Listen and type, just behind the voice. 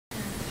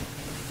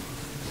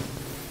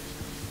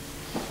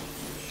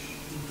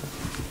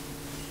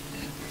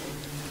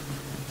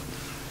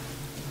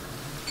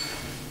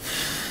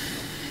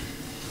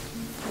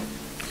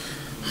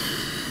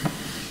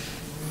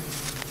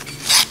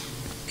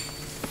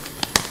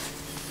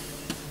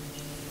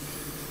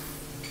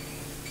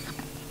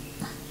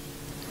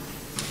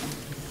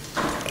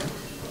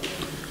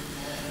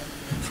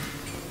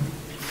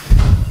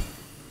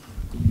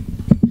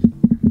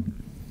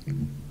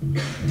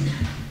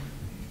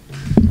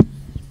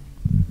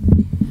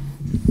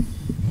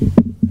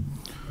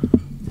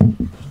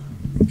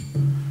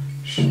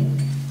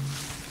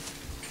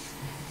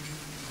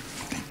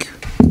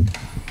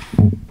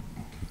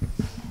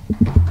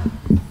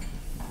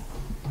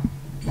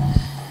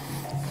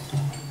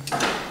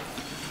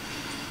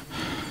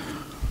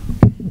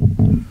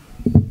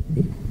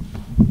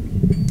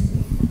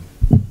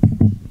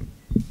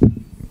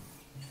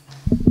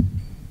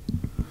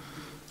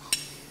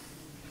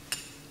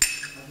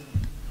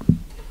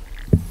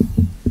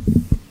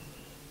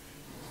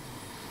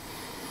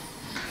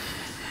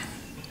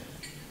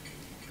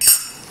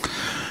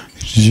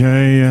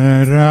जय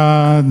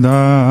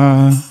राधा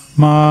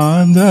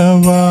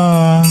माधवा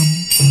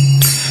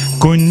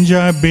कुंज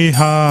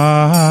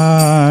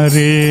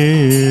बिहारी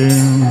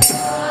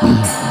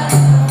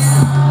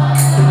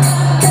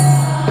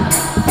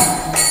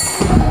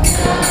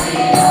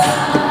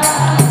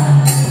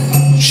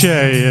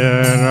जय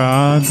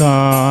राधा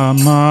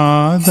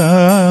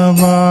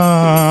माधवा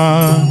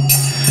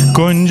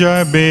कुंज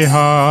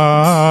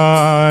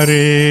बिहारी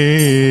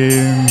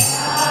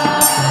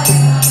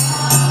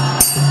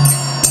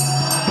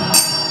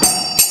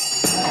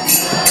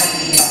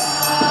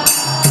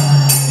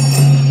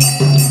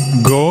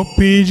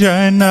गोपी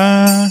जन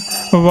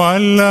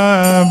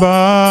वल्लभा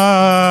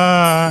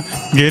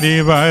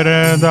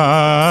गिरिवरधारी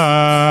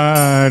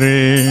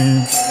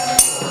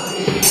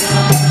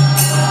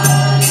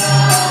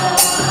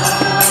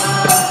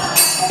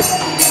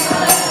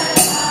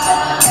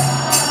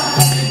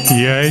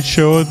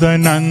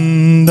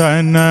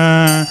यशोदनंदन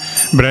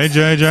ब्रज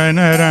जन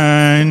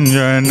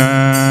रंजन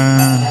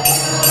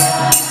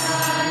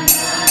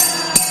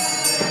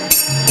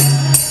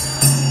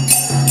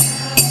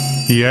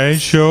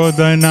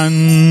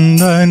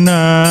यशोदनंदन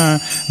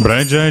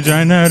ब्रज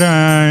जन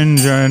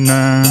रंजन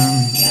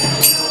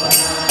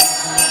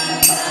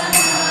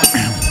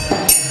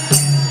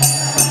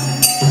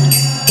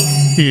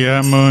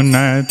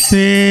यमुना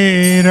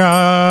तीरा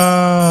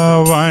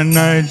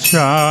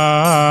वनचारे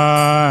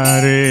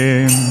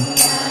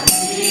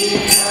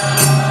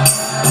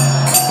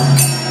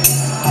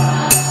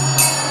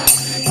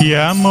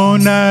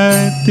यमुना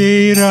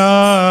तीरा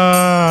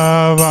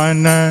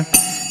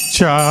वनचारे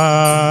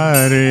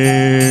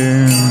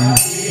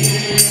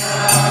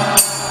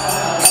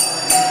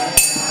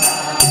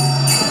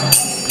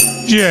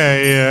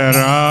जय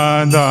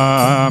राधा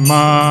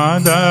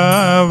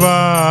माधवा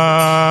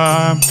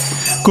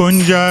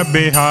कुंज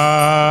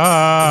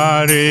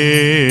बिहारी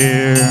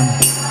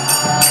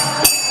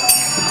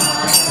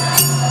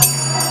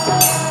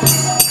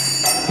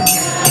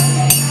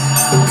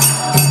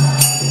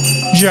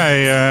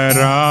जय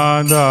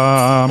राधा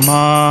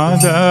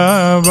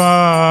माधवा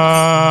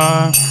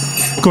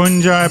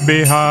कुंज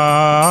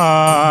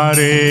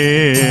बिहारी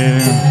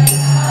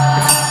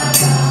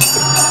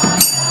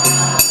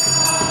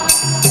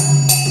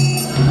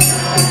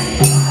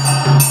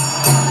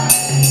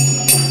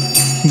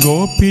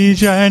गोपी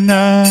जन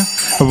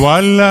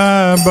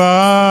वल्लभा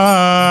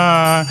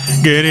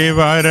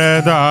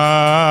गिरिवरधारी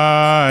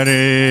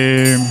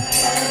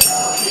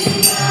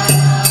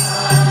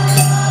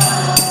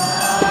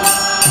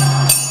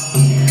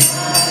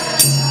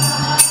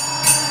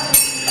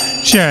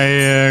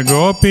जय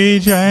गोपी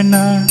जन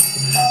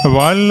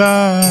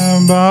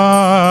वल्लभा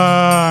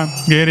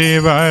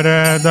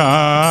गिरिवरधारी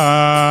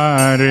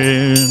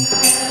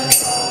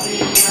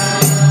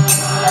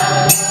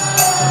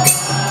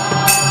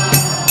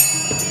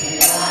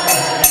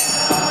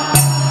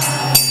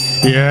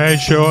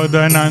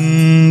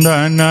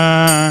यशोदनंदन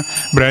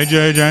ब्रज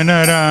जन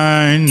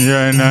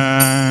रंजन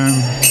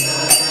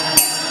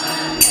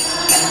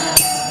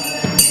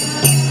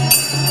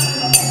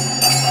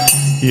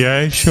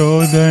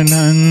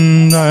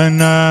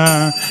यशोदनंदन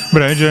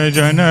ब्रज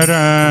जन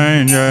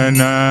रंजन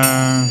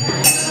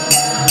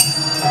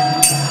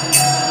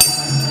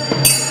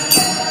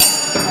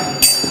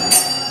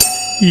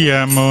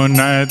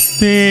यमुना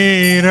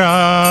तीरा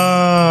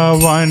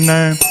वन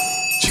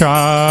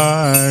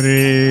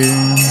चारे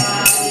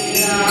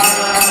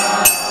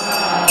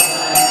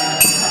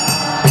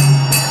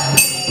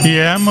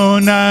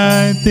यमुना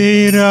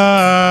तीरा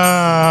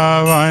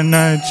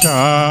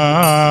वनचारे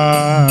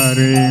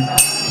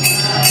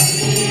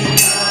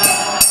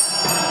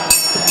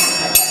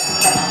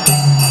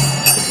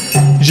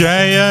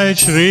जय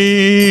श्री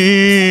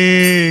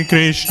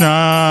कृष्ण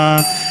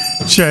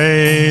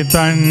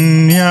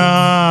चैतन्य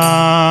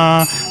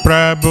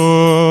प्रभु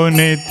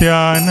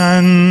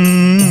नित्यानंद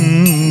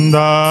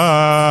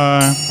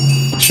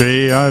श्री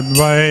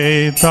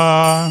अद्वैता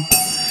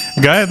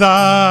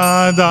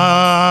गदाधर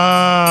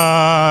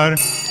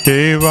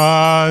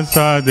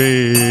शिवासादि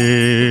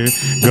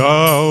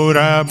गौर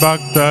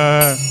भक्त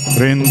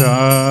वृंद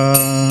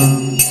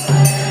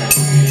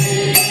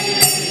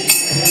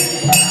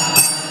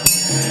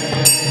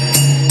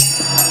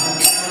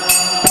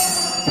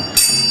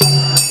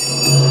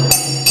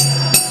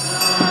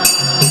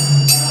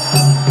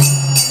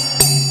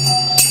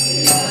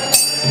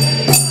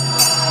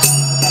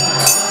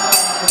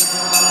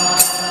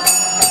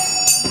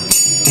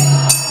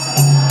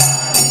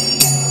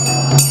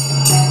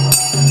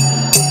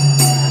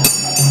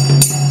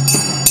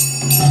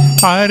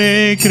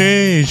Hare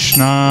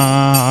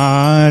Krishna,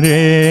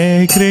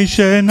 Hare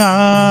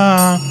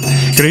Krishna,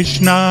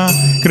 Krishna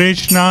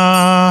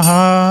Krishna,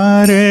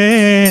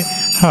 Hare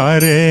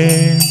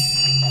Hare,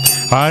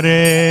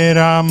 Hare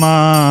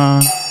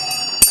Rama,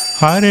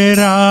 Hare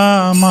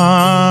Rama,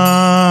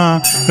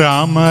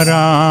 Rama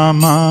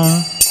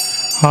Rama,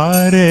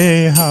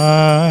 Hare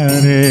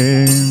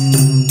Hare.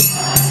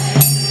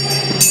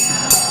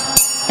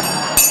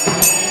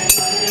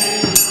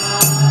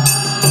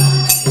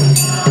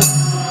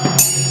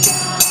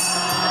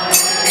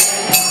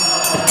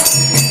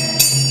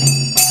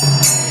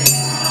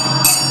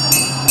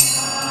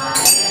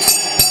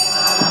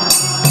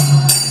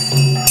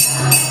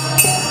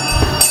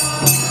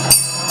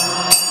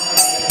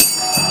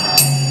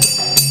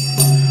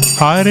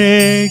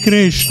 Hare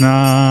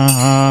Krishna,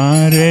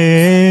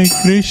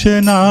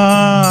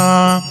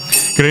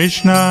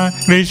 Krishna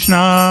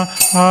Krishna,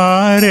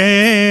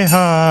 Hare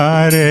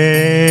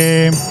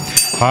Hare,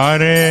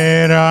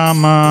 Hare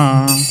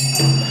Rama,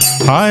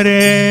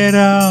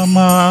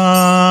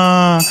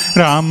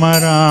 Rama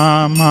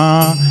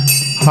Rama,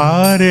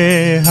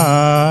 Hare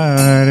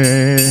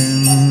Hare.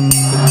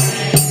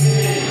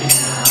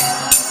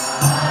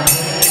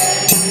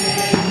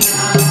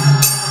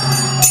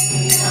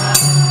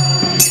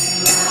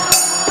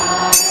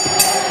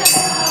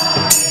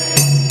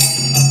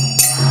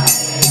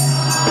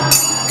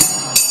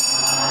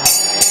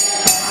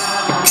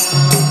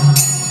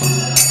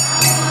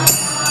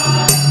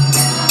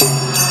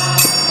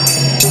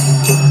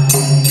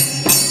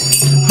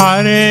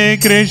 Hare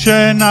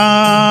Krishna,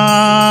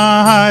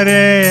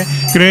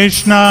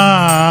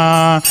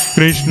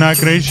 Krishna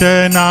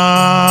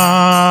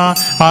Krishna,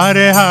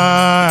 Hare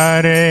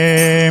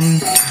Hare,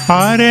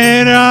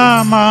 Hare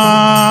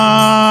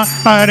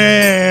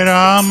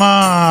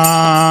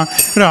Rama,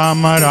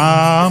 Rama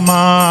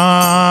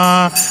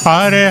Rama,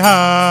 Hare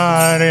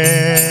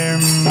Hare.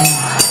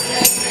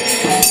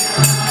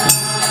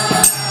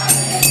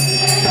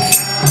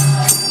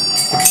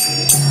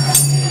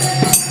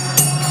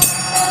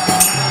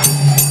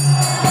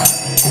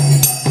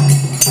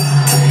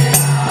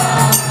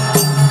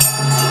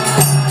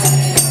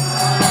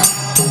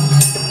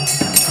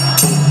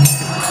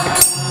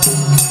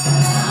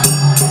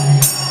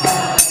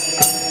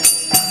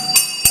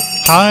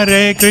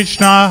 Hare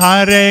Krishna,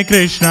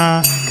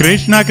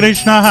 Krishna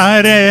Krishna,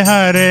 Hare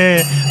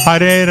Hare,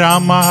 Hare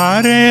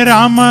Rama,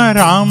 Rama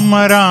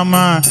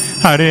Rama,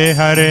 Hare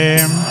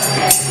Hare.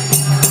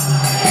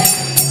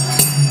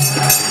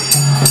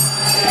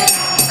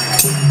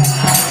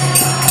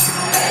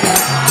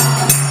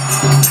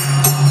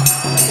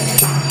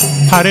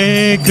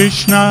 Hare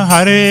Krishna,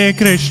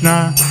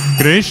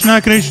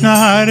 Krishna Krishna,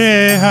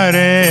 Hare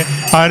Hare,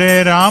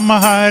 Hare Rama,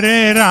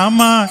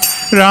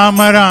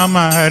 Rama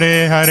Rama,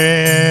 Hare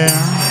Hare.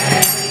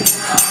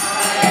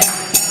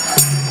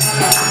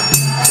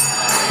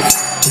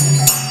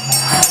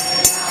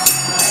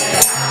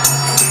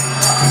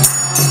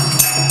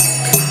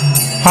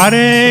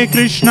 Hare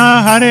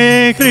Krishna,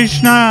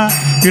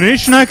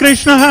 Krishna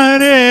Krishna,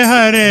 Hare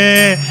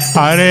Hare,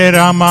 Hare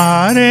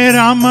Rama,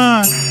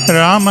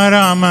 Rama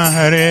Rama,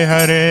 Hare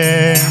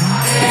Hare.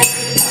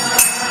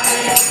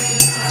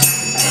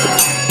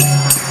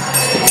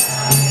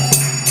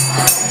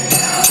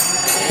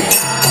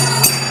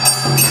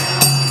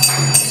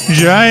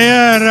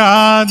 Jaya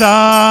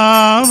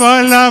Radha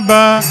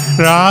Vallabha,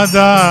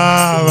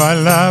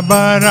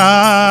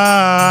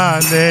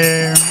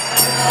 Radhe.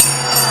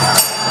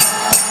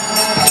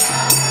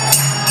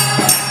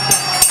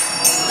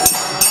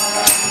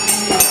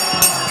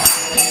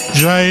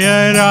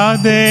 Jaya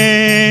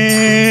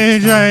Radhe,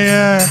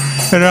 Jaya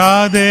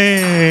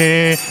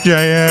Radhe,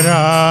 Jaya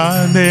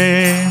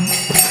Radhe,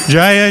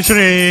 Jaya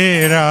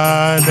Shri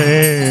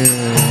Radhe.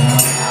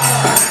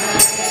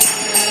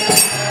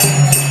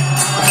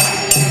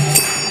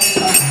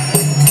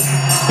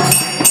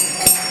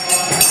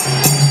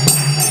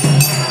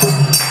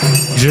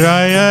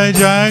 Jaya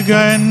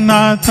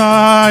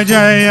Jagannatha,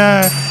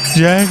 Jaya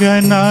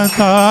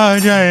Jagannatha,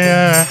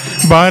 Jaya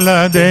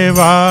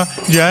Baladeva,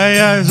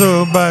 Jaya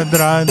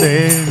Subhadra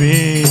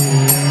Devi.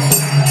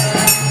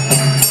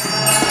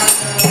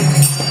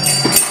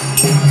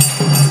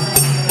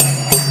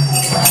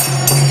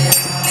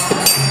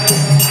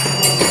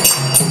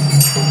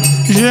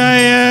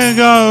 Jaya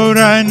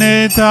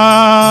Gauranitai,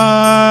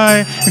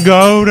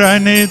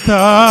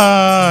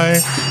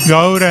 Gauranitai,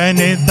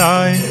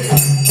 Gauranitai,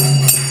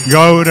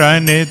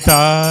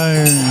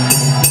 Gauranitai.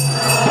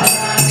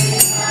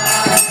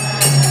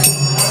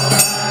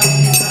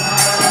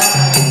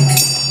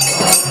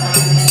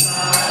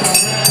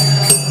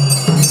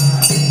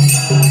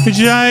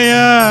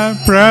 Jaya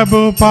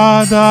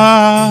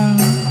Prabhupada,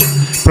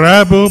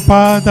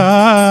 Prabhupada,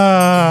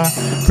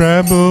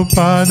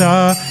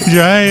 Prabhupada,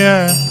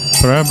 Jaya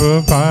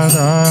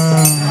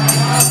Prabhupada.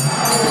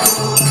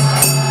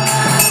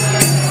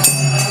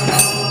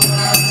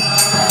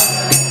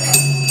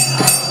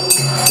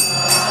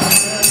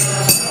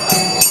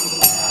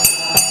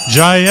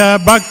 Jaya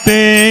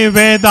Bhakti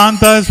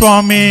Vedanta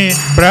Swami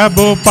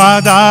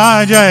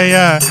Prabhupada,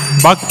 Jaya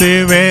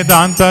Bhakti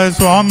Vedanta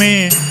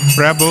Swami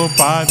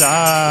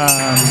Prabhupada.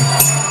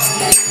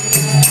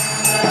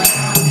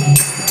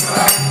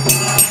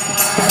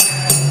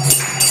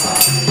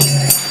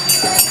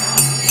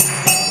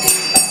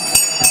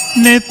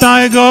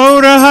 Nitai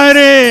Gaura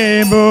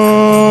Hare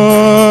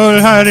Bol,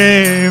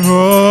 Hare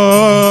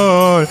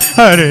Bol,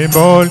 Hare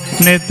Bol,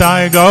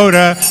 Nitai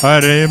Gaura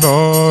Hare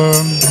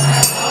Bol.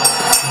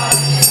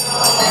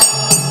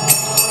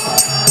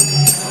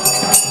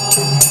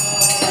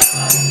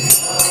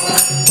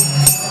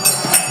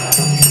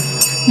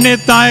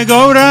 Nitai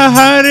Gaura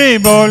Hare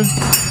Bol,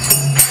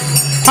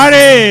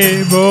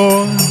 Hare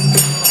Bol,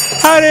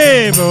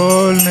 Hare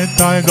Bol,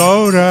 Nitai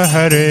Gaura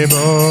Hare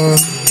Bol.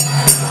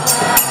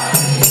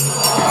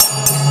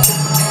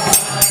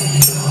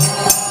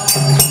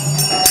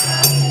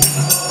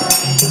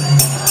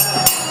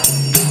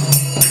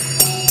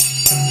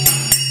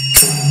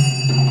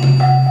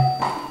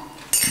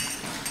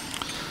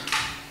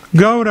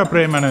 Gaura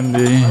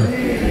Premanandi.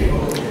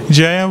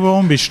 Jaya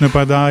Om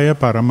Vishnupadaya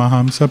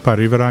Paramahamsa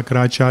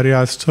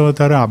Parivarakracharya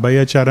Astotara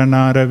Abhaya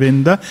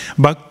Charanaravinda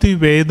Bhakti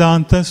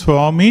Vedanta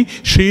Swami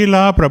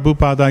Srila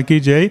Prabhupada ki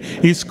Jai.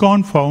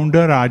 ISKCON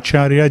founder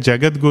Acharya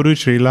Jagat Guru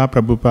Srila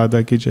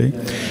Prabhupada ki Jai.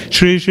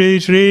 Shri Shri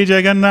Shri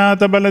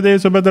Jagannatha Baladev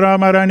Subhadra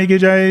Maharani ki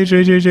Jai.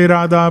 Shri Shri Shri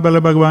Radha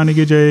Bala Bhagwan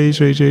ki Jai.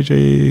 Shri Shri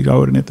Shri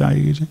Gaur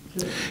Nitai ki Jai.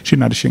 Shri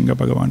Narsingha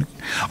Bhagavan.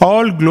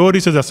 All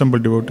glories to the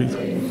assembled devotees.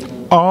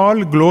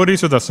 All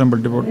glories to the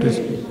assembled devotees.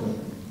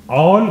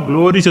 All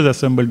glories to the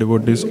assembled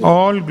devotees.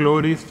 All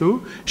glories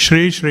to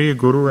Shri Shri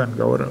Guru and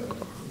Gaura.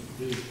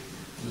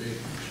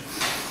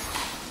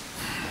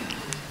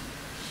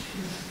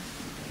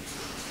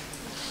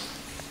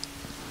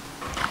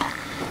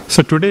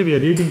 So today we are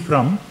reading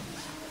from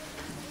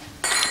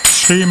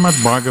Srimad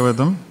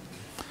Bhagavatam,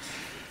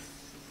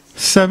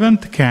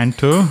 7th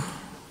canto,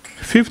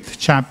 5th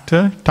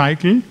chapter,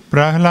 titled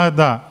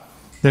Prahlada,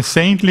 the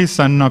saintly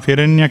son of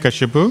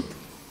Hiranyakashipu,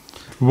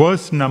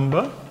 verse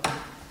number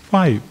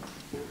 5.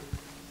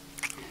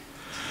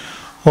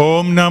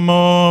 Om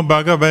Namo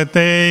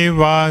Bhagavate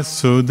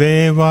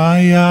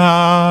Vasudevaya.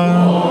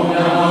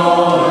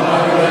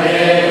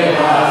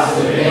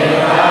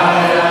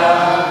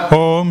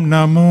 Om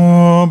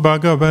Namo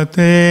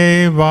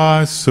Bhagavate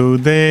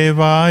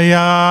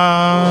Vasudevaya.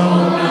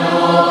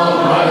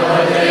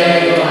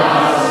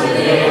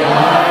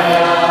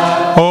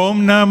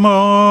 Om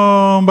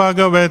Namo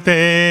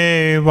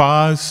Bhagavate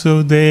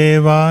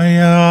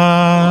Vasudevaya.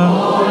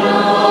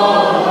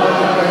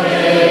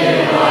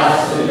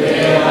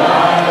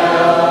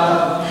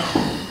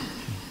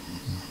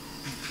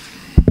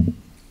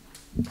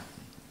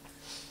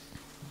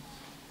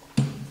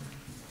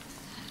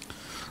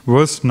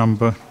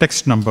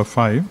 Text number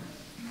 5.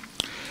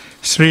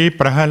 Sri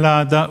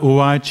Prahalada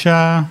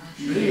Uvacha.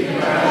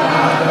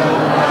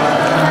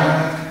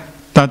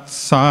 Tat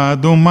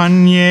sadhu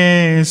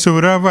manye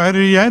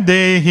suravarya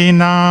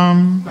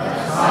dehinam.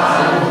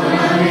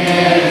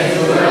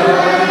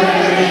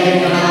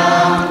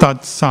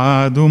 Tat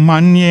sadhu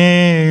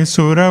manye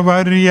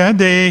suravarya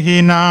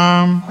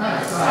dehinam.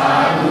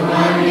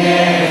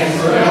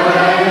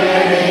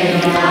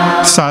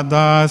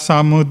 Sada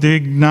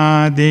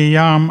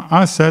samudignadiyam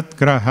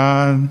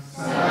asatgrahad.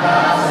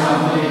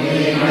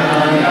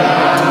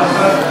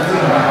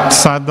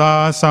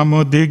 Sada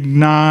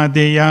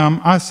samudignadiyam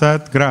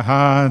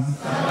asatgrahad.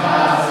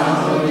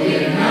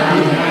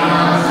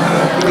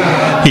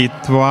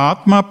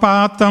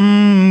 Hitvatmapatam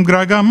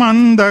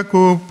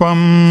gragamandakupam.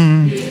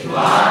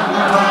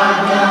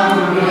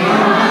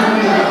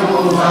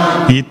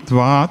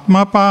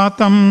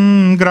 Hitvatmapatam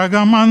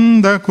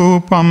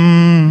gragamandakupam.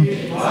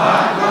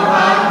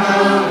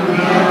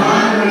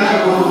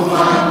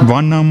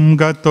 Vanam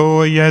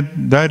gato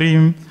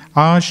yaddarim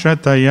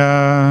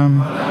ashrataya.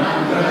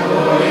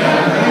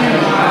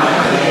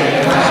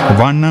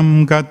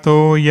 Vanam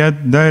gato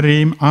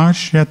yaddarim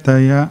ashyata.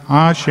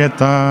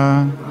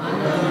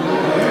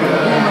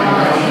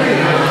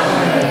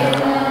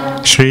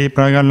 Shri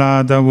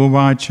Prahalada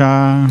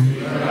Uvacha.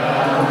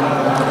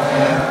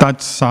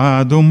 Tat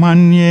sadhu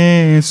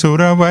manye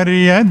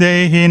suravarya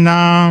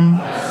dehinam.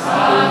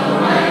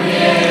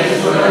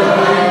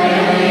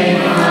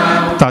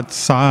 Tat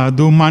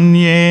sadhu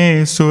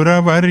manye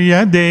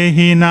suravarya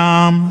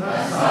dehinam.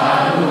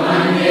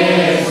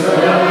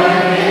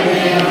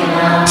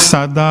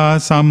 Sada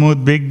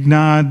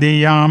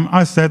samudvignadiyam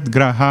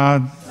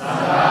asatgrahad.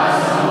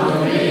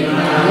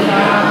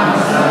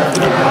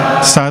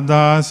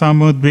 Sada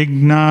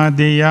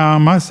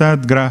samudvignadiyam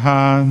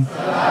asatgrahad.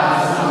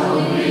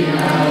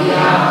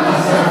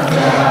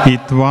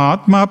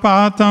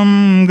 Hitvatmapatam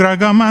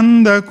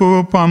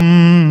gragamandakupam.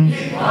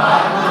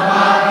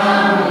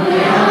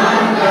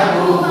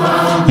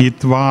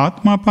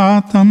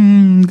 Hitvatmapatam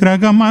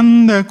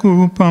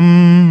gragamandakupam.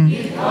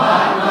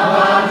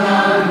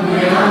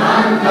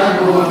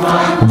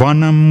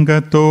 Vanam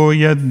gato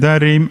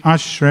yaddarim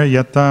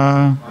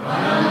ashrayata.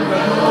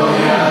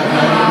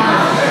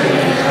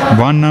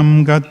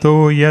 Vanam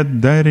gato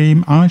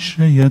yaddarim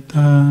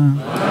ashrayata.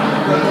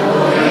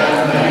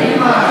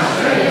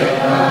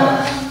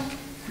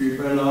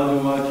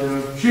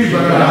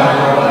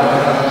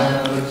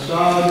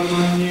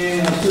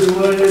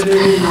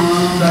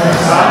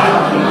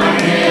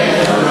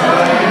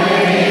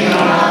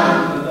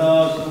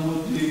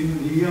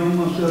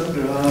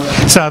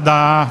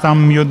 Sada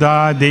tam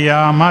yuda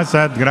diyama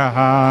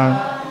sadgraha.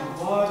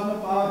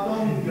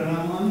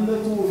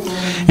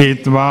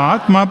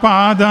 Hitvatma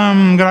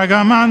padam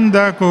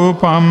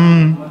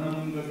gragamandakupam.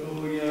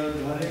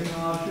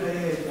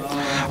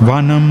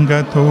 Vanam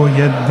gato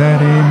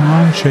yaddarim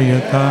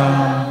ashayata.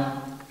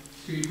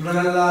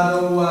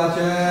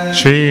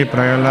 Shri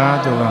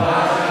Prahalada.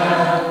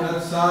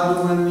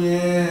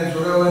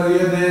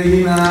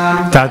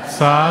 Tat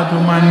sadhu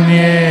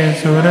manye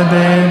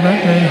suradeva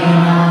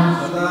dehinam.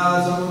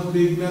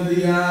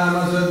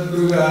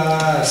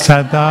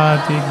 Sada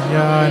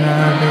tigyana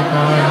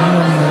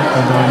vipadam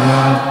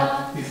padaya.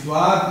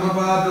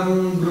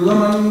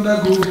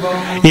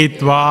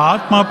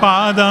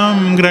 Itvatmapadam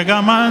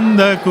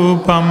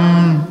gragamandakupam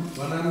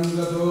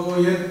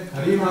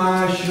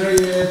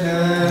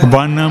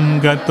Vanam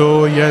gato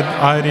yad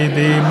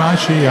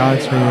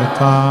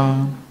aridimashiyachrayata.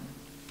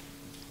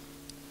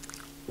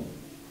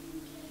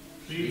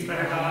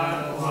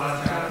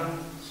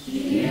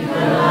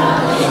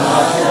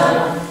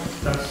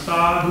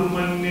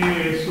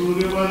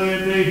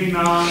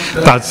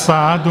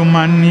 Tatsadu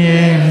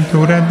manye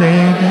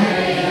turadeva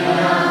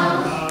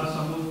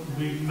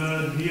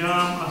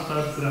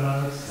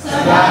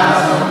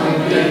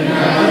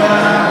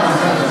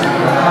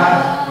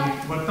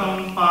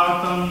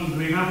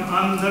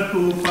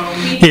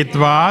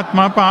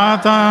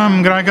Itvatmapatam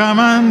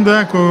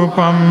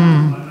gragamandakupam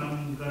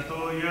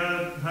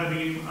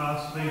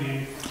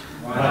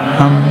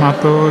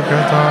Ammato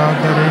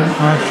gatadarim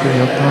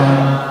ashriyata.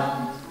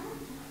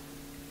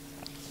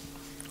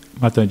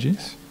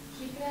 Mataji's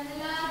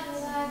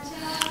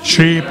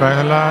Shri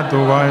Prahlad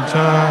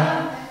Uvacha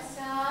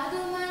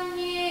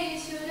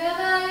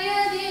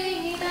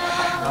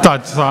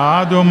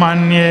Tatsadu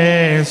manye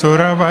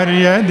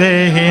suravarya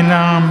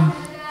dehinam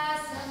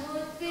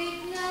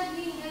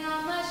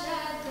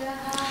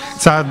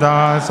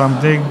Sada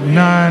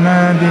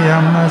samdignana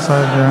diyama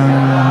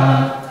sadana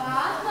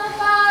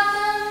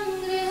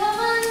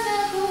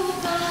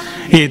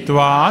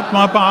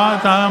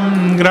Itvatmapatam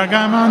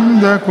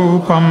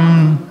gragamandakupam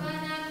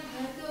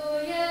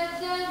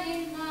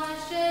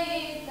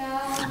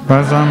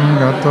Vasam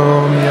gato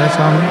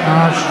yasam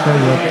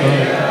ashrayata.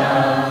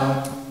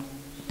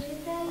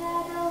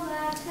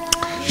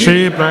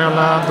 Shri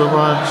Prahlad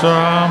Uvacha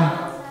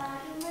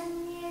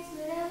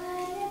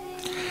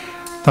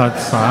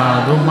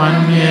Tatsadu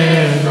manye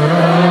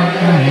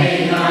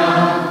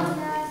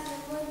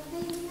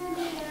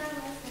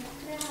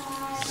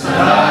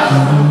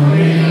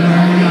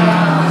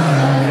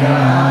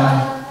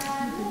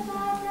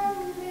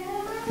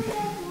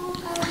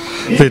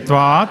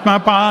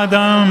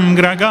Titvatmapadam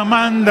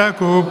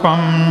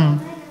gragamandakupam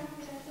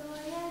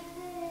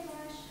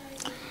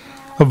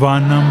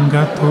Vanam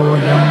gato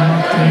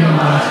yamatim.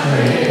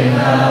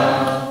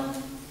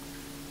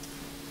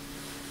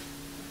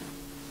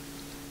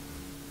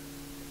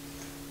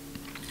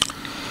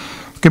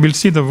 Okay, we'll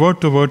see the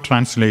word-to-word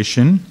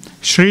translation.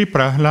 Shri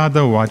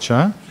Prahlada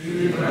Vacha.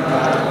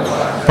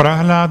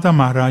 Prahlada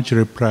Maharaj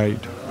replied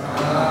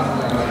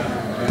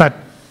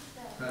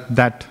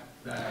that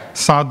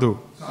sadhu,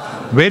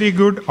 very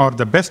good or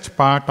the best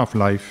part of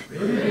life.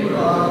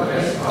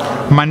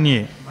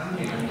 Manye,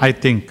 I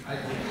think.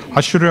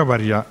 Ashura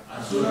Varya,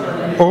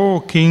 O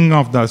King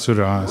of the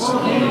Asuras.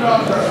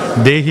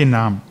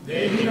 Dehinam,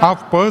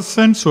 of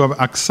persons who have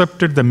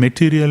accepted the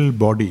material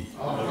body.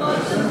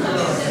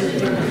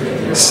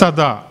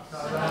 Sada,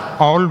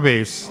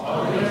 always.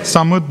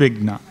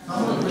 Samudvigna,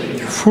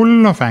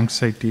 full of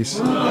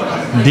anxieties.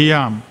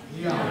 Diyam,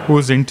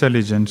 whose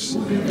intelligence.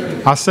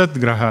 Asat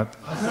Grahat,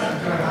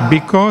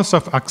 because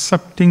of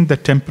accepting the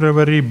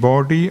temporary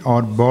body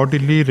or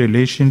bodily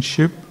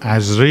relationship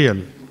as real.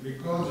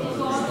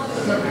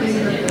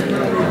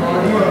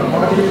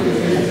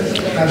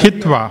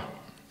 Hitva,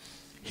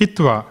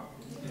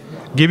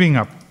 giving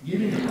up.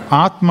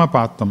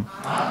 Atmapatam,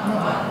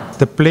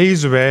 the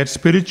place where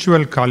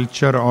spiritual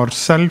culture or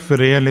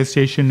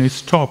self-realization is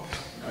stopped.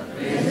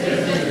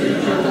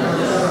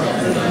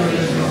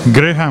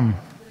 Griham,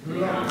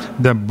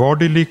 the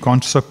bodily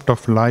concept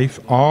of life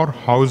or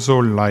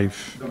household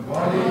life.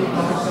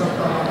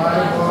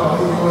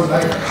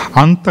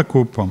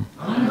 Antakupam,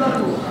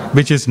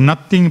 which is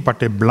nothing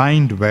but a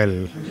blind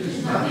well.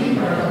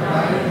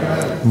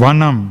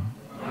 Vanam,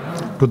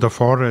 to the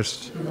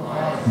forest.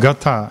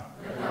 Gatha,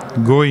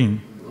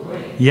 going.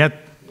 Yat,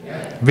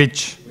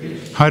 which.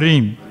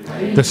 Harim,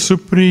 the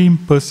Supreme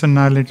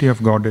Personality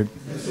of Godhead.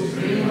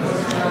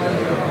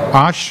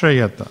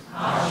 Ashrayata,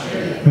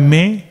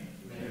 may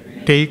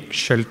take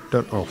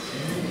shelter of.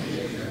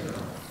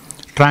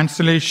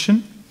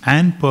 Translation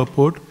and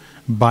purport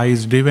by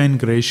His Divine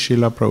Grace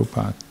Srila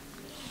Prabhupada.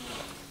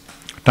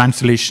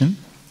 Translation.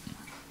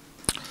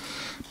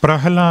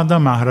 Prahlada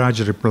Maharaj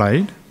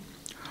replied,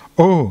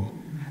 O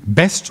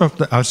best of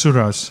the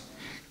Asuras,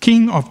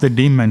 king of the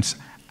demons,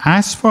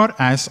 as far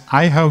as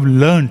I have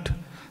learnt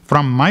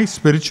from my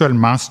spiritual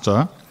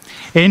master,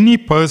 any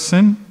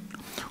person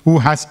who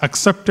has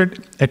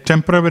accepted a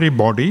temporary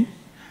body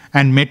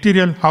and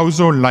material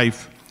household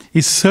life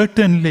is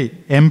certainly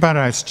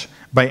embarrassed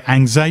by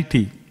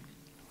anxiety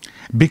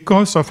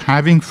because of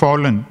having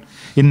fallen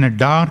in a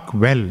dark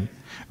well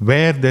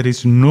where there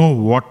is no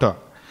water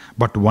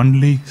but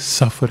only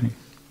suffering.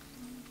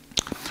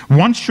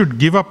 One should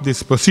give up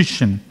this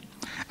position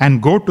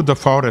and go to the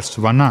forest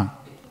Vana.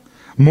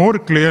 More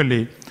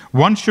clearly,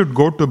 one should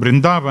go to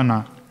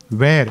Vrindavana,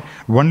 where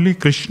only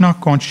Krishna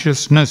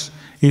consciousness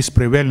is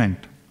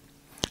prevalent,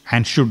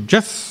 and should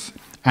thus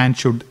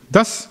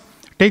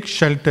take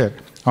shelter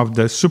of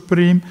the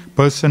Supreme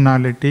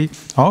Personality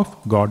of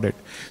Godhead.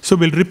 So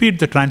we'll repeat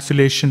the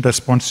translation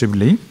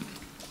responsively.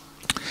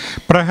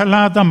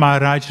 Prahlada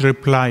Maharaj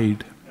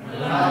replied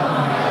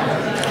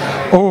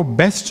O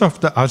best of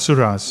the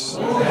Asuras,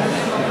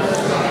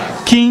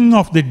 King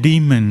of the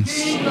demons,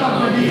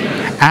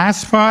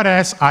 as far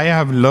as I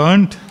have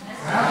learned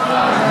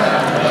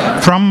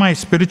from my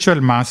spiritual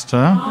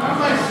master,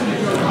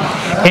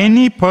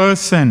 any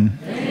person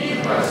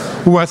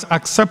who has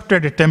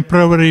accepted a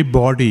temporary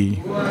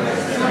body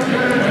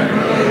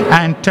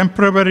and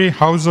temporary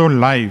household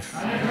life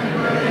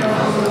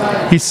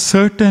is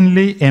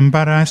certainly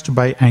embarrassed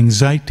by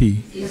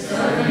anxiety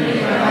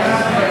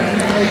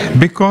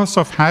because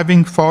of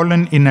having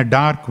fallen in a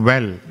dark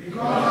well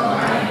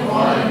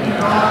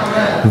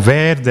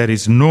where there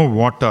is no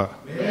water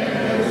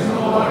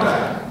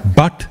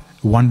but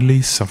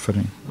only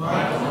suffering.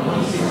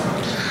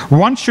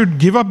 One should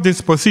give up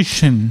this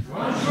position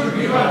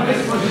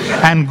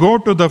and go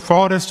to the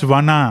forest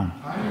vana.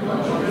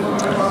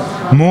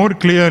 More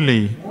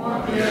clearly,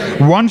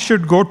 one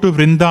should go to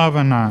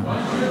Vrindavana,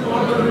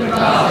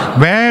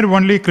 where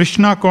only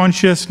Krishna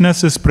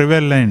consciousness is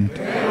prevalent,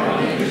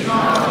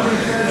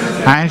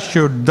 and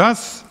should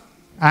thus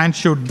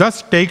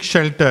take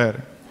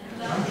shelter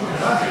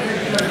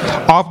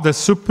of the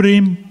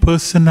Supreme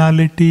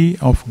Personality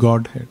of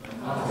Godhead.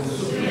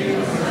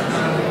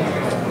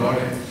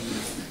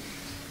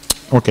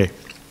 Okay.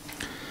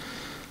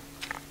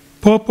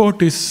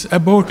 Purport is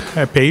about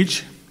a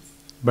page,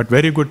 but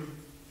very good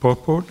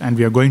purport, and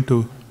we are going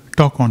to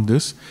talk on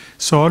this.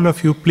 So all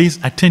of you, please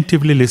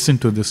attentively listen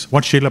to this,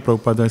 what Srila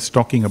Prabhupada is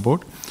talking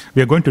about.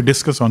 We are going to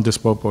discuss on this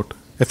purport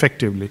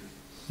effectively.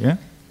 Yeah?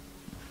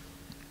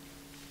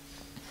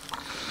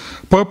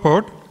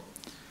 Purport: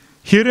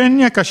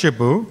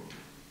 Hiranyakashipu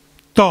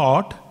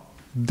thought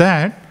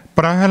that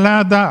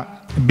Prahalada,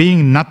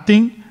 being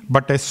nothing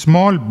but a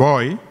small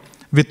boy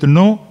with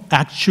no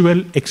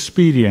actual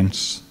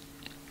experience,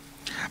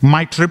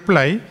 might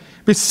reply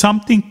with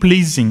something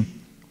pleasing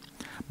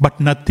but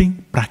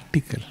nothing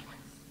practical.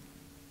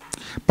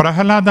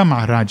 Prahalada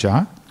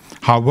Maharaja,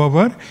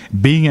 however,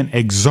 being an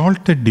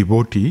exalted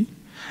devotee,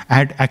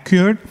 had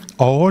acquired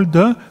all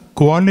the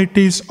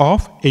qualities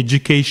of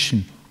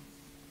education.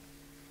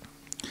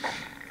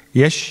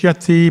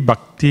 Yashyati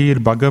bhaktir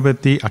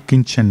bhagavati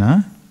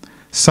akinchana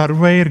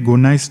sarvair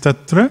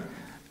gunaistatra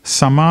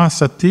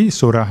samasati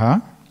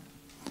suraha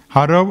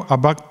harav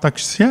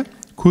abhaktaksya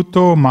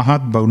kuto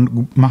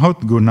mahat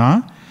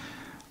guna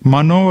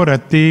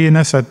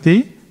manoratina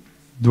sati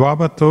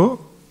dvavato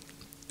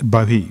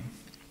bhavi.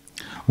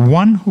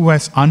 One who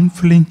has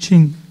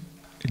unflinching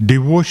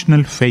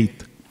devotional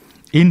faith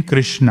in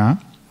Krishna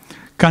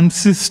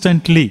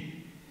consistently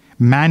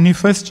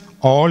manifests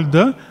all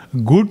the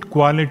good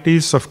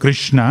qualities of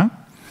Krishna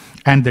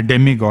and the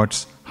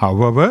demigods.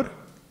 However,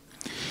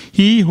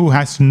 he who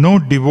has no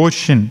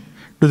devotion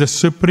to the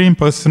Supreme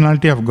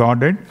Personality of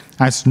Godhead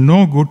has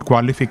no good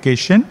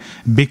qualification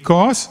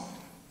because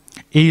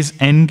he is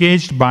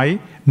engaged by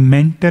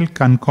mental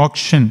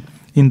concoction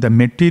in the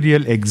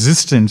material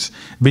existence,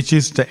 which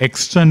is the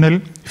external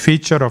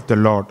feature of the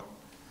Lord.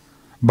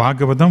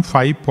 Bhagavatam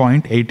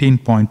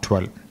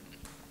 5.18.12.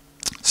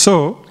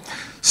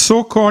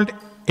 So-called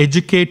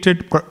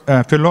educated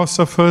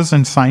philosophers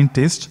and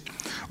scientists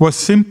who are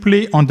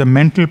simply on the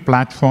mental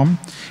platform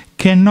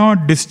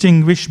cannot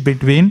distinguish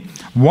between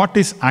what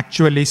is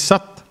actually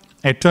Sat,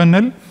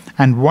 eternal,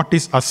 and what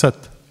is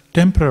Asat,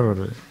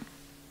 temporary.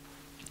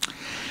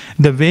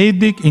 The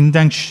Vedic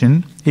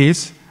injunction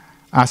is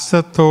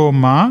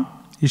Asatoma,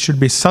 it should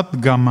be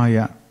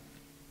Satgamaya.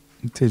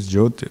 It is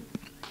Jyoti.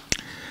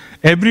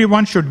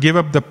 Everyone should give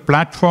up the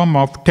platform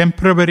of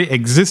temporary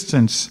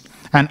existence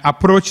and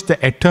approach the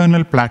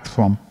eternal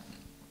platform.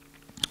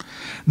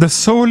 The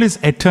soul is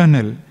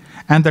eternal,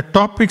 and the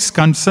topics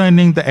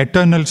concerning the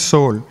eternal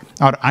soul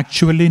are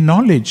actually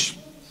knowledge.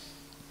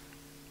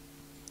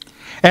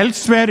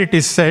 Elsewhere it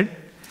is said,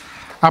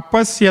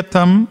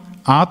 Apasyatam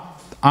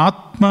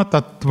atma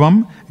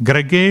tattvam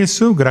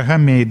gragesu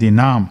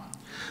grahamedinam.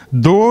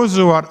 Those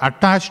who are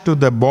attached to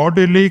the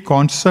bodily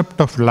concept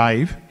of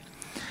life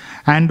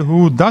and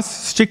who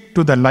thus stick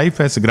to the life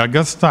as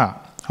gragastha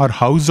or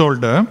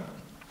householder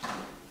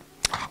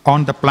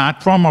on the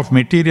platform of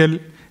material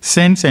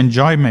sense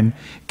enjoyment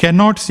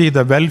cannot see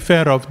the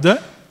welfare of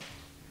the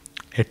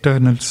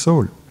eternal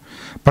soul.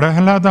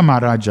 Prahalada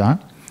Maharaja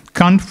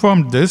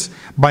confirmed this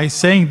by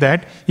saying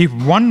that if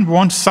one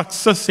wants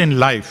success in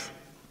life,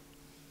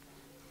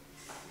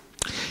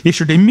 he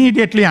should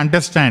immediately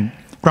understand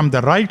from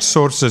the right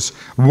sources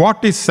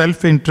what is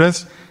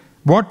self-interest,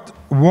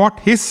 what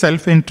his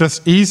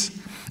self-interest is,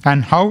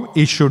 and how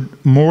he should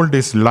mold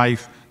his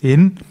life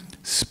in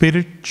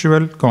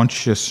spiritual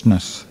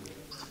consciousness.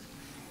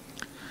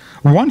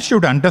 One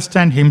should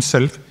understand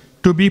himself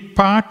to be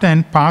part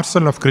and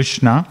parcel of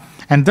Krishna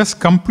and thus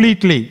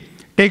completely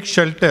take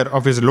shelter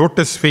of his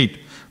lotus feet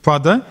for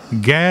the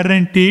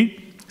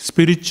guaranteed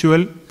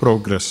spiritual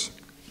progress.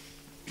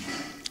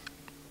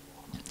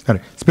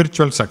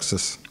 Spiritual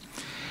success.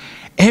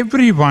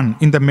 Everyone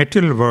in the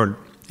material world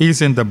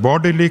is in the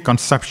bodily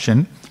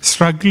conception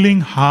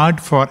struggling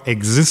hard for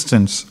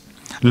existence,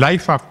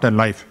 life after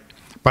life.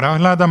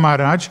 Prahalada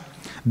Maharaj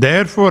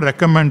therefore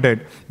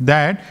recommended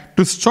that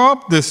to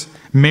stop this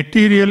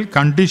material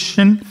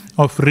condition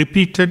of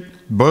repeated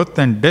birth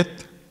and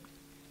death,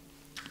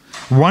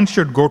 one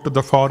should go to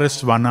the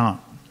forest Vana.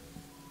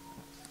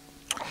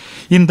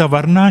 In the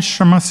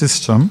Varnashrama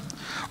system,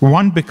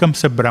 one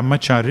becomes a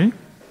brahmachari,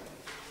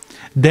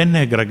 then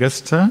a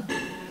grahastha,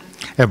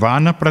 a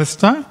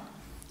vanaprastha,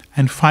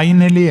 and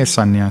finally a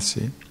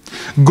sannyasi.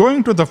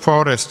 Going to the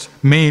forest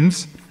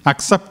means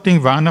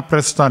accepting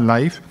vanaprastha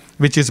life,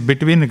 which is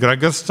between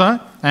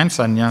grahastha and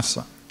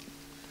sannyasa.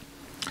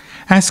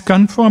 As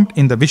confirmed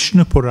in the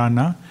Vishnu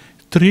Purana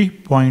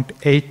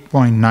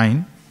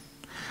 3.8.9,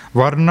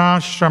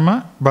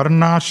 Varnashrama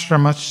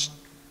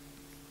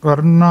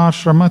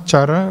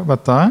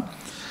charavata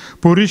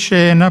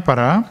Purishena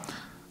para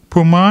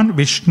Puman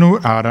Vishnu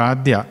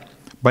Aradhya.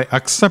 By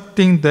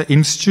accepting the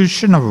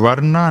institution of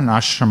Varna and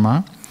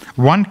Ashrama,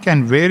 one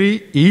can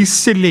very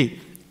easily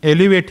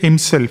elevate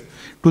himself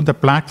to the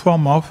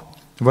platform of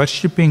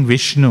worshipping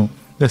Vishnu,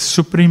 the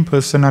Supreme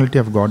Personality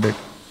of Godhead.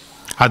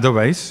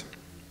 Otherwise,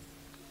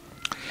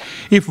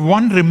 if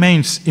one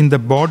remains in the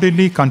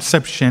bodily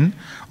conception,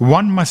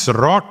 one must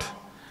rot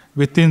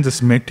within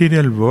this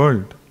material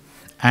world,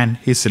 and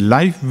his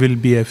life will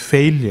be a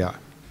failure.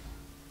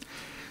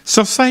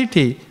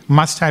 Society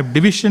must have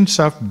divisions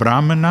of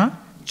Brahmana,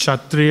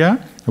 Kshatriya,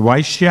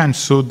 Vaishya and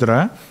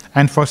Sudra,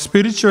 and for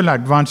spiritual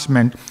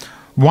advancement,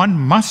 one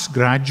must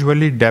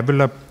gradually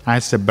develop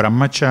as a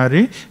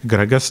brahmachari,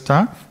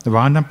 grahastha,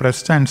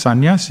 vanaprastha and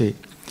sannyasi.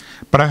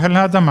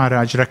 Prahalada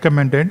Maharaj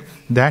recommended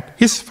that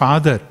his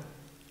father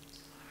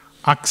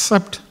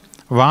accept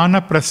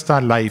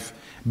vanaprastha life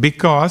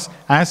because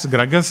as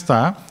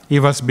grahastha, he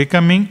was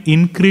becoming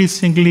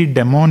increasingly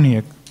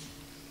demoniac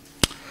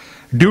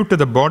due to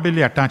the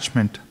bodily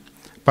attachment.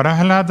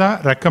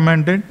 Prahalada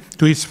recommended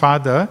to his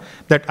father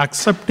that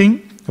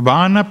accepting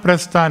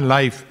vanaprastha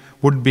life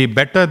would be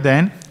better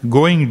than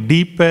going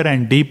deeper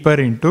and deeper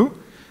into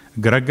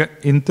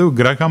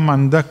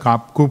Grahamanda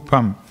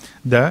Kapkupam,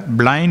 the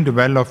blind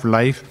well of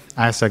life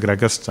as a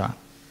grahastha.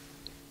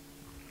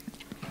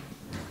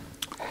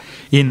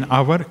 In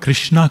our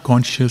Krishna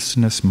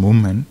consciousness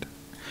movement,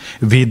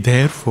 we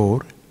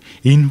therefore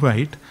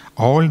invite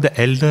all the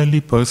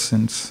elderly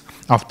persons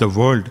of the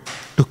world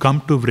to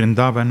come to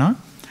Vrindavana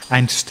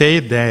and stay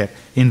there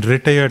in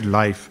retired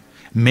life,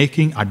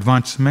 making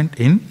advancement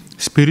in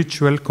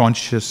spiritual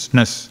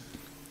consciousness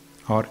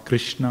or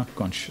Krishna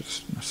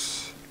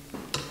consciousness.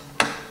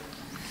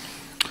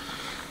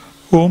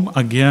 Om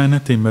Agyana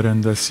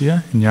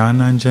Timirandasya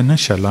Jnananjana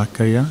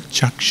Shalakaya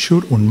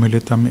Chakshur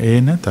Unmilitam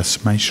Ena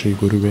Tasmai Shri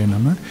Guruve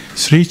Nama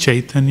Sri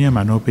Chaitanya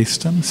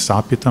Manopistam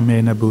Sapitam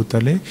Ena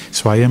Bhutale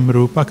Swayam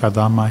Rupa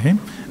Kadamahim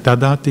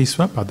Dadati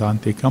Swa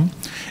Padantikam.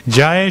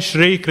 Jai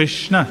Shri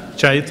Krishna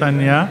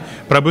Chaitanya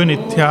Prabhu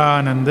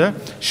Nityananda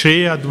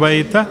Shri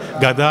Advaita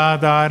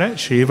Gadadara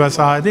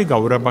Shrivasadi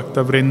Gaura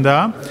Bhakta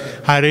Vrinda.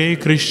 Hare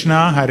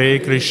Krishna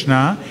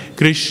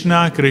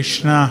Krishna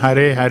Krishna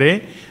Hare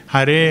Hare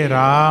Hare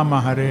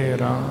Rama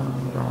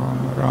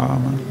Rama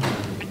Rama.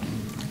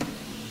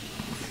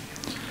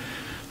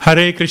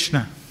 Hare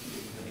Krishna.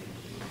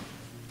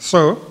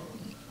 So,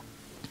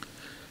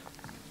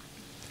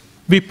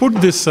 we put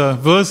this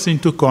verse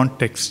into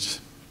context.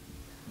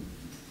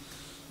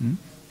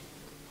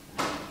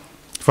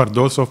 For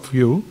those of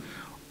you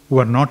who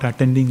are not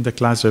attending the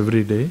class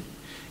every day,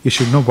 you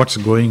should know what's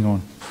going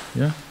on.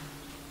 Yeah?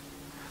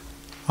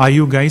 Are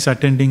you guys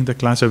attending the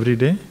class every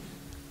day?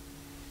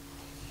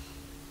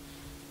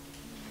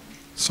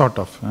 Sort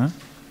of. Huh?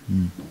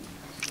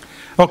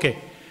 Okay.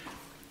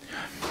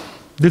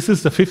 This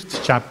is the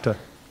 5th chapter.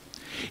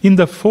 In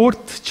the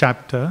 4th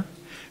chapter,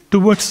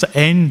 towards the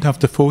end of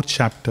the 4th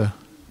chapter,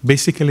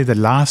 basically the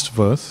last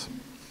verse,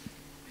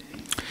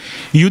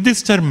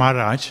 Yudhishthira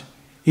Maharaj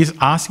is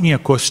asking a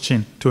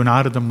question to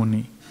Narada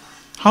Muni.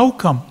 How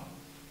come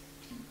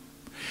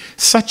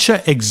such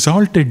an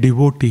exalted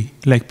devotee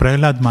like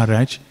Prahlad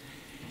Maharaj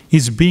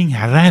is being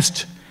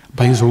harassed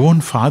by his own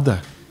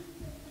father?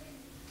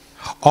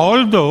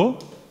 Although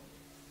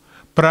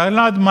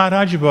Prahlad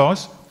Maharaj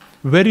was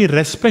very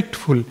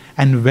respectful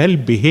and well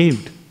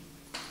behaved,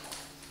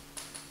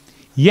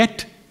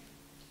 yet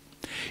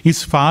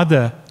his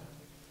father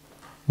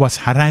was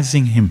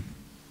harassing him.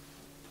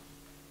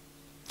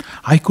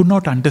 I could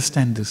not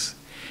understand this.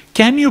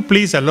 Can you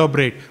please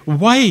elaborate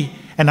why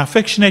an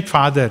affectionate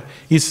father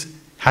is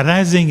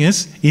harassing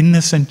his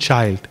innocent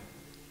child?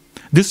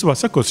 This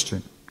was a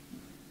question.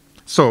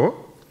 So,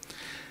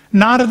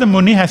 Narada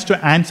Muni has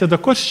to answer the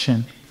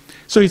question.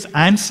 So he's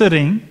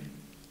answering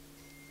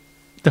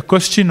the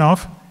question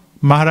of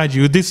Maharaj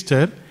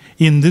Yudhishthira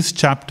in this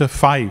chapter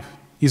 5.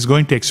 He's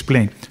going to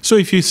explain. So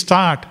if you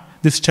start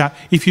this chapter,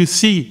 if you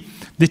see,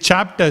 the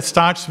chapter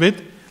starts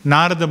with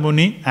Narada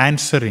Muni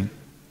answering.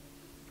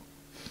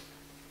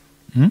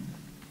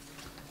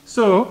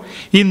 So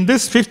in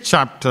this 5th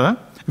chapter,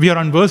 we are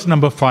on verse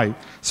number 5.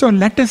 So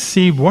let us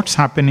see what's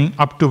happening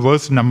up to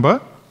verse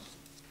number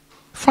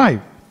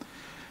 5.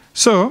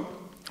 So,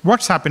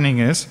 what's happening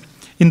is,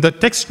 in the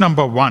text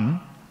number 1,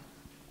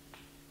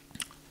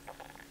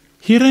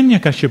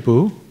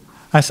 Hiranyakashipu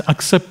has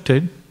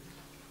accepted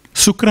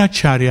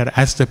Sukracharya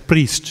as the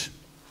priest.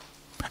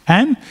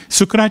 And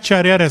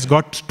Sukracharya has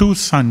got two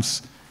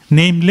sons,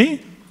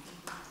 namely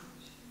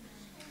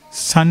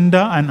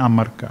Sanda and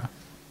Amarka.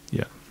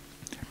 Yeah,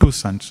 two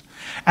sons.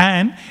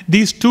 And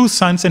these two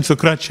sons and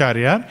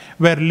Sukracharya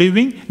were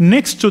living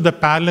next to the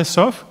palace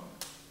of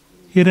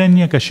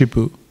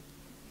Hiranyakashipu.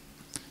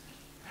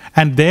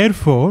 And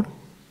therefore,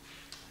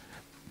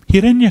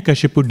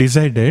 Hiranyakashipu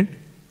decided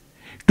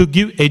to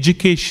give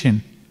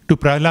education to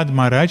Prahlad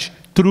Maharaj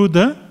through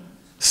the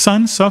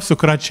sons of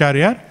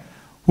Sukracharya,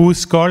 who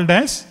is called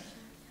as...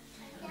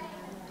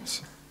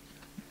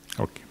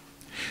 Okay.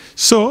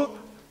 So,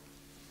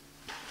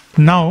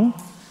 now,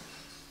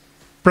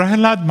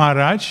 Prahlad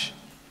Maharaj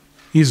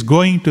is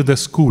going to the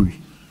school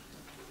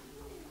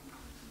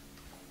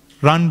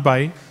run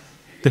by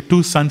the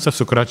two sons of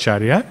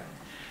Sukracharya,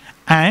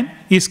 and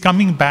is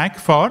coming back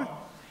for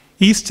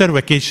Easter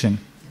vacation.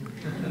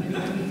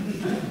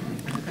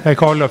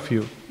 Like all of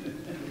you.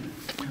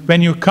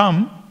 When you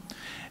come,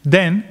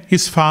 then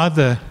his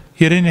father,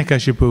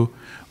 Hiranyakashipu,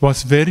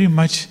 was very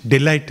much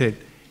delighted.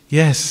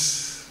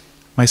 Yes,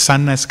 my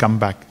son has come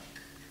back.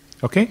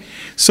 Okay?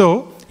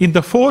 So, in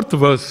the 4th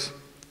verse,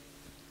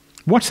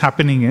 what's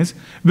happening is,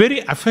 very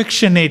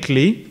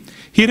affectionately,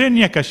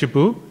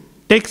 Hiranyakashipu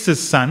takes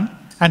his son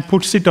and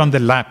puts it on the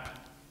lap.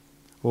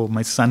 Oh,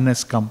 my son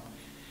has come.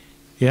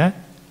 Yeah?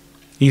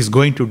 He's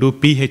going to do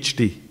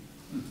PhD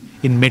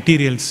in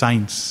material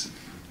science.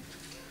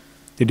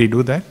 Did he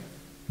do that?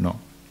 No.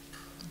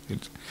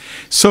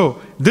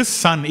 So, this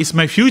son is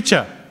my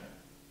future.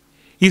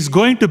 He's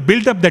going to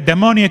build up the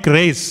demoniac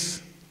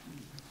race.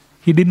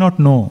 He did not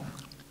know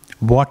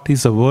what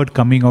is the word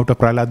coming out of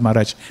Prahlad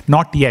Maharaj.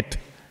 Not yet.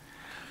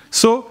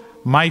 So,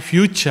 my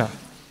future,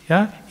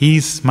 yeah, he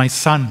is my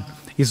son.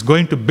 He's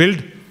going to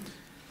build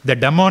the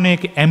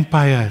demoniac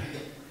empire.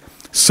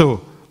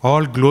 So,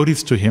 all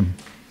glories to him.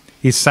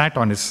 He sat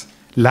on his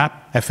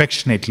lap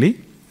affectionately.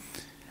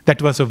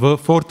 That was the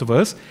 4th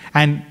verse.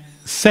 And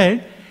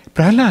said,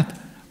 Prahlad,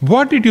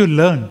 what did you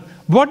learn?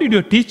 What did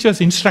your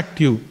teachers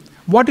instruct you?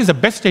 What is the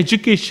best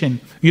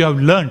education you have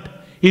learned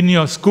in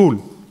your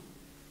school?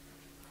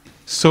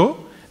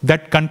 So,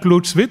 that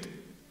concludes with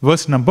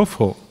verse number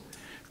 4.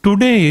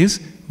 Today is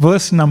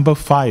verse number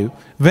 5,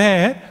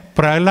 where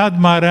Prahlad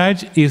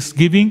Maharaj is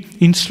giving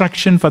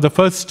instruction for the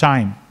first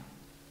time.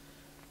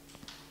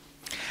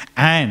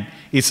 And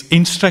his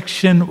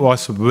instruction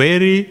was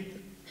very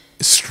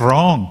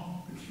strong.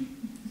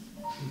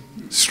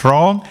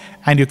 Strong,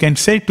 and you can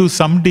say to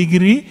some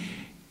degree,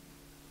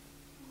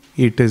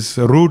 it is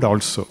rude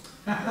also.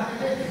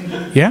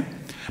 Yeah?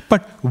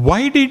 But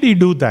why did he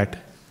do that?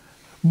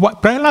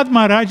 Prahlad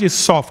Maharaj is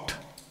soft.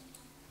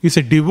 He's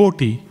a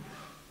devotee.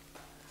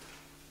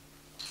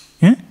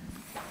 Yeah?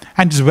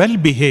 And is well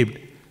behaved.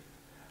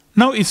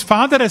 Now his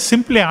father has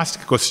simply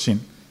asked a question.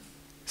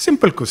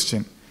 Simple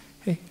question.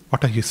 Hey,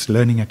 what are you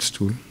learning at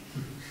school?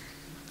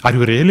 Are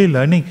you really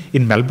learning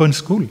in Melbourne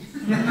school?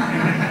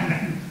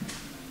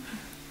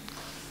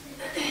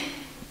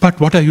 But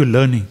what are you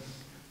learning?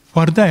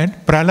 For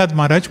that, Prahlad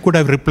Maharaj could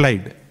have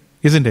replied,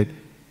 isn't it?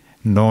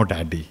 No,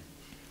 Daddy.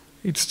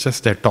 It's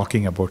just they're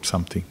talking about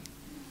something.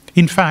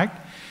 In fact,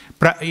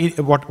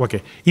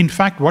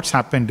 what's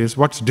happened is,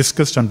 what's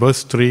discussed on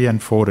verse 3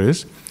 and 4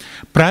 is,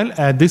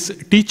 these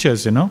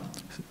teachers,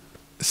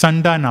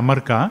 Sanda and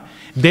Amarka,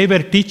 they were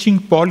teaching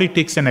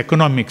politics and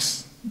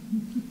economics,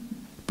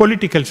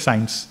 political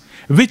science,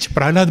 which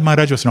Prahlad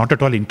Maharaj was not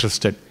at all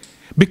interested.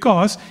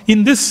 Because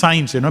in this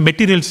science,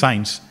 material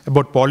science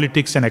about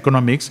politics and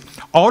economics,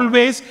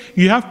 always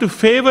you have to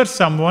favor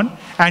someone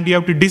and you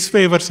have to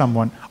disfavor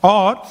someone.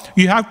 Or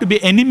you have to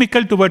be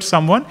inimical towards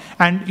someone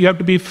and you have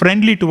to be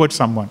friendly towards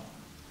someone.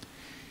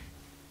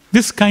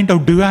 This kind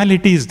of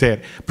duality is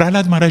there.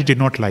 Prahlad Maharaj did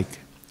not like.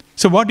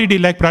 So what did he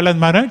like, Prahlad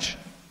Maharaj?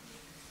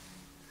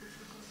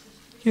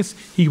 Yes,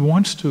 he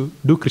wants to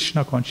do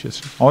Krishna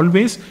consciousness.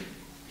 Always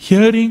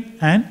hearing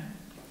and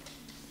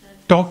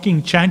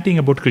talking, chanting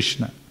about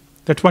Krishna.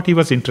 That's what he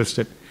was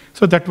interested.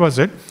 So that was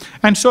it.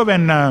 And so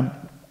when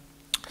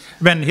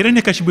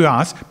Hiranyakashipu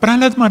asked,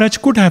 Prahlad Maharaj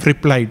could have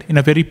replied in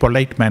a very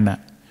polite manner.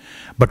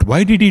 But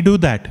why did he do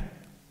that?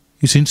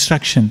 His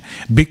instruction.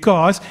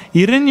 Because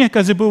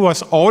Hiranyakashipu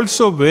was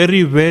also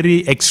very,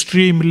 very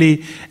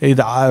extremely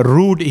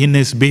rude in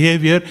his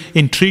behavior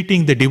in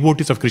treating the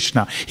devotees of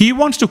Krishna. He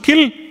wants to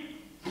kill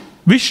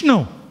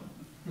Vishnu.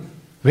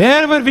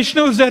 Wherever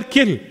Vishnu is there,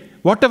 kill.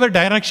 Whatever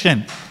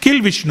direction,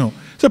 kill Vishnu.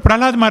 So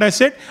Prahlad Maharaj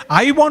said,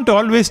 I want to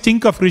always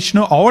think of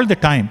Vishnu all the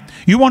time.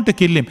 You want to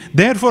kill him.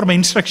 Therefore my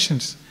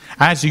instructions,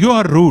 as you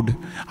are rude,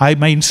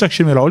 my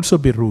instruction will also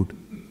be rude.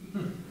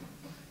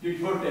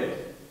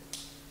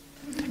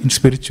 In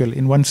spiritual,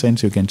 in one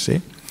sense you can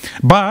say.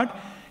 But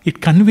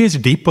it conveys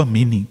deeper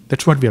meaning.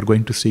 That's what we are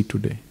going to see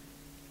today.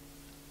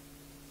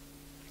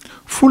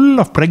 Full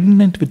of,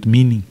 pregnant with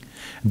meaning,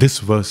 this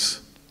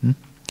verse.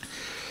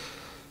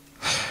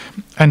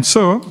 And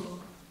so,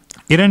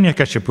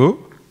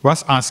 Hiranyakashipu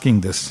was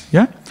asking this.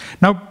 Yeah?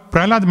 Now,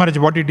 Prahlad Maharaj,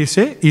 what did he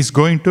say? He's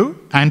going to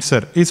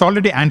answer. He's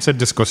already answered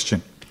this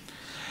question.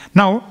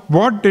 Now,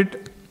 how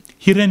did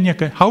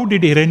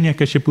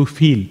Hiranyakashipu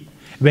feel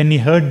when he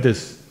heard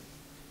this?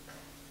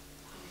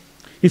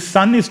 His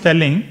son is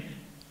telling,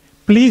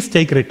 please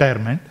take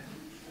retirement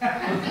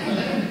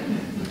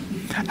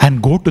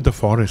and go to the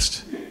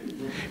forest.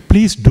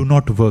 Please do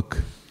not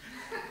work.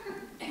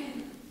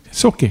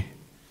 It's okay.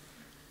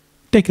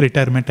 Take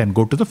retirement and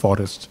go to the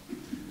forest.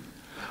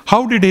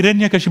 How did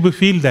Hiranyakashipu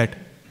feel that?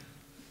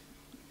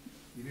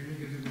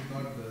 Hiranyakashipu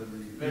thought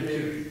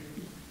the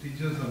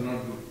teachers are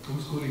not good.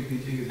 Homeschooling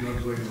teaching is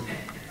not going on.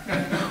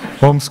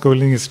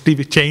 Homeschooling is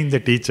change the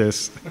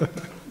teachers.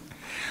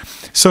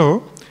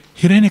 So,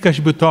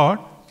 Hiranyakashipu thought,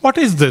 what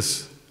is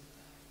this?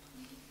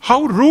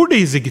 How rude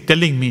is he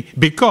telling me?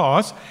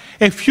 Because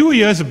a few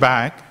years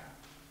back,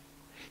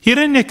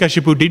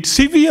 Hiranyakashipu did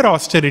severe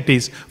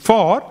austerities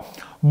for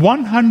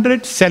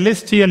 100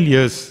 celestial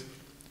years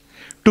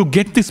to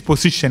get this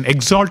position,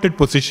 exalted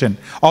position,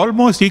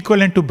 almost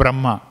equivalent to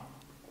Brahma.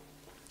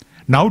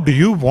 Now, do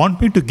you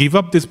want me to give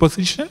up this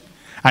position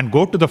and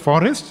go to the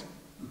forest?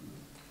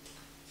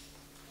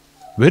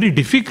 Very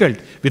difficult.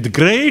 With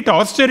great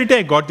austerity,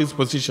 I got this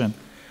position.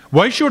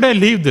 Why should I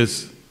leave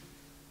this?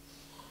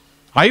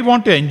 I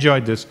want to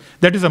enjoy this.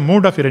 That is the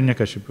mood of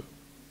Hiranyakashipu.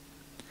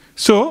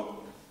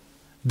 So,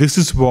 this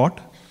is what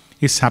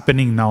is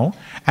happening now.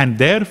 And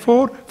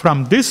therefore,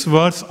 from this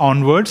verse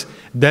onwards,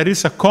 there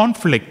is a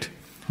conflict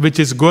which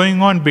is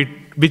going on,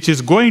 which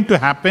is going to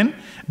happen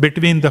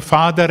between the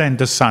father and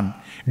the son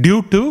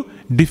due to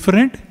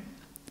different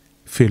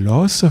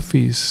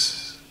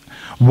philosophies.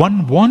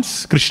 One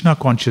wants Krishna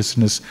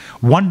consciousness.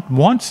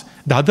 The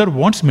other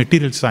wants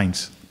material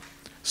science.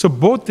 So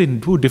both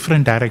in two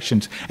different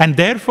directions. And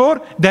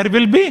therefore, there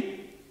will be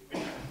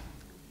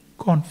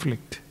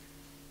conflict.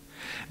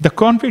 The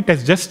conflict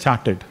has just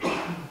started.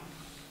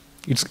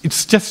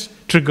 It's just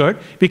triggered.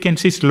 We can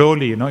see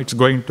slowly, it's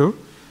going to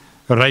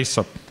rise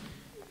up.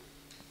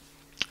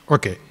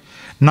 Okay.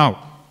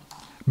 Now,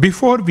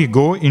 before we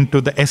go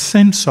into the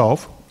essence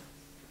of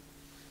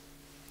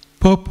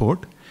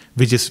purport,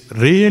 which is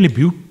really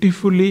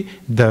beautifully,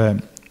 I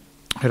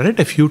read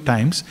a few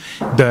times,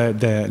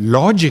 the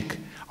logic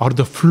or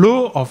the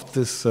flow of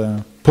this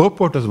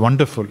purport is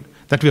wonderful.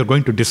 That we are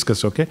going to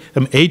discuss, okay?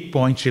 8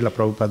 points Srila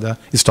Prabhupada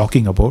is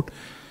talking about.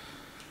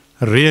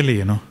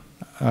 Really,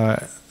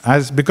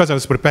 because I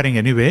was preparing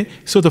anyway.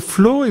 So the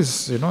flow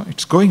is,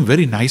 it's going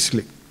very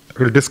nicely.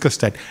 We'll discuss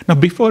that. Now,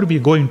 before we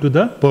go into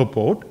the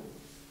purport,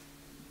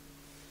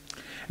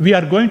 we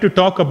are going to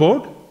talk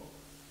about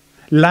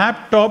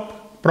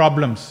laptop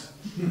problems.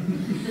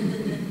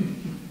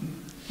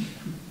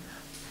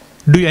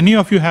 Do any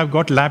of you have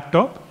got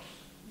laptop?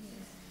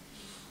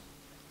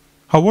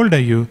 How old are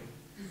you?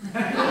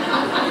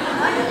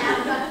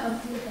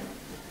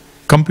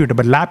 Computer,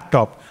 but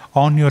laptop.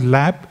 On your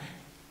lap,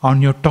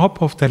 on your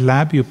top of the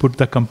lap, you put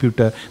the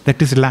computer.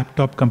 That is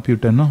laptop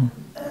computer, no?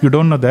 You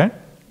don't know that?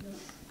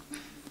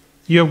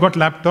 You have got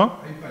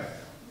laptop? iPad.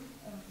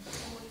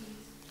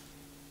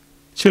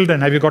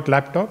 Children, have you got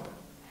laptop?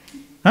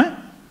 Huh?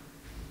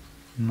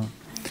 No.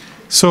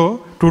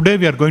 So, today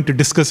we are going to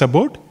discuss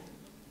about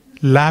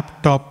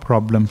laptop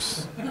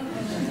problems.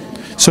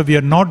 So, we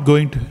are not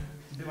going to...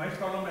 Device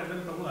problem as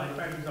well,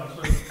 iPad is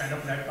also a kind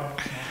of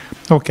laptop.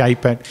 Okay,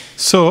 iPad.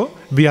 So,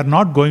 we are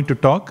not going to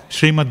talk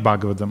Srimad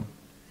Bhagavatam.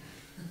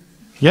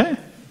 Yeah?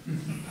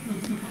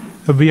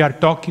 We are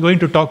going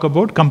to talk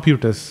about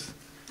computers.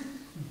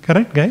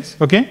 Correct, guys?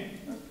 Okay?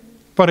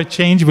 For a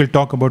change, we'll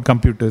talk about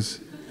computers.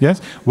 Yes?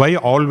 Why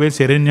always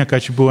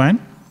Hiranyakashipu and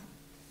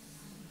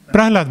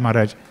Prahlad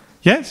Maharaj?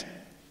 Yes?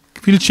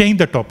 We'll change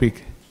the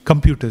topic.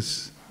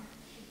 Computers.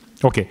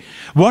 Okay.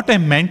 What I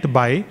meant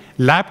by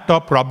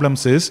laptop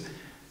problems is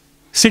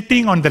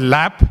sitting on the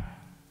lap,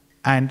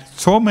 and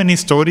so many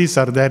stories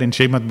are there in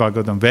Srimad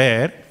Bhagavatam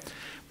where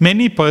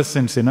many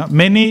persons,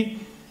 many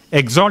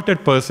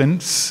exalted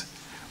persons,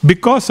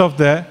 because of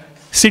the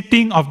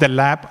sitting of the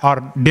lap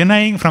or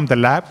denying from the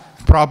lap,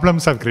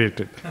 problems are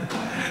created.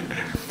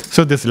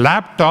 So this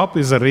laptop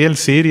is a real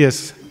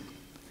serious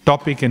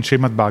topic in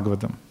Srimad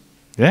Bhagavatam.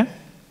 Yeah?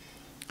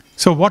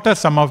 So what are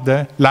some of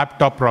the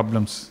laptop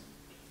problems?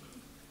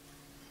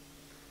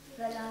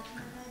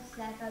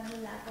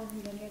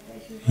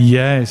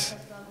 Yes.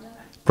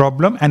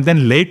 Problem. And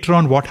then later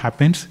on what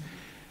happens?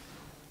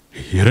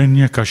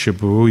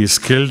 Hiranyakashipu is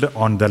killed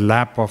on the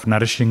lap of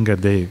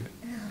Narasinghadev.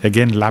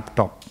 Again,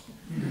 laptop.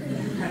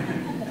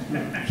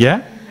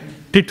 Yeah?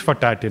 Tit for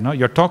tat,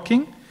 You're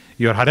talking,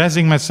 you're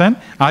harassing my son,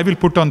 I will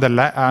put on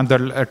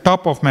the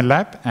top of my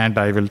lap and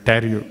I will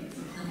tear you.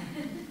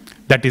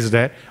 That is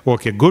there.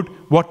 Okay, good.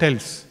 What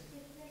else?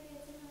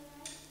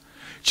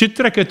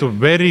 Chitraketu,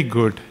 very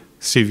good,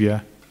 Sivya.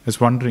 I was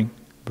wondering.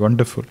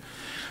 Wonderful.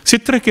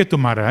 Chitraketu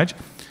Maharaj,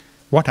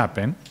 what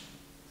happened?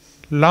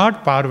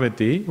 Lord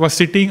Parvati was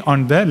sitting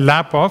on the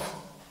lap of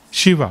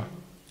Shiva.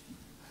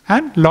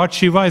 And Lord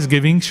Shiva is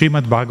giving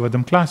Srimad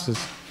Bhagavatam classes.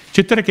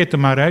 Chitraketu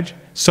Maharaj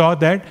saw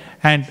that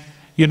and,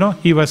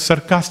 he was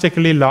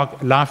sarcastically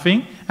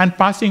laughing and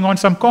passing on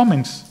some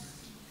comments.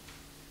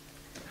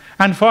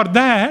 And for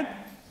that,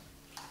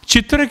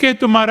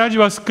 Chitraketu Maharaj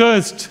was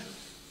cursed.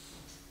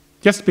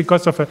 Just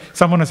because of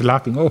someone was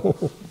laughing.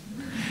 Oh.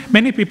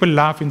 Many people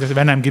laugh in this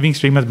when I'm giving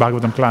Srimad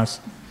Bhagavatam class.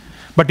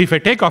 But if I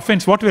take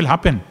offense, what will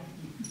happen?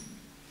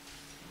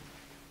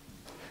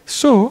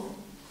 So,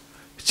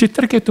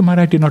 Chitraketu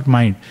Maharaj did not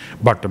mind.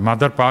 But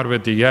Mother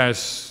Parvati,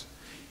 yes,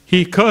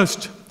 he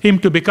cursed him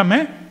to become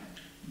a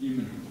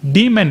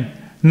demon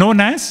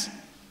known as?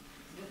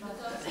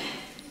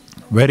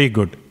 Very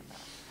good.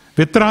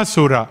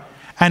 Vitrasura.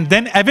 And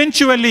then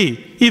eventually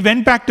he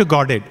went back to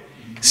Godhead.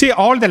 See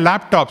all the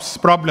laptops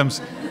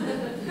problems.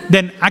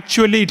 Then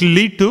actually it will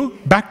lead to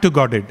back to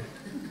Godhead.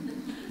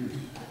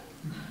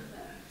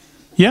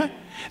 Yeah?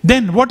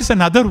 Then what is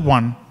another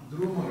one?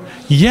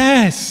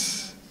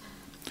 Yes.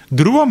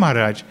 Dhruva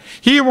Maharaj.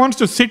 He wants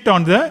to sit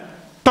on the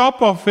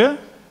top of a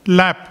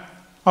lap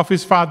of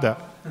his father.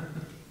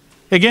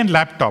 Again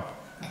laptop.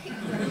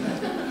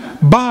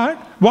 But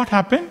what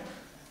happened?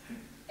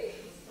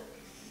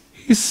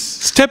 His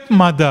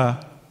stepmother,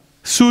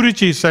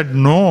 Suruchi, said,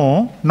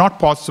 no, not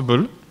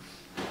possible.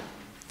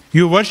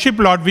 You worship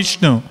Lord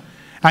Vishnu,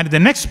 and the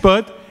next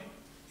birth,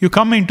 you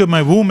come into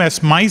my womb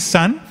as my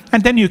son,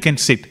 and then you can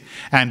sit.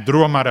 And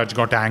Dhruva Maharaj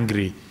got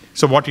angry.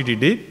 So what did he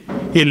do?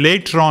 He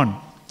later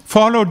on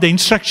followed the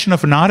instruction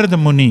of Narada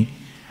Muni,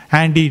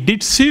 and he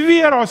did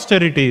severe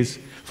austerities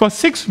for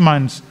 6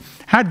 months,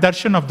 had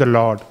darshan of the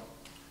Lord,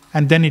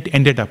 and then it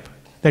ended up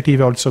that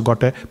he also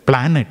got a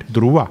planet,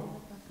 Dhruva.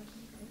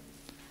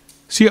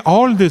 See,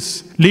 all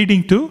this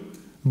leading to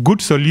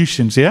good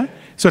solutions, yeah?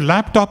 So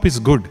laptop is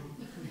good.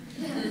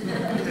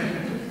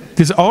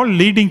 This is all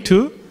leading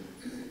to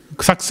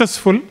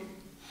successful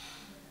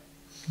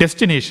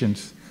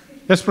destinations.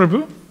 Yes,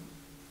 Prabhu?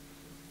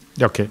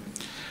 Okay.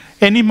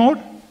 Any more?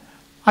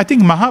 I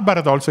think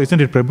Mahabharata also,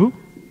 isn't it, Prabhu?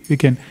 We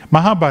can.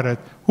 Mahabharata,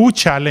 who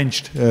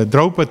challenged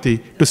Draupadi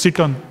to sit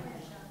on?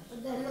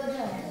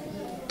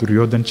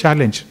 Duryodhana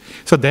challenged.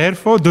 So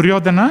therefore,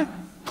 Duryodhana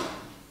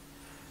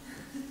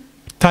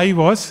thigh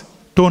was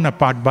torn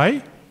apart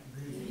by.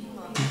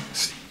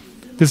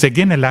 This is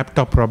again a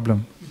laptop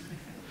problem.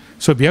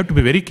 So we have to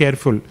be very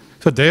careful.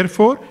 So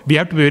therefore, we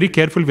have to be very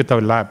careful with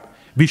our lab.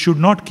 We should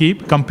not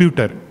keep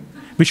computer.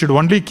 We should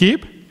only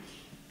keep.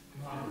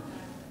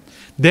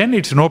 Then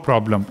it's no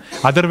problem.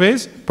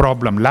 Otherwise,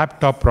 problem.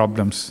 Laptop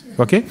problems.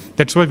 Okay?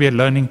 That's why we are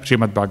learning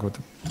Srimad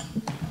Bhagavatam.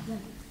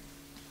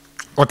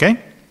 Okay?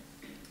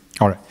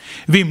 All right.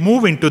 We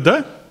move into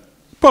the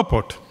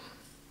purport.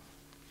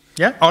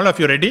 Yeah? All of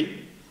you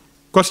ready?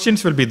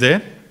 Questions will be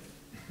there.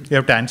 You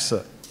have to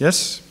answer.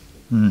 Yes?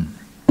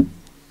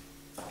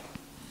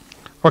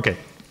 Okay.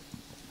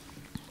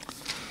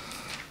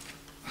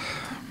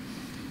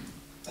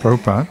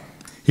 Prabhupada,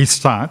 he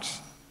starts,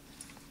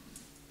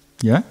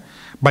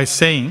 by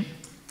saying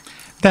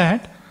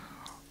that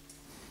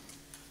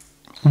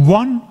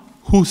one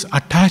who's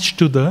attached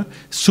to the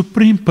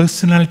Supreme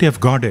Personality of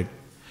Godhead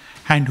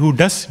and who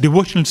does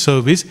devotional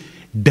service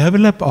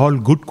develop all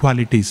good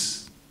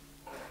qualities.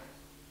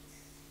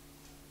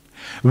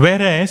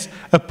 Whereas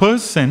a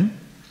person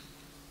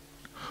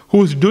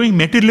who is doing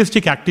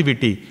materialistic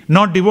activity,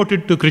 not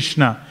devoted to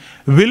Krishna,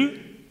 will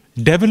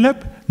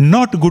develop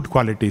not good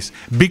qualities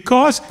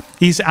because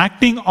he is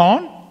acting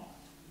on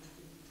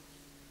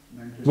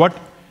what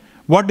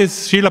is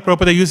Srila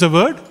Prabhupada use the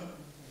word?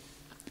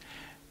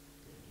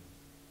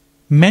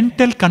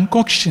 Mental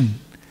concoction.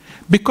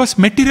 Because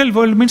material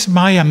world means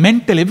Maya,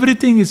 mental,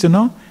 everything is,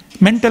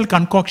 mental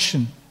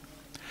concoction.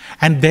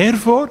 And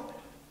therefore,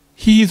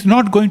 he is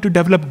not going to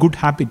develop good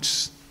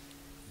habits.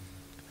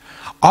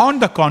 On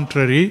the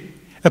contrary,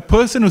 a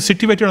person who is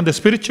situated on the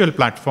spiritual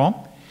platform,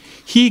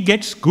 he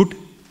develops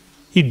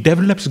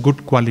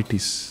good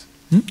qualities.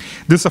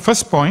 This is the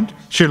first point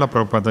Srila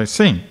Prabhupada is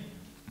saying.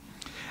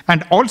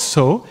 And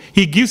also,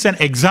 he gives an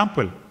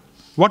example.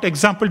 What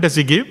example does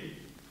he give?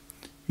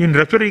 In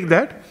referring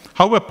that,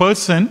 how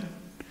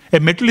a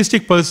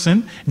materialistic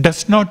person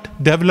does not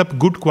develop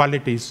good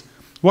qualities.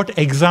 What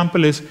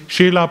example is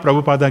Srila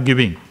Prabhupada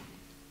giving?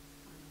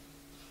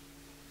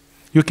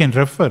 You can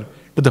refer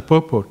to the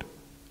purport.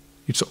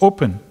 It's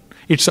open.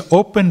 It's an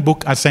open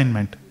book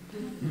assignment.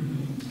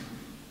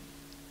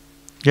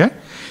 Yeah?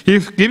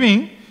 He's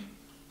giving,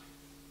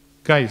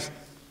 guys,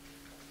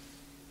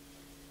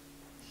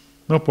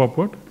 no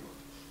purport.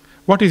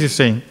 What is he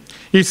saying?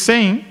 He's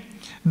saying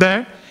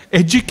that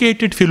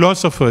educated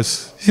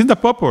philosophers, this is the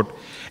purport,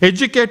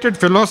 educated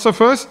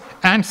philosophers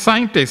and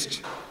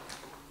scientists,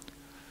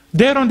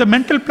 they're on the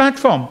mental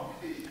platform.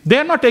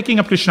 They're not taking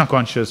up Krishna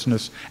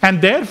consciousness.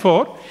 And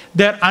therefore,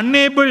 they're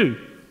unable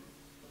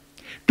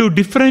to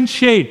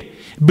differentiate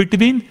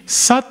between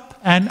Sat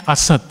and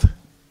Asat.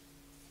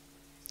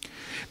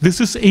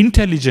 This is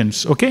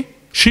intelligence, okay?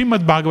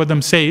 Srimad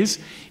Bhagavatam says,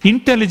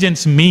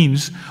 intelligence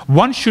means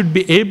one should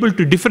be able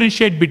to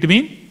differentiate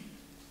between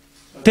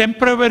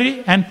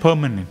temporary and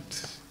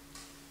permanent.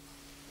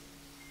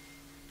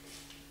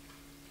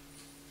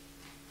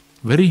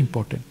 Very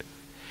important.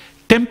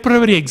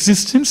 Temporary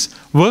existence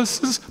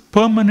versus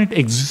permanent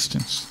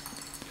existence.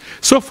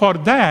 So for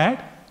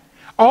that,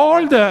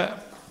 all the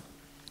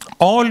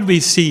all we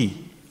see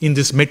in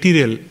this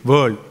material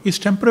world is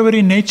temporary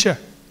in nature,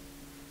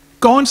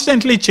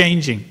 constantly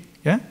changing.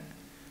 Yeah?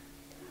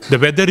 The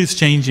weather is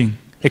changing,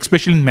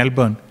 especially in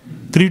Melbourne,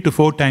 3 to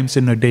 4 times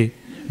in a day.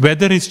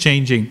 Weather is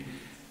changing.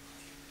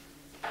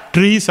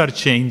 Trees are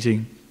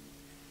changing.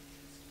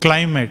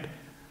 Climate,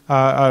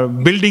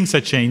 buildings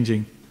are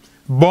changing.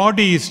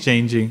 Body is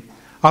changing.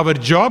 Our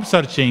jobs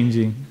are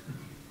changing.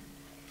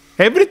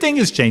 Everything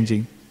is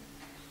changing.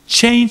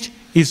 Change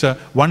is a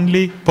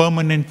only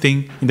permanent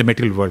thing in the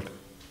material world.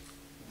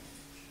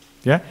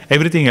 Yeah?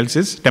 Everything else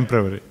is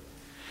temporary.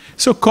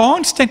 So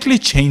constantly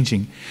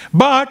changing.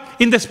 But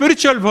in the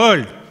spiritual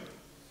world,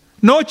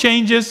 no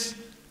changes.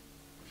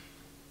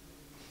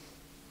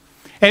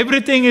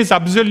 Everything is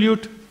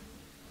absolute.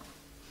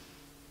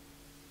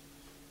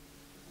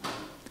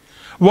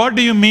 What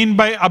do you mean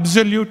by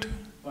absolute?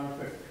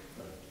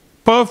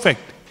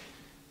 Perfect.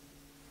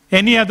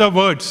 Any other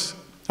words?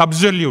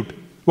 Absolute.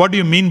 What do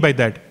you mean by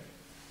that?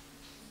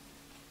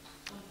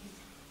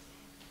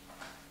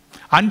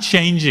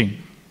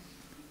 Unchanging.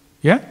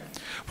 Yeah?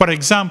 For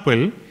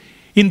example,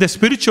 in the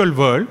spiritual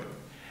world,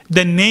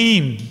 the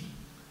name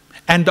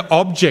and the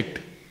object,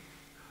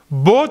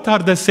 both are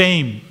the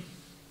same.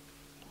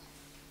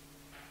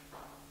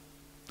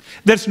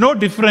 There's no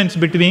difference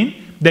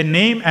between the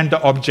name and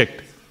the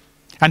object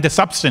and the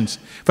substance.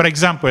 For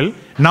example,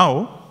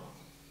 now,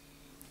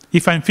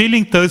 if I'm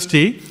feeling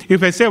thirsty,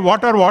 if I say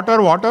water,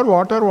 water, water,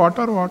 water,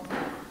 water, water,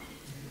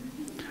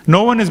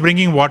 no one is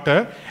bringing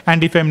water,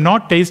 and if I'm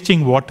not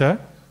tasting water,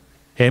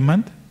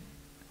 Hemant,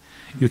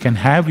 you can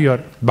have your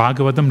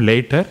Bhagavatam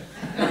later.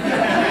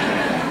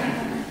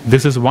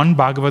 This is one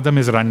Bhagavatam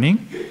is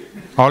running.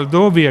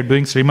 Although we are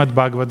doing Srimad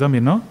Bhagavatam,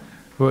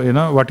 you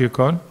know what you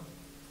call?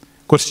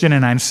 Question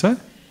and answer.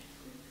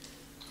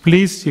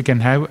 Please, you can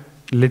have a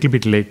little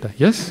bit later.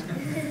 Yes?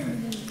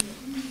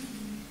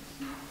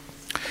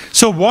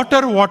 So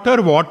water,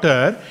 water,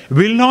 water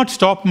will not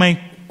stop my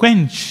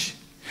quench.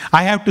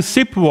 I have to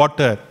sip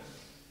water.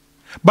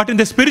 But in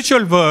the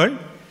spiritual world,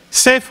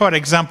 say for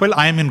example,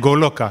 I am in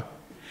Goloka.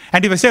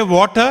 And if I say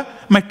water,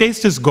 my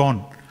taste is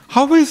gone.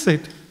 How is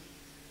it?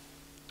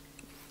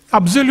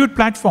 Absolute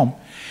platform.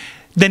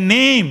 The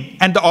name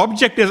and the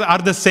object are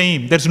the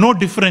same. There's no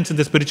difference in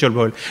the spiritual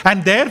world.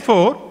 And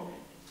therefore,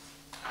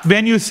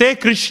 when you say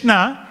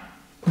Krishna,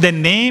 the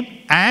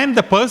name and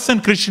the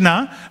person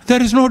Krishna,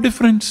 there is no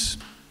difference.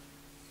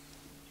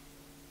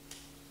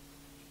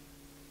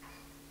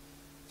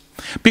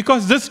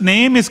 Because this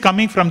name is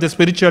coming from the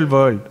spiritual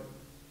world.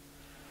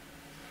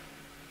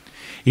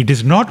 It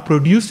is not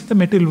produced in the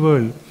material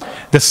world.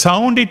 The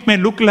sound, it may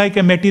look like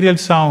a material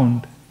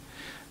sound,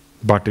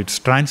 but it's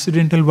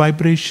transcendental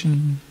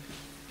vibration.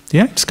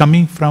 Yeah, it's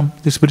coming from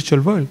the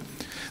spiritual world.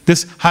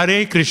 This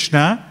Hare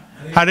Krishna,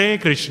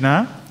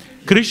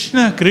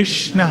 Krishna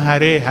Krishna,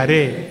 Hare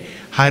Hare,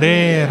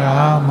 Hare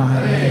Rama,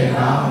 Hare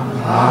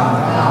Rama, Rama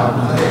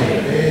Rama,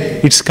 Hare Hare.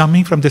 It's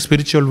coming from the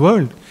spiritual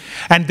world.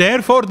 And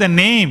therefore the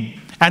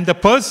name and the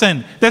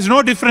person, there's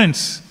no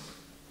difference.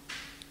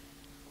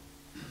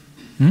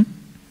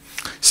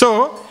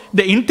 So,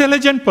 the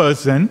intelligent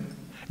person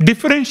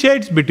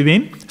differentiates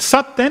between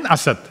Sat and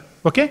Asat.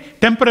 Okay?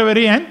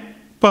 Temporary and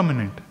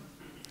permanent.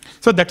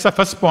 So, that's the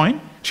first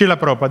point Srila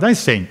Prabhupada is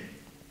saying.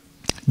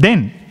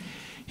 Then,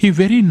 he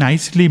very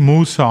nicely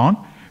moves on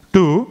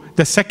to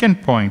the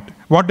second point.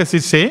 What does he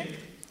say?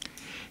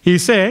 He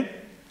said,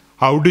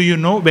 how do you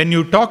know when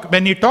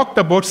he talked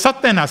about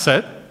Sat and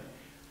Asat,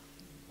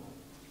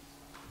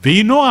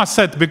 we know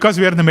Asat because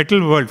we are in the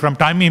material world from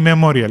time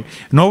immemorial.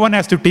 No one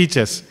has to teach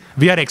us.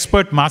 We are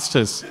expert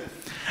masters.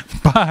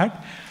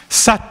 But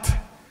Sat,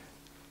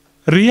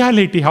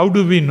 reality, how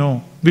do we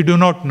know? We do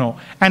not know.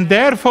 And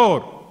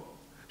therefore,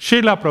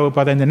 Srila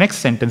Prabhupada in the next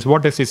sentence,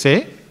 what does he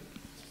say?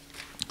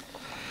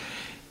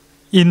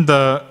 In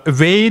the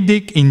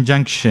Vedic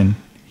injunction,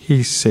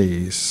 he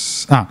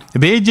says,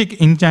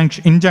 Vedic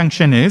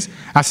injunction is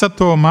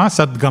Asatoma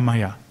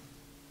Sadgamaya.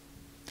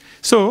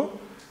 So,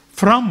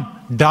 from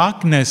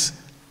darkness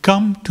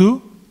come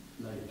to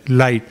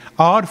light,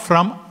 or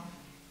from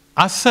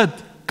Asat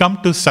come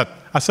to Sat.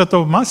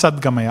 Asatoma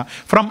Sadgamaya.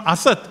 From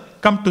Asat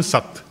come to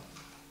Sat.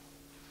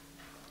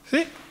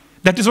 See?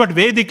 That is what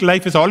Vedic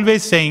life is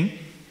always saying.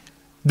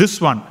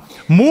 This one.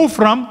 Move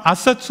from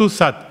Asat to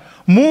Sat.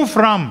 Move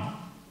from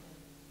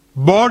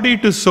body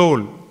to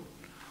soul.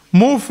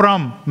 Move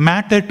from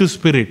matter to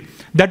spirit.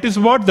 That is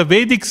what the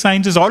Vedic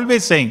science is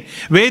always saying.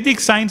 Vedic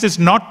science is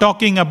not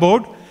talking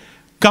about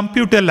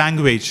computer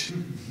language.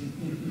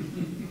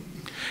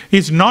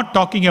 It's not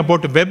talking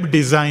about web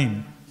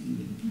design.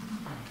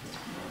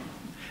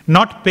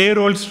 Not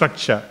payroll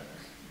structure.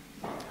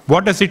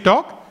 What does it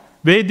talk?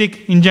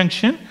 Vedic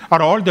injunction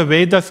or all the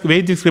Vedic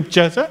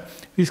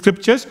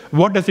scriptures,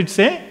 what does it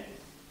say?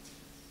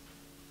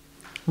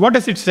 What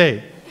does it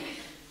say?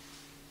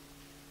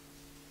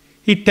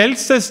 It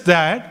tells us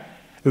that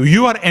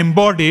you are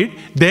embodied,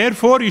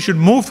 therefore you should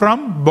move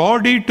from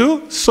body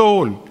to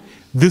soul.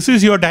 This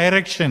is your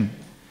direction.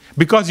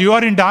 Because you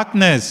are in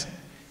darkness.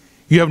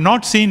 You have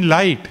not seen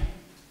light.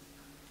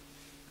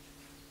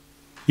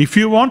 If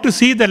you want to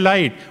see the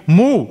light,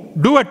 move,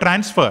 do a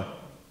transfer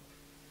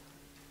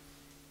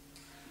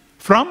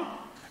from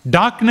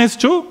darkness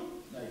to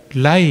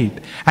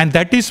light. And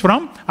that is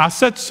from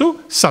Asat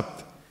to Sat.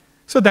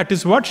 So that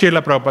is what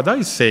Srila Prabhupada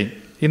is saying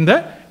in the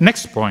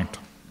next point.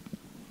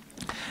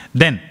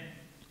 Then,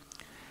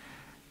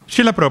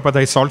 Srila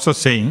Prabhupada is also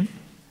saying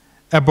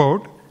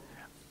about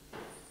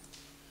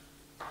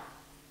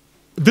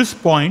this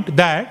point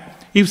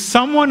that if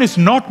someone is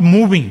not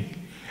moving,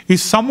 if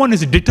someone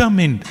is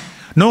determined,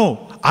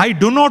 no, I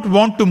do not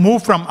want to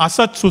move from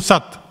Asat to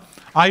Sat.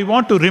 I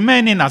want to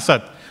remain in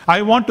Asat.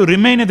 I want to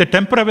remain in the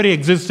temporary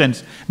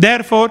existence.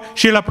 Therefore,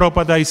 Srila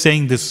Prabhupada is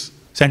saying this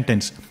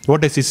sentence. What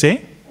does he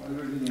say?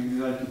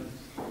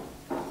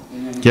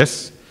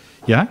 Yes.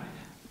 Yeah.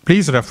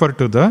 Please refer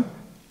to the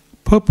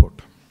purport.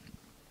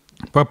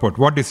 Purport.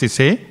 What does he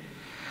say?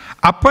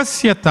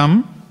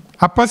 Apasyatam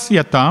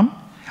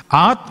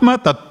Atma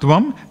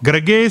Tattvam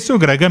Gragesu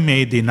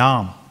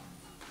Gragamedinam.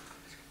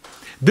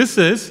 This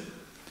is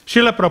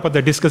Srila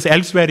Prabhupada discussed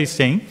elsewhere, is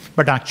saying,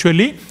 but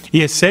actually he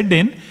has said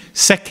in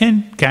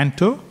 2nd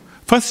canto,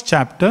 1st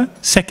chapter,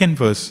 2nd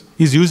verse.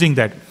 He's using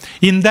that.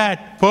 In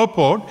that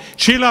purport,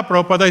 Srila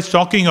Prabhupada is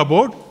talking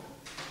about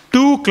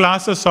 2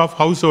 classes of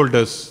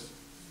householders.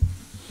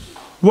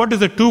 What is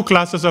the 2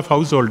 classes of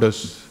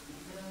householders?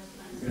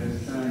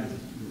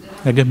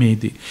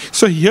 Gragamedi.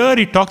 So here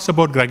he talks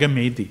about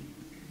Gragamedi.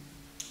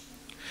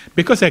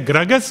 Because a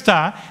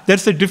Gragastha,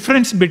 there's a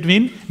difference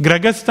between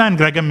Gragastha and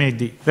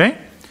Gragamedi, right?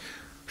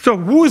 So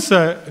who is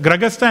a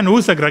Gragastha and who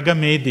is a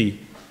Gragamedi?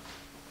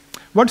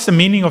 What's the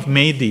meaning of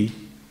Medi?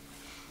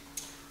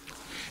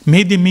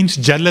 Medi means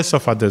jealous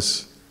of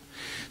others.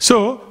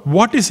 So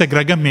what is a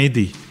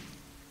Gragamedi?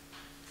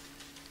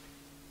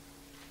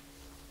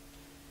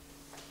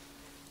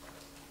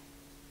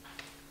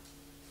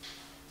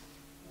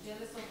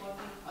 Jealous of what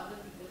other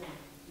people have.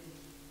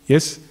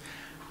 Yes,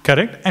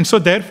 correct. And so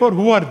therefore,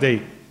 who are they?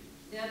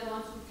 They are the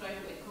ones who try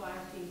to acquire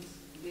things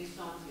based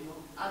on,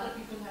 other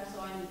people have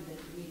so in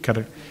them.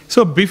 Correct.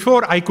 So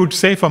before I could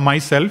say for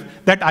myself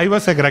that I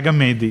was a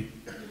Gragamedi,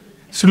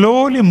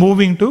 slowly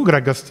moving to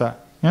Gragastha.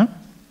 Yeah?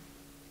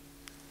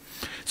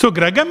 So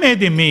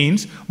Gragamedi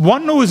means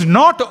one who is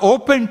not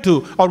open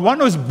to or one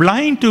who is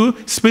blind to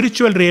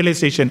spiritual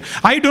realization.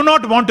 I do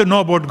not want to know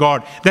about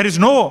God. There is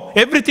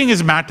everything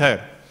is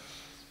matter.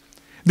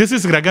 This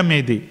is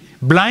Gragamedi.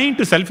 Blind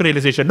to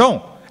self-realization.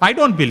 No, I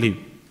don't believe.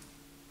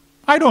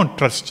 I don't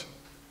trust.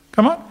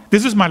 Come on,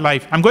 this is my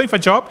life. I'm going for a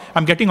job.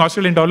 I'm getting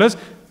Australian dollars.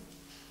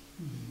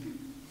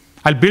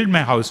 I'll build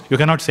my house. You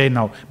cannot say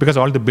now because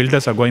all the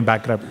builders are going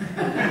bankrupt.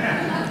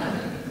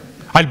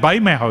 I'll buy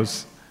my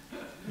house.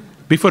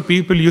 Before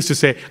people used to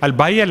say, I'll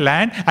buy a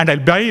land and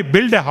I'll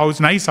build a house,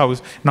 nice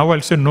house. Now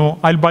I'll say, no,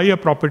 I'll buy a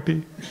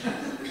property.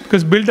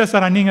 Because builders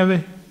are running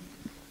away.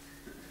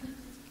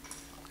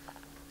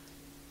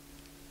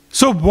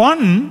 So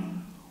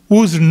one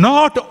who's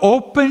not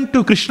open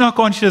to Krishna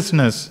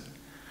consciousness,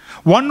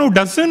 one who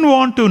doesn't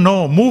want to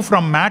move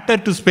from matter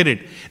to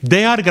spirit,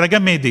 they are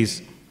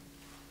Gragamedis.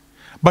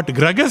 But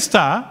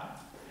Gragastha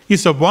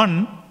is a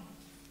one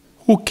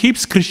who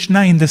keeps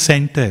Krishna in the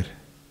center.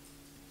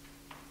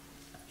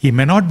 He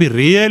may not be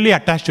really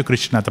attached to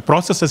Krishna. The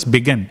process has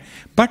begun.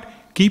 But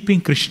keeping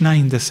Krishna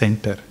in the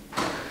center.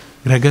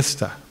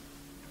 Gragastha.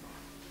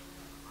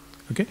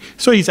 Okay?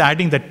 So he's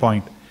adding that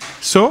point.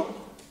 So,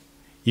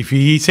 if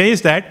he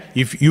says that,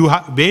 if you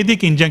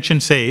Vedic injunction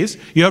says,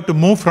 you have to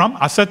move from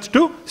Asat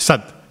to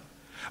Sat.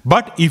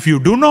 But if you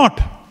do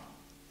not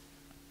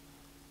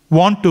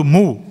want to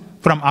move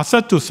from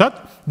Asat to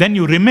Sat, then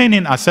you remain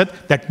in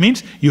Asat. That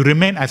means you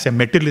remain as a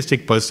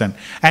materialistic person.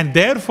 And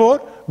therefore,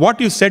 what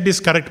you said is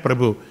correct,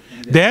 Prabhu.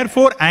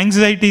 Therefore,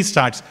 anxiety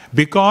starts.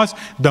 Because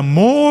the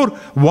more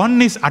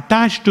one is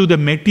attached to the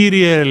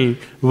material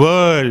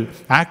world,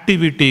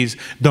 activities,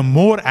 the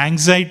more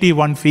anxiety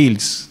one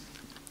feels.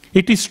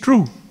 It is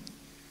true.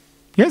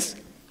 Yes?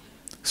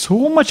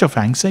 So much of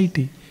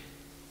anxiety.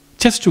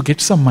 Just to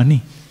get some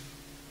money.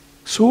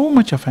 So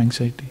much of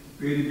anxiety.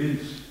 Pay the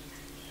bills.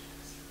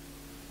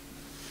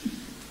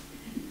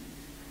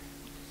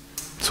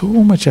 So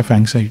much of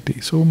anxiety,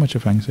 so much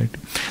of anxiety.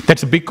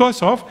 That's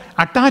because of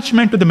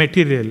attachment to the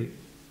material.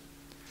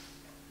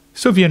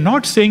 So we are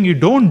not saying you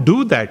don't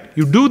do that.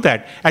 You do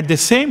that. At the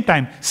same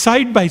time,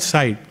 side by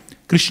side,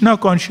 Krishna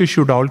consciousness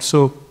should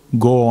also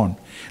go on.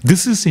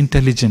 This is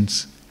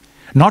intelligence,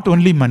 not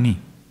only money.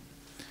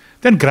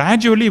 Then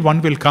gradually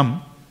one will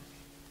come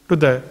to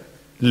the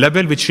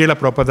level which Srila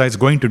Prabhupada is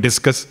going to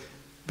discuss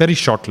very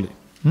shortly.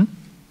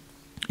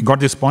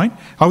 Got this point?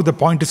 How the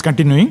point is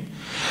continuing?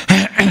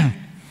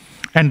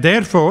 And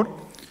therefore,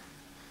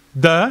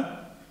 the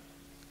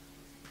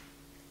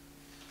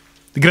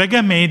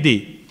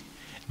Gragamedi,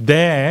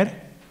 their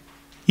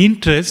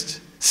interest,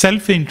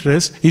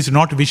 self-interest is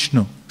not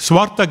Vishnu.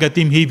 Swartha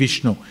gatim hi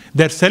Vishnu.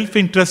 Their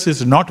self-interest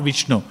is not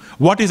Vishnu.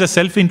 What is a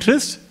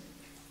self-interest?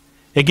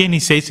 Again he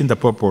says in the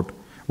purport.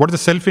 What is the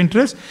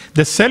self-interest?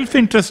 The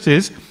self-interest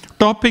is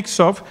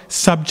topics of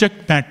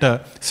subject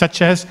matter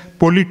such as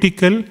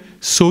political,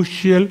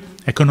 social,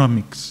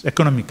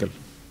 economical.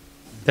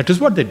 That is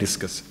what they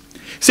discuss.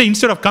 See,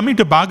 instead of coming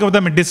to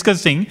Bhagavatam and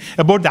discussing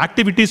about the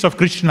activities of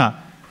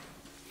Krishna,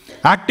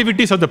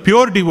 activities of the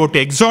pure devotee,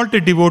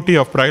 exalted devotee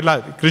of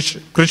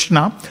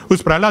Krishna,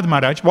 who's Prahlad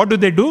Maharaj, what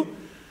do?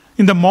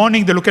 In the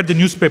morning, they look at the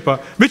newspaper.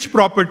 Which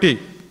property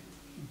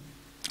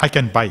I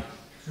can buy?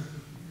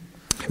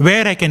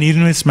 Where I can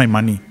invest my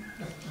money?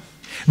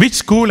 Which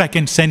school I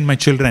can send my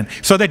children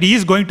so that he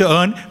is going to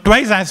earn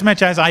twice as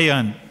much as I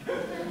earn?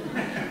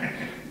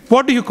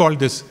 What do you call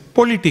this?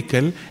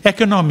 Political,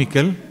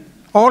 economical,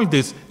 all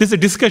this. This is a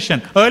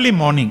discussion, early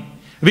morning.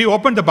 We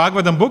open the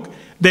Bhagavatam book,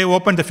 they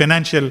open the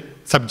financial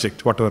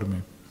subject, whatever may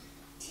be.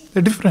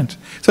 The difference.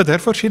 So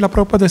therefore, Srila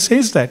Prabhupada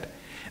says that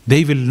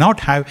they will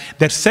not have,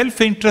 their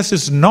self-interest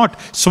is not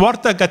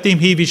Swartha Gatim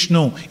Hi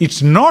Vishnu.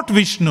 It's not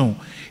Vishnu.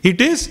 It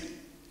is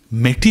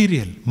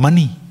material,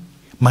 money.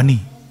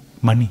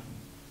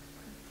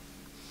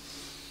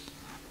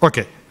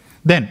 Okay,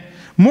 then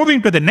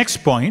moving to the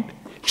next point,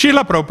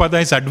 Srila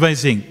Prabhupada is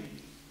advising.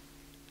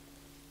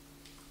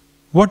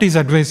 What is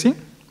advising?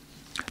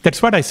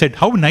 That's what I said,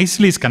 how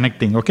nicely is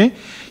connecting, okay?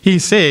 He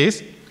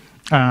says,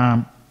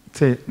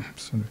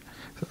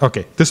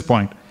 this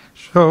point.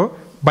 So,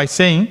 by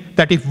saying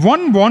that if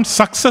one wants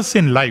success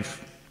in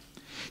life,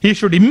 he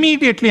should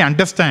immediately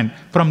understand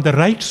from the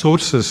right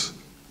sources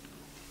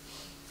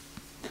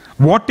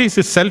what is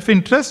his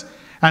self-interest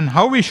and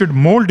how he should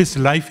mold his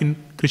life in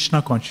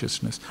Krishna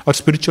consciousness or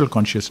spiritual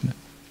consciousness.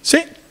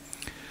 See,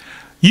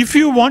 if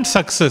you want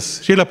success,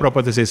 Srila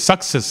Prabhupada says,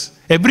 success,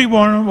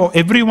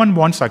 everyone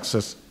wants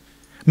success.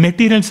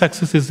 Material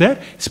success is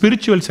there,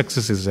 spiritual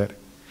success is there.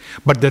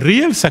 But the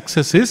real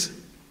success is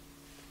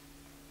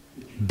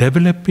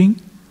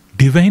developing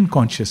divine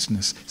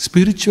consciousness,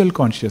 spiritual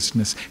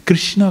consciousness,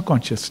 Krishna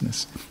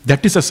consciousness.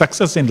 That is a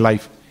success in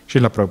life,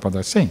 Srila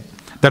Prabhupada is saying.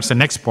 That's the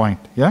next point.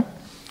 Yeah.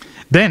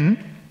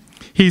 Then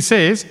he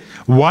says,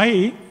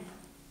 why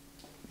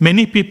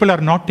many people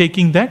are not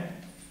taking that?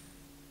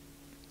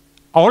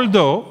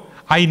 Although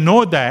I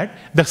know that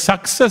the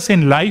success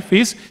in life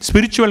is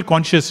spiritual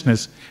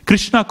consciousness,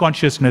 Krishna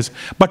consciousness.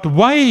 But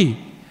why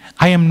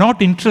I am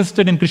not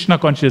interested in Krishna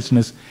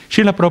consciousness?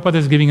 Srila Prabhupada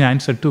is giving an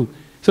answer too.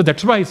 So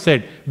that's why I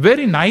said,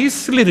 very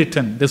nicely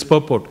written, this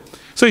purport.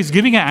 So he's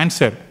giving an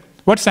answer.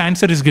 What's the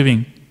answer he's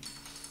giving?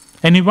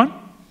 Anyone?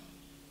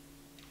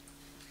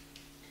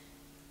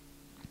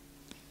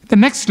 The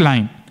next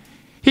line,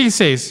 he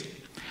says,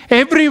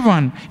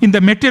 everyone in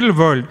the material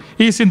world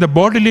is in the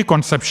bodily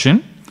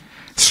conception,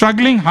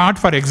 struggling hard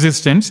for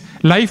existence,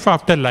 life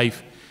after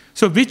life.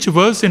 So which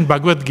verse in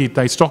Bhagavad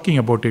Gita is talking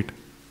about it?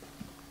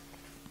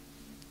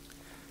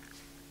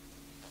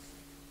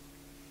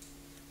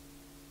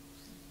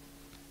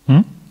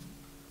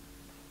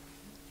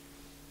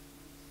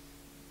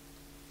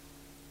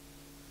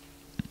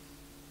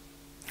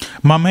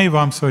 Mamai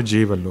Vamso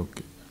Jiva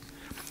Loke.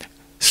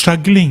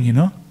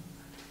 Struggling,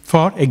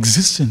 for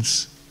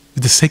existence.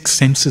 With the six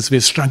senses,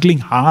 we're struggling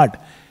hard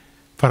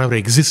for our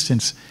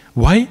existence.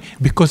 Why?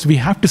 Because we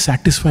have to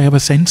satisfy our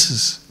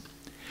senses.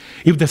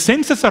 If the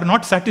senses are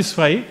not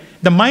satisfied,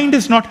 the mind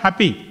is not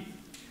happy.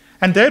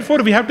 And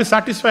therefore we have to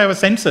satisfy our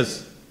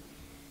senses.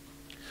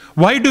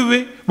 Why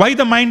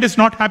the mind is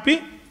not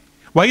happy?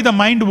 Why the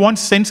mind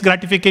wants sense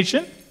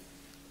gratification?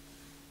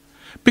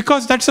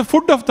 Because that's the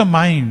food of the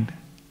mind.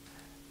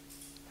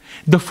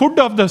 The food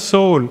of the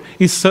soul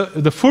is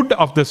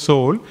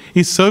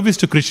service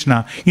to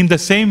Krishna. In the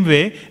same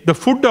way, the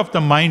food of the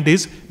mind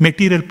is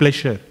material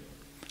pleasure.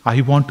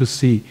 I want to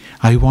see,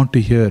 I want to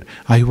hear,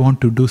 I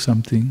want to do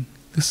something.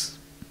 This.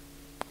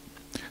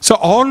 So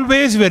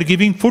always we are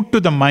giving food to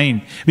the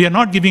mind. We are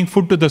not giving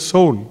food to the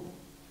soul.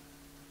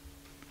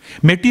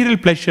 Material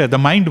pleasure, the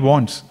mind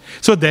wants.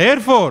 So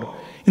therefore,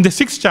 in the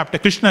 6th chapter,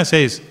 Krishna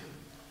says,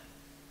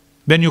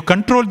 when you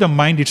control the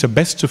mind, it's a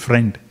best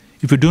friend.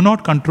 If you do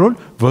not control,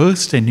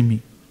 worst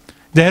enemy.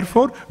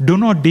 Therefore, do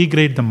not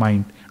degrade the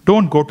mind.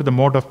 Don't go to the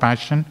mode of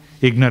passion,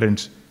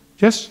 ignorance.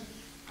 Just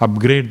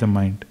upgrade the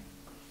mind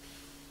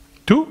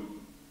to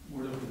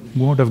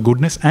mode of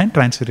goodness and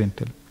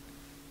transcendental.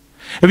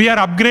 We are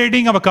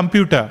upgrading our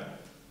computer.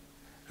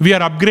 We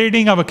are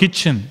upgrading our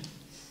kitchen.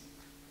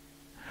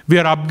 We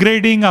are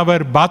upgrading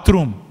our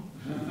bathroom.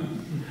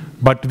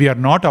 But we are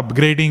not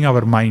upgrading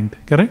our mind.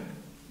 Correct?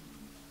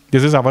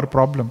 This is our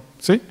problem.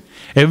 See?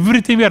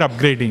 Everything we are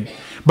upgrading.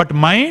 But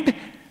mind,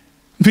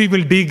 we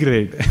will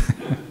degrade.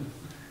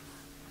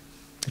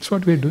 That's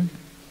what we are doing.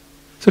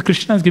 So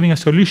Krishna is giving a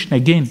solution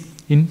again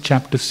in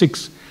chapter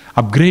 6.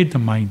 Upgrade the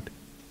mind.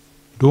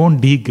 Don't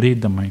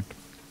degrade the mind.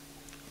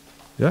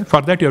 Yeah?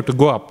 For that you have to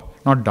go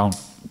up, not down.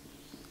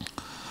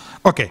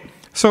 Okay.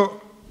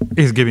 So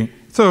he's giving.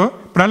 So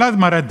Prahlad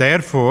Maharaj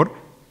therefore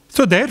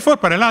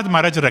Prahlad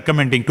Maharaj is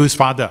recommending to his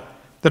father.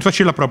 That's what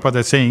Srila Prabhupada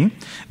is saying,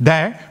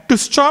 that to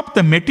stop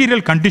the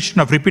material condition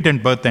of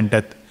repeated birth and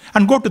death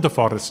and go to the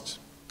forest.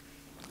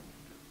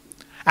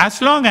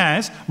 As long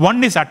as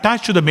one is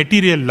attached to the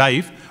material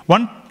life,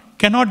 one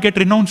cannot get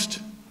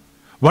renounced.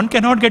 One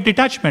cannot get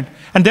detachment.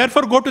 And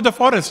therefore go to the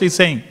forest, he's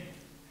saying.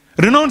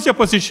 Renounce your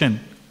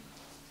position.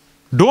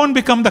 Don't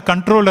become the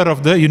controller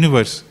of the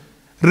universe.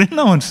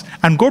 Renounce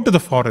and go to the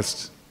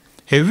forest.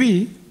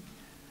 Heavy.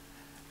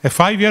 A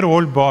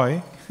 5-year-old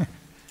boy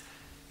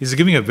is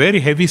giving a very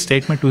heavy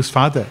statement to his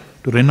father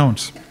to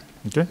renounce.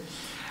 Okay?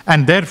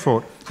 And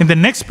therefore, in the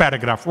next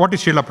paragraph, what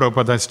is Srila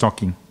Prabhupada is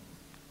talking?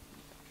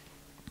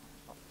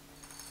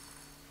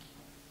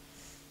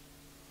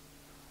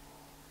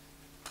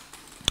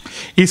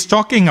 He's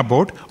talking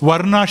about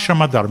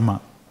Varnashrama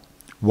Dharma.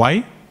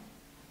 Why?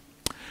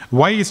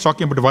 Why he's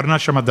talking about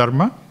Varnashrama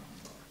Dharma?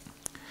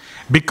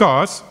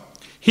 Because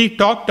he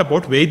talked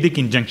about Vedic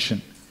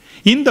injunction.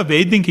 In the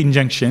Vedic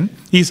injunction,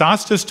 he's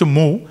asked us to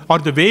move, or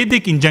the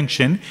Vedic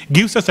injunction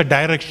gives us a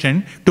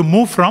direction to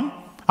move from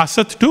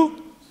Asat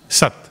to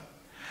Sat.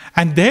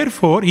 And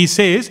therefore, he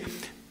says,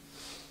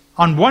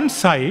 on one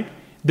side,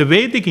 the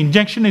Vedic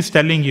injunction is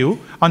telling you,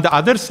 on the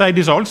other side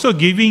is also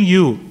giving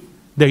you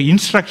the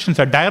instructions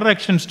or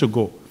directions to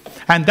go.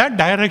 And that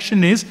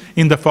direction is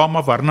in the form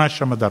of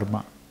Varnashrama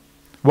Dharma.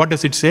 What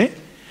does it say?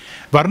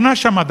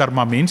 Varnashrama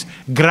Dharma means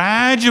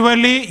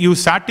gradually you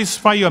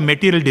satisfy your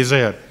material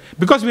desire.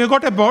 Because we have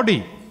got a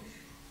body.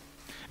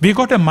 We have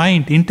got a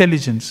mind,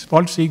 intelligence,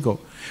 false ego.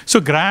 So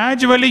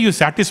gradually you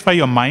satisfy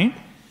your mind,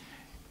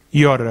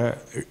 your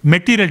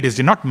material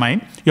desire, not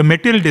mind, your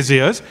material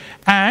desires,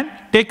 and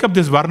take up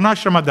this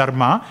Varnashrama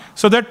Dharma,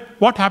 so that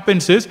what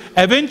happens is,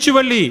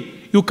 eventually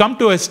you come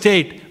to a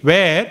state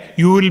where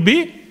you will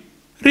be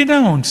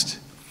renounced.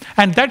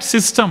 And that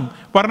system,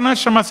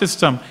 Varnashrama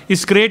system,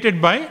 is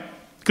created by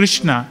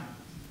Krishna.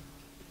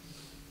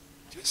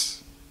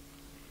 Yes.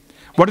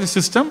 What is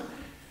the system?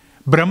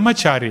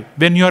 Brahmachari.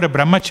 When you are a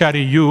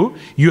Brahmachari,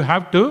 you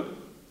have to,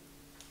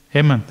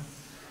 Hemant,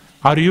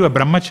 are you a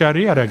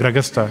Brahmachari or a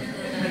Grahastha?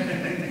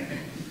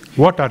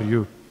 What are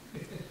you?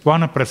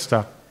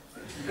 Vanaprastha?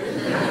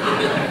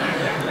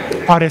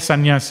 Or a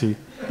sannyasi?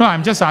 No,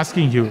 I'm just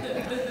asking you.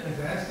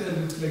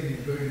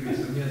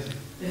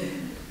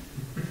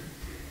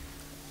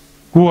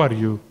 Who are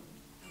you?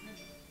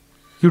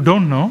 You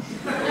don't know?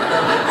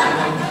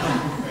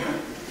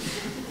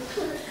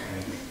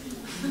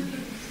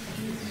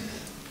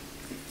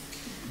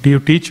 Do you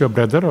teach your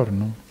brother or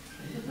no?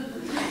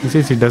 He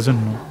says he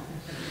doesn't know.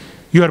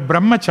 You are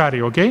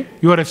Brahmachari, okay?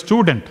 You are a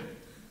student.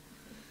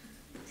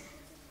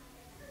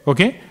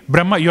 Okay?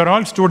 Brahma, you are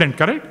all student,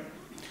 correct?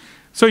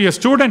 So your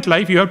student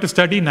life, you have to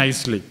study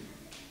nicely.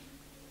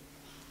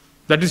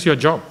 That is your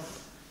job.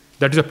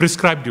 That is your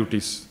prescribed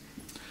duties.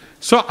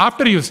 So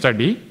after you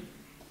study,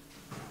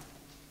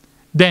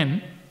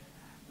 then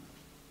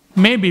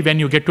maybe when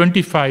you get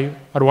 25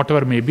 or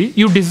whatever may be,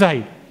 you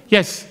decide,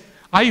 yes,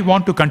 I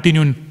want to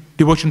continue in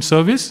devotion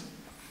service,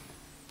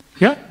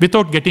 yeah,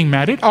 without getting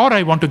married, or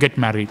I want to get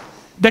married.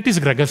 That is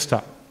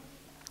Grahastha.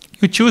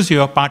 You choose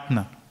your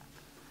partner.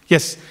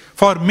 Yes,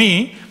 for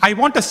me, I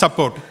want a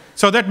support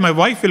so that my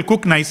wife will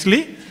cook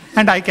nicely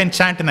and I can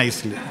chant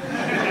nicely.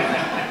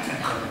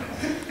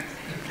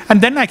 And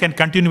then I can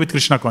continue with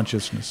Krishna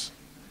consciousness.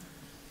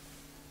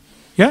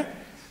 Yeah?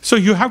 So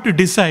you have to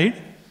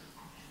decide,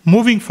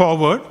 moving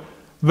forward,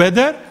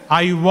 whether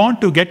I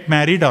want to get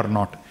married or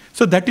not.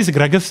 So that is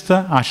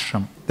Grahastha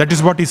ashram. That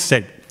is what is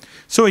said.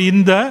 So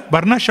in the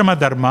Varnashrama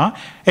Dharma,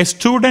 a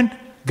student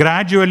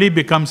gradually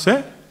becomes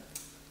a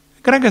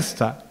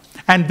Grahastha.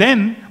 And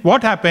then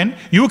what happened?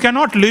 You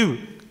cannot live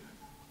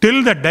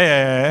till the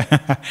death,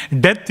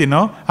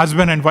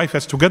 husband and wife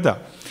as together.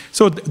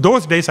 So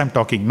those days I'm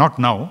talking, not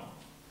now.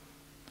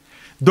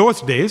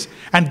 Those days,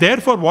 and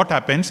therefore what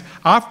happens?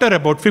 After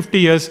about 50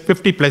 years,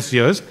 50 plus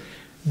years,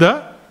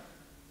 the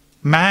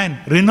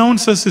man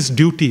renounces his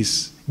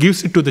duties,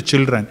 gives it to the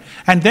children,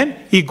 and then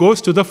he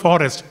goes to the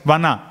forest,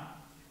 Vana.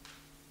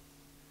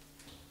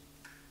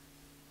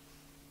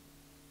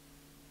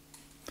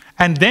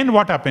 And then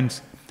what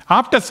happens?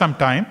 After some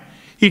time,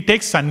 he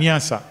takes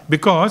sannyasa,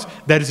 because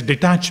there is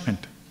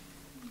detachment.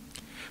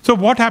 So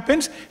what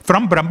happens?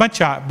 From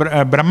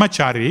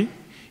brahmachari,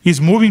 he is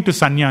moving to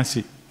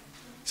sannyasi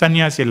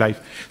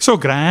life. So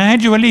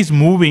gradually is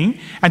moving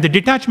and the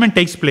detachment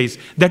takes place.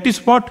 That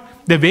is what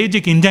the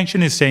Vedic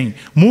injunction is saying.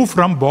 Move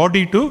from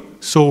body to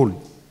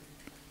soul,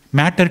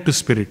 matter to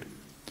spirit.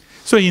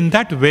 So in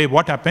that way,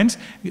 what happens?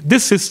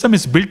 This system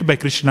is built by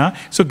Krishna.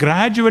 So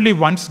gradually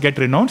ones get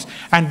renounced,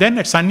 and then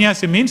at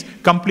sannyasi means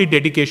complete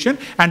dedication,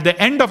 and the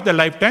end of the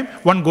lifetime,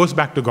 one goes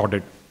back to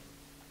Godhead.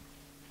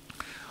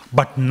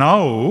 But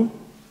now,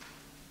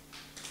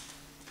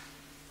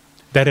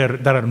 there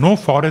are no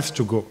forests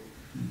to go.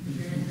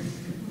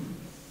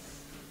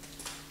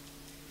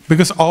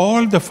 Because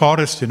all the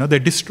forests, they're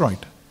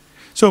destroyed.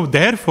 So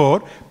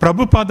therefore,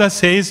 Prabhupada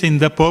says in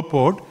the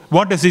purport,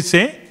 what does he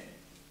say?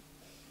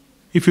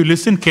 If you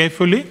listen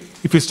carefully,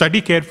 if you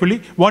study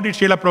carefully, what did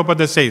Srila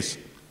Prabhupada says?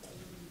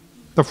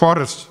 The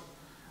forest.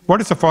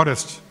 What is the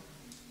forest?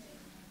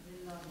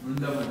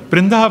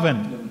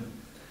 Vrindavan.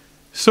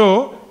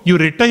 So you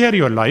retire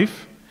your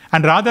life,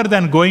 and rather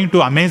than going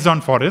to Amazon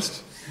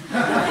forest,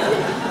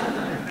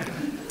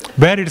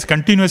 where it is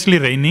continuously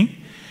raining,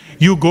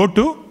 you go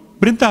to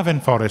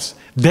Vrindavan forest.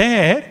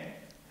 There,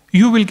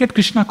 you will get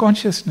Krishna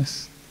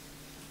consciousness.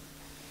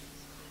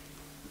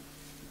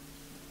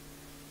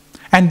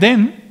 And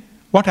then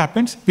what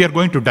happens? We are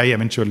going to die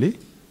eventually.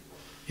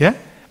 Yeah?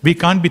 We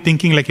can't be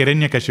thinking like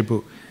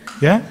Hiranyakashipu.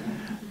 Yeah?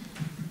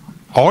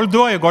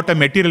 Although I got a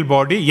material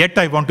body, yet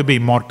I want to be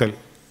immortal.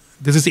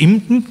 This is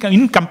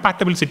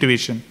incompatible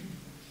situation.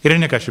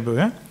 Hiranyakashipu,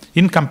 yeah?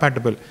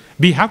 Incompatible.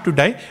 We have to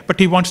die, but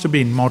he wants to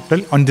be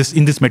immortal in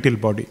this material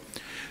body.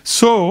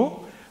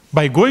 So,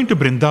 by going to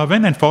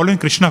Vrindavan and following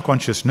Krishna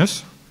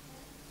consciousness,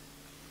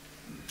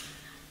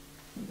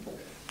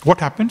 what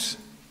happens?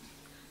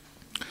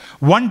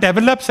 One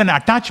develops an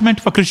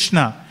attachment for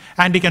Krishna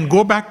and he can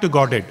go back to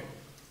Godhead.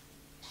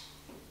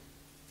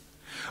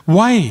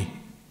 Why?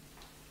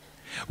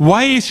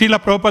 Why is Srila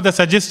Prabhupada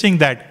suggesting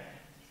that?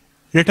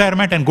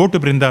 Retirement and go to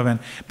Vrindavan.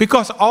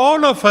 Because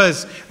all of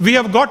us, we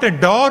have got a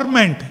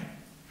dormant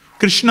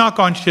Krishna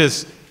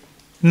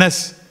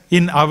consciousness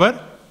in our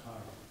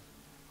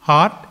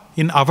heart,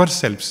 in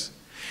ourselves.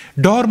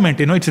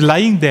 Dormant, it's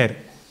lying there.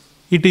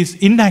 It is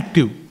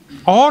inactive.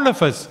 All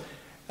of us,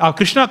 our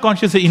Krishna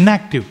consciousness is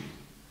inactive.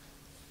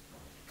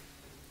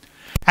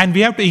 And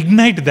we have to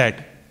ignite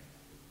that.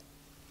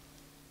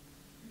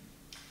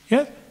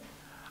 Yeah?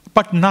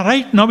 But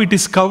right now it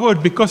is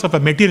covered because of a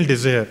material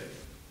desire.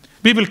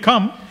 We will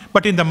come,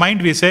 but in the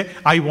mind we say,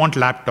 I want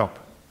laptop.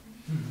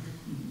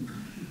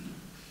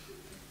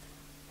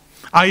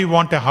 I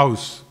want a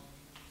house.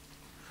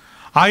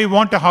 I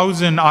want a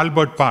house in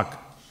Albert Park.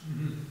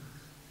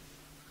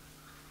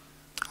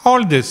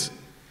 All this.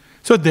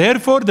 So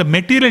therefore the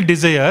material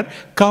desire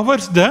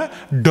covers the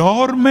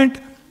dormant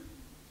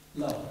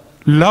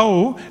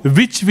love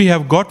which we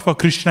have got for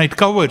Krishna. It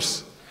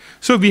covers.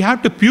 So we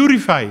have to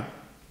purify.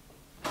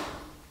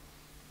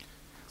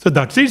 So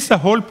that is the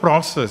whole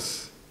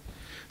process.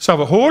 So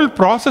our whole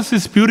process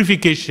is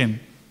purification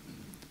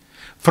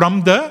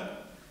from the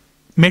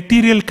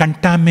material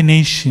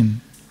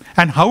contamination.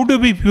 And how do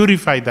we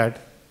purify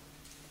that?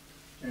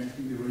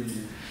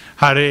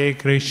 Hare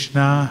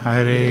Krishna,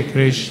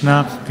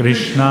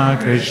 Krishna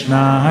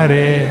Krishna,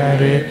 Hare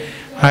Hare,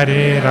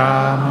 Hare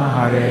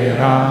Rama,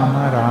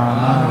 Rama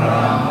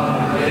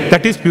Rama.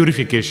 That is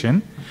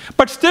purification.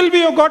 But still we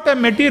have got a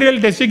material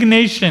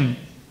designation.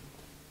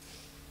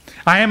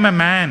 I am a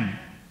man.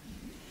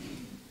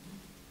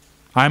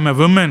 I am a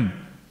woman.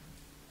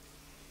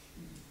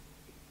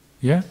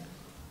 Yeah?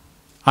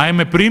 I am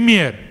a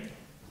premier.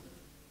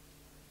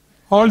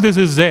 All this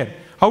is there.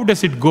 How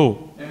does it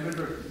go?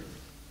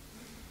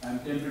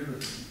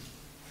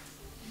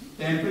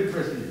 Temple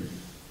president.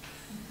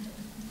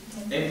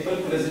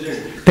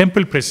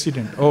 Temple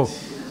president. Oh.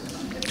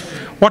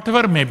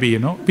 Whatever may be,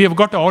 we have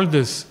got all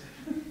this.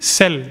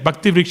 Cell,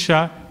 Bhakti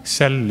Vriksha,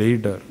 cell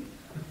leader.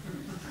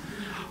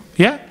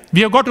 Yeah?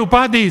 We have got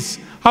upadhis.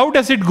 How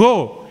does it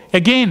go?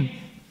 Again,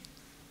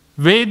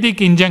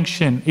 Vedic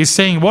injunction is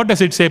saying, what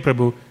does it say,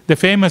 Prabhu? The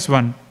famous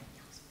one.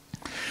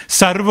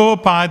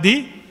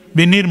 Sarvopadi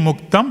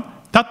vinirmuktam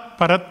tat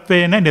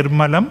paratvena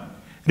nirmalam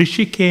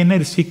rishikena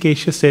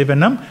rishikesha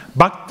sevanam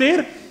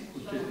bhaktir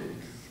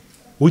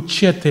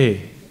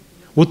uchyate.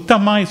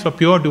 Uttama is for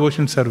pure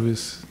devotion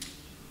service.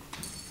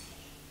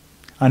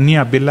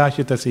 Anya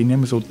abhilashita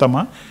sinyam is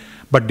uttama,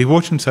 but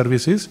devotion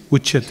service is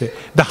uchyate.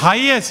 The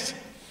highest,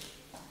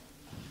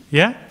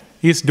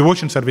 is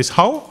devotion service.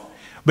 How?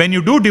 When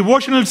you do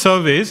devotional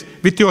service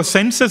with your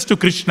senses to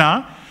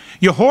Krishna,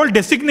 your whole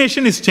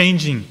designation is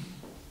changing.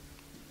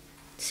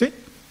 See?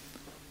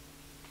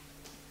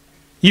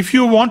 If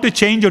you want to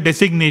change your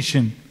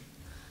designation,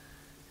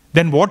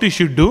 then what you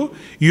should do?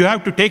 You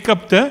have to take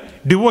up the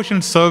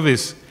devotional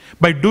service.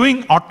 By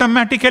doing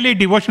automatically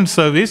devotional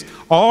service,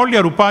 all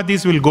your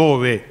upadhis will go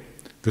away.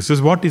 This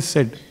is what is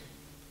said.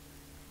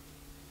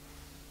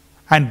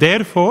 And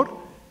therefore,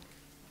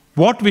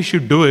 what we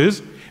should do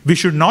is, we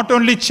should not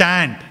only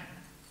chant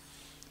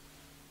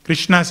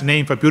Krishna's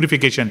name for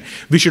purification,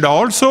 we should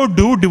also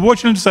do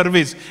devotional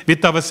service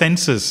with our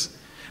senses.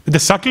 With the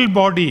subtle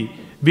body,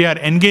 we are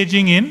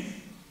engaging in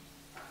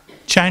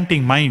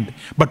chanting mind.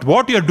 But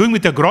what you are doing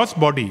with the gross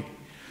body,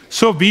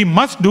 so we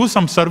must do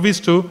some service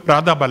to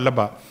Radha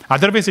Vallabha.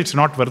 Otherwise it's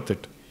not worth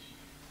it.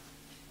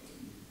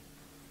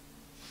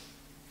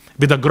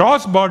 With the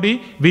gross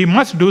body, we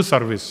must do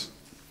service.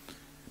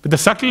 With the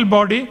subtle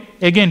body,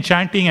 again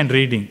chanting and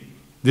reading.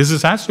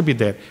 This has to be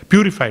there,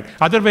 purified.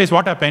 Otherwise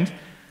what happens?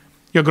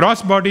 Your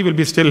gross body will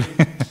be still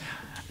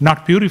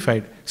not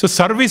purified. So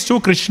service to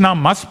Krishna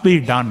must be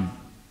done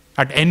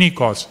at any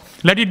cost.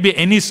 Let it be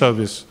any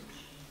service.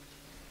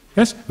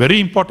 Yes, very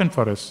important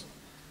for us.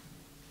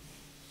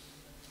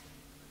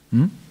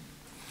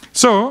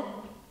 So,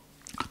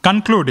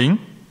 concluding,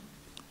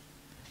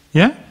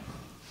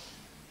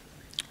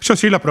 so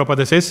Srila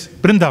Prabhupada says,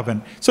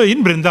 Vrindavan. So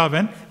in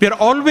Vrindavan, we are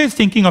always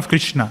thinking of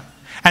Krishna.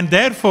 And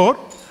therefore,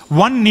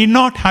 one need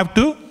not have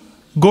to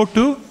go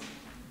to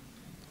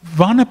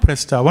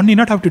Vanaprastha. One need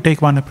not have to take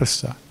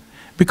Vanaprastha.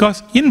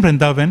 Because in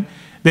Vrindavan,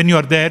 when you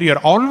are there, you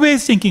are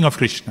always thinking of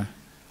Krishna.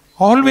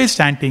 Always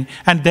chanting.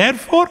 And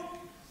therefore,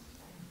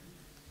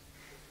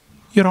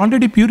 you are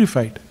already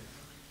purified.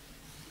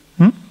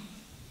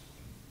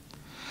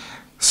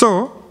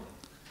 So,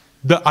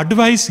 the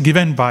advice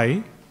given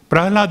by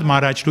Prahlad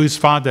Maharaj to his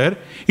father,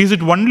 is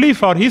it only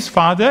for his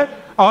father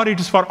or it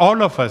is for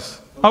all of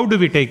us? How do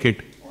we take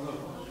it?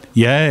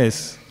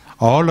 Yes,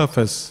 all of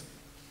us.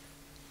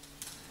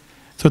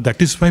 So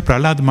that is why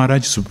Prahlad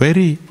Maharaj is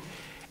very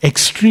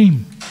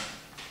extreme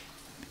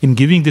in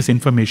giving this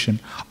information.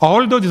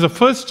 Although this is the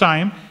first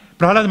time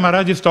Prahlad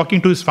Maharaj is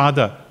talking to his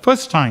father,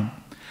 first time.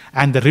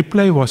 And the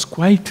reply was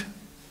quite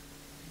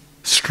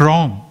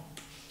strong.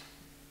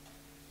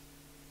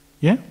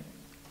 Yeah?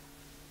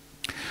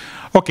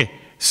 Okay,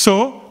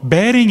 so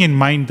bearing in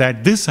mind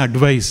that this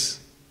advice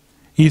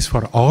is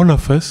for all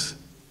of us,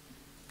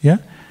 yeah,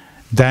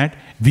 that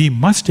we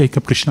must take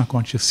up Krishna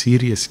consciousness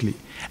seriously.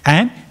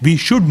 And we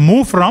should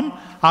move from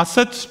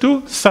asats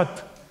to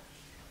sat,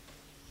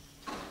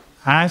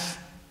 as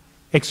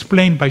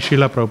explained by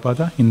Srila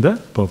Prabhupada in the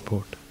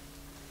purport.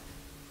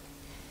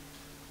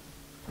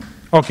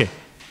 Okay,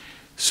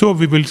 so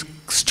we will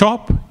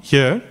stop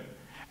here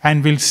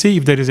and we'll see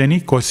if there is any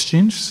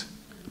questions,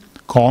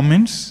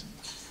 comments,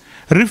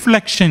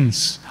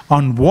 reflections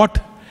on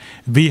what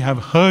we have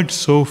heard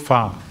so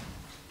far.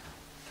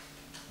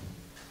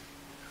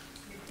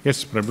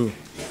 Yes, Prabhu.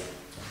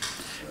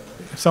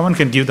 If someone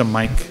can give the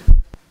mic.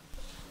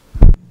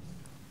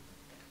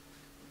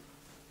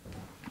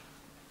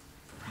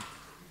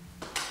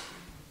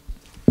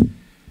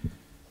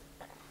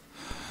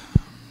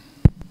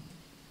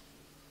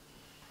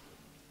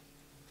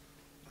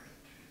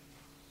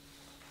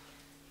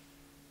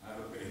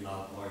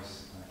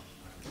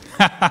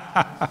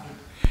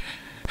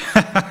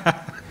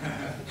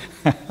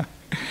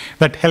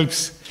 That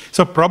helps.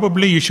 So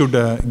probably you should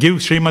give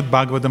Srimad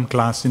Bhagavatam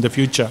class in the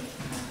future.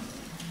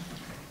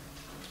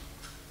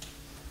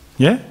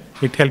 Yeah,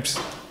 it helps.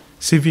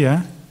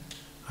 Sivya,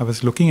 I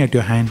was looking at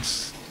your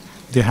hands.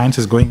 The hands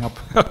is going up.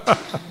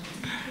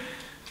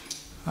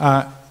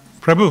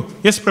 Prabhu,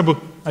 yes, Prabhu,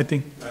 I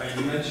think.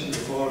 You mentioned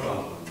before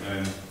about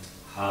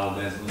how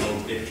there's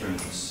no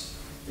difference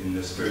in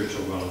the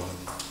spiritual world.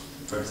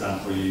 For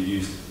example, you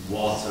used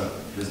water.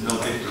 There's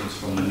no difference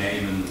from the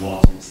name and the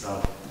water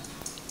itself.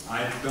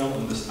 I don't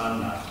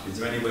understand that. Is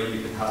there any way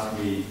you could help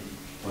me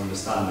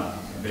understand that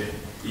a bit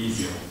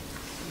easier?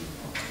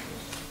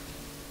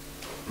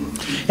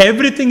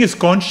 Everything is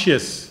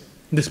conscious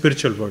in the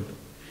spiritual world.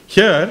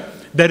 Here,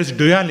 there is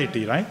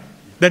duality, right?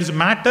 There is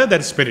matter, there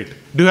is spirit.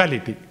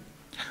 Duality.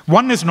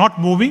 One is not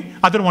moving,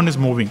 other one is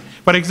moving.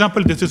 For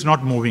example, this is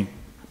not moving,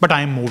 but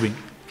I am moving.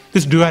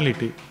 This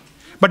duality.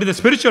 But in the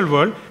spiritual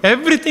world,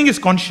 everything is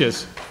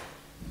conscious.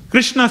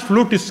 Krishna's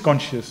flute is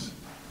conscious.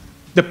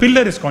 The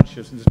pillar is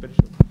conscious in the spiritual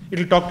world. It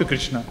will talk to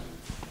Krishna.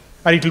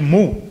 Or it will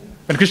move.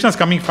 When Krishna is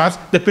coming fast,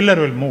 the pillar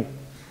will move.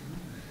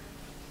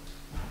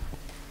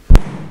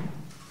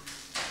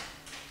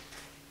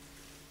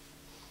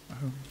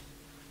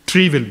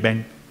 Tree will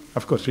bend.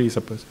 Of course, tree is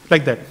a person.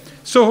 Like that.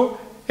 So,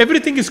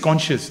 everything is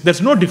conscious. There's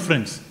no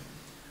difference.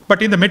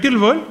 But in the material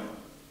world,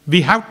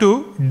 we have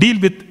to deal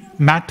with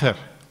matter.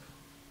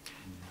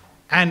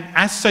 And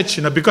as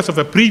such, because of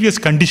a previous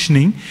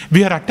conditioning,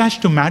 we are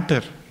attached to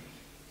matter.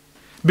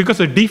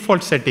 Because of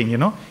default setting,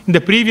 in the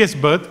previous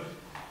birth,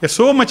 there's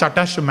so much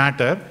attached to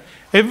matter,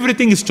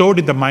 everything is stored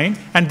in the mind,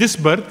 and this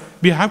birth,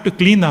 we have to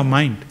clean our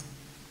mind.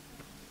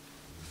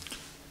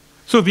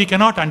 So we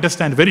cannot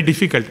understand, very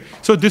difficult.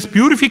 So this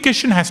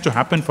purification has to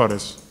happen for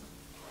us.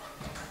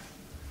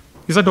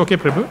 Is that okay,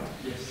 Prabhu?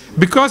 Yes.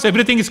 Because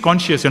everything is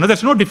conscious,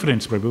 there's no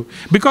difference, Prabhu.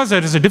 Because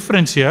there is a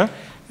difference here,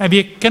 and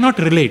we cannot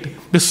relate.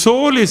 The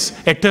soul is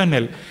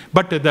eternal,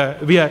 but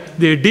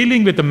they're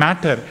dealing with the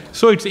matter,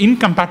 so it's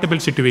incompatible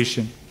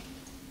situation.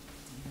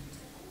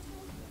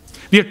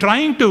 We are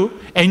trying to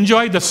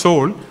enjoy the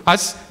soul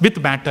as with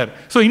matter.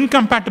 So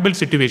incompatible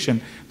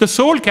situation. The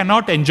soul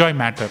cannot enjoy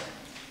matter.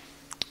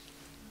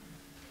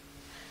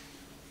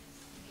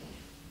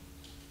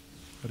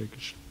 Hare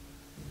Krishna.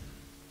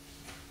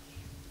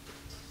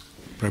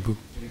 Prabhu.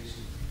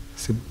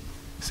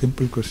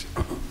 Simple question.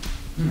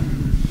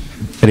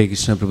 Hare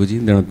Krishna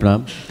Prabhuji, Dhanavad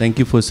Pranam. Thank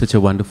you for such a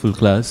wonderful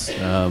class,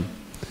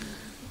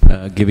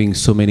 giving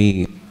so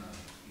many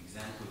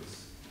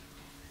examples.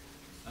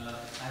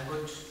 I've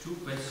got two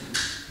questions.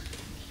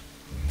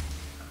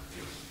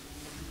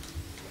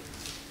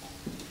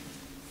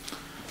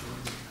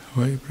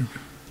 Why, Prabhu?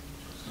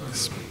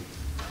 Yes.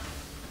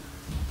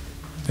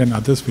 Then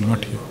others will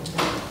not hear.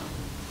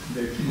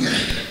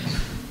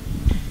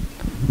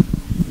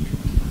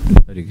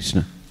 Hare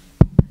Krishna.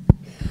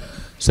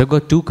 So I've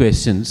got two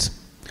questions.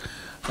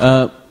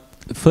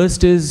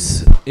 First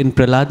is, in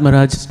Prahlad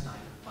Maharaj's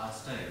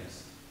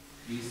pastimes,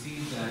 we see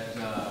that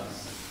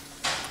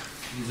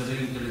he's a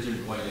very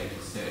intelligent boy, like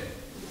he said.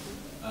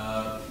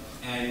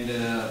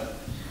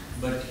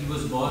 But he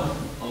was born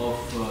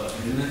of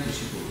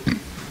Hiranyakashipu,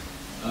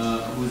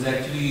 who is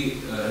actually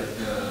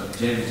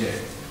Jai Vijay.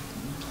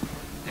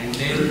 And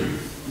then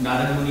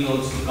Narada Muni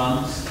also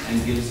comes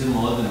and gives him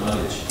all the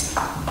knowledge.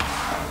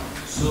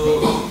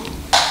 So,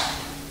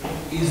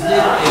 is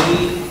there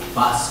any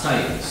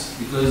pastimes?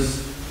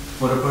 Because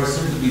for a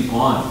person to be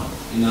born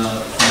in a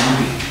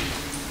family,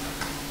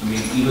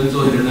 even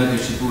though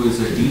Hiranyakashipu is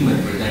a demon,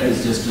 but that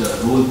is just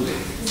a role play.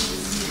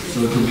 So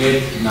to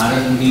get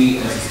Narad Muni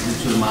as a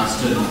spiritual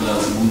master in the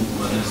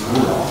mother's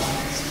womb,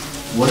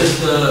 what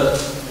is the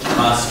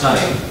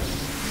pastime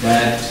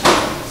that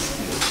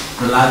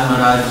Prahlad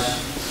Maharaj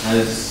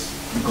has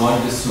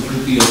got this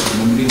sukriti of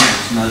remembering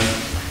Krishna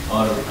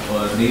or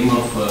name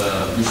of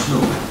Vishnu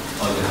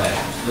all the time?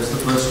 So that's the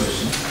first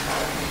question.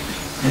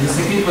 And the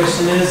second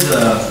question is,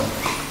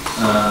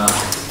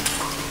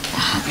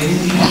 in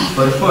the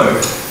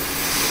purport,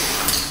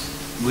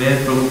 where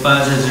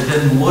Prabhupada has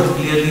written, more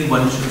clearly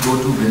one should go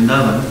to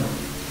Vrindavan,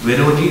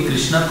 where only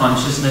Krishna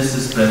consciousness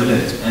is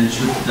prevalent and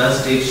should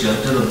thus take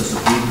shelter of the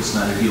Supreme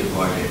Personality of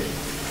Godhead.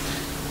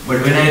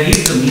 But when I read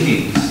the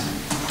meanings,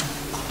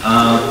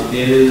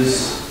 there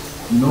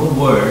is no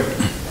word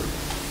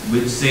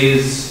which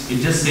says,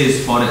 it just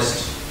says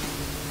forest.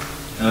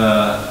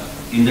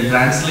 In the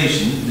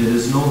translation, there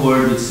is no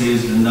word which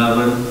says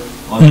Vrindavan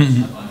or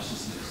Krishna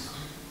consciousness.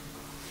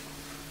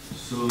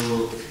 So,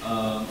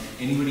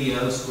 anybody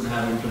else could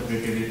have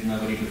interpreted it in a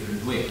very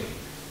different way.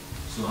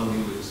 So how do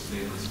you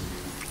explain this?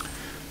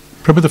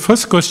 Prabhu, the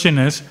first question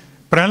is,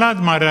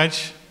 Prahlad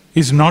Maharaj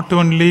is not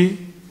only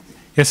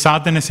a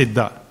sadhana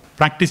siddha,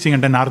 practicing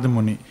under Narada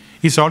Muni,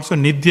 he is also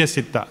nidya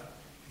siddha,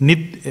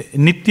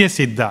 nitya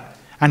siddha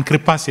and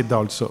kripa siddha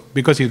also,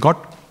 because he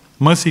got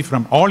mercy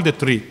from all the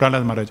three,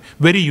 Prahlad Maharaj.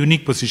 Very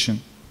unique position.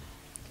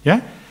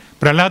 Yeah?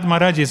 Prahlad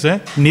Maharaj is a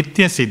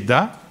nitya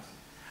siddha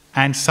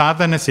and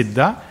sadhana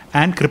siddha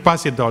and kripa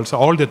siddha also,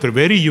 all the three,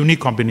 very unique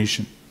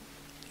combination.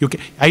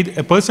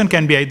 A person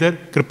can be either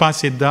kripa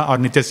siddha or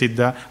nitya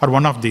siddha or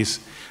one of these.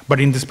 But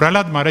in this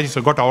Prahlad Maharaj, he's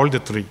got all the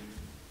three.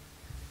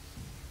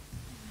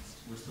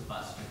 What's the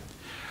pastime?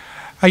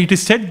 It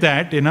is said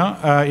that, in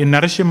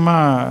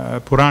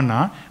Narasimha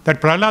Purana,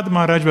 that Prahlad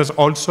Maharaj was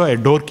also a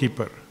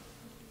doorkeeper.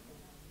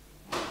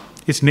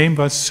 His name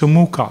was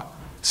Samukha,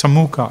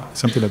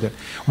 something like that.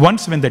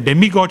 Once when the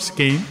demigods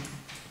came,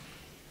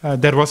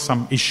 there was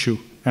some issue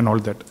and all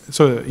that.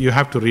 So you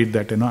have to read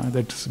that,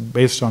 that's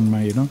based on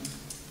my,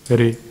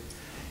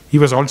 he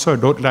was also a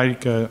door,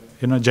 like,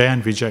 Jaya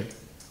and Vijay.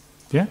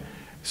 Yeah?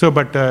 So,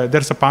 but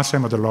there's a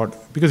pastime of the Lord,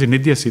 because in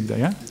Nidya Siddha,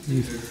 yeah?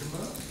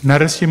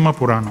 Narasimha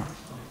Purana.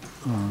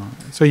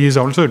 So he is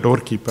also a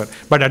doorkeeper.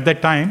 But at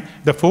that time,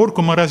 the four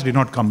Kumaras did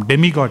not come.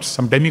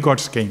 Some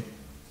demigods came.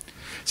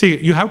 See,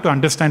 you have to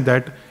understand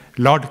that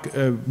Lord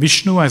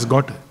Vishnu has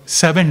got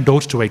 7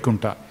 doors to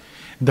Vaikuntha.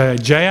 The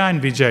Jaya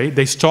and Vijay,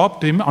 they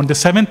stopped him on the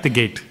 7th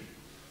gate.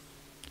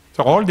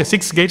 So all the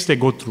 6 gates they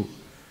go through.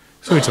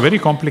 So it's very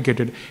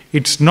complicated.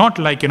 It's not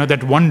like,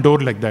 that one door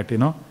like that,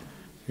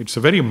 It's a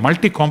very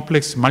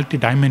multi-complex,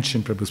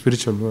 multi-dimension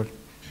spiritual world.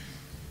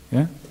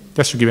 Yeah?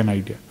 Just to give an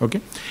idea.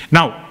 Okay?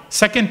 Now,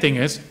 second thing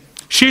is,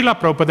 Srila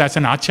Prabhupada as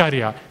an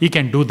Acharya, he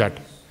can do that.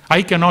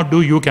 I cannot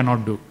do, you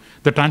cannot do.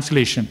 The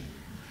translation.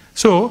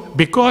 So,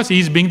 because he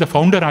is being the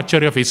founder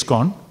Acharya of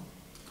ISKCON,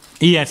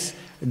 he has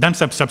done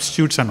some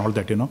substitutes and all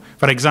that,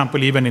 For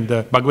example, even in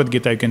the Bhagavad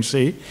Gita, you can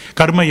say,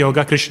 Karma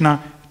Yoga,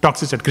 Krishna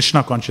talks about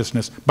Krishna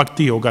consciousness,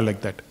 Bhakti Yoga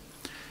like that.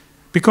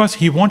 Because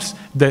he wants,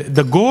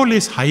 the goal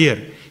is higher.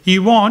 He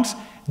wants,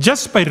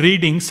 just by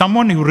reading,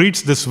 someone who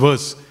reads this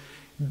verse,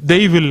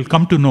 they will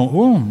come to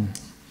know,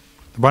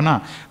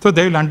 so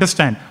they will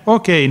understand,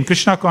 okay, in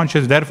Krishna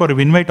consciousness, therefore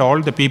we invite all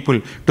the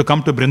people to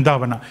come to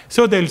Vrindavana.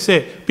 So they will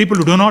say, people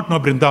who do not know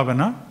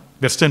Vrindavana,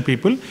 Western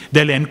people,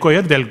 they'll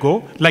inquire, they'll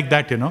go, like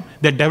that,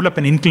 they develop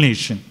an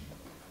inclination.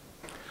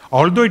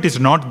 Although it is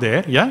not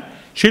there, yeah,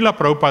 Srila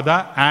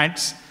Prabhupada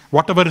adds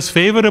whatever is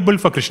favorable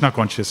for Krishna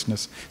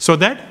consciousness, so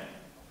that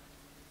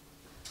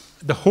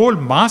the whole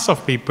mass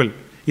of people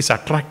is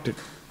attracted.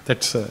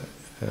 That's,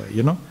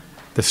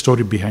 the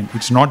story behind.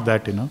 It's not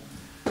that,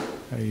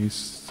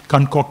 he's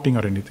concocting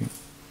or anything.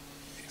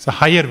 It's a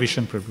higher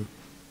vision, Prabhu.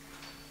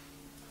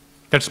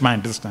 That's my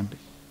understanding.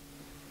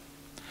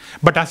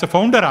 But as a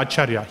founder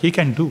Acharya, he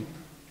can do.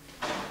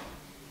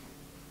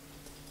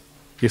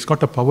 He's got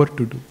the power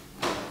to do.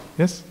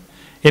 Yes?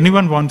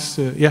 Anyone wants,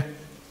 yeah?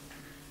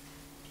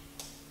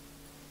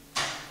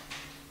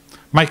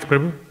 Mike,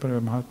 Prabhu?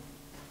 Prabhu.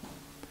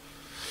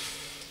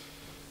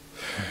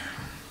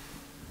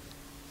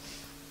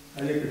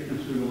 Hare Krishna,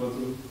 Surya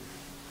Gopal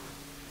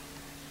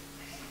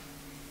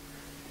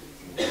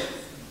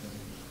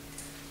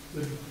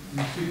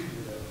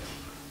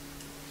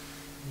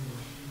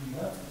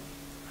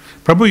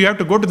Prabhu, you have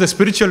to go to the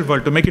spiritual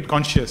world to make it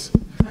conscious.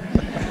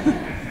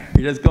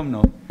 It has come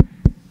now.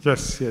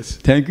 Yes, yes.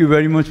 Thank you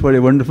very much for a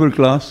wonderful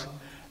class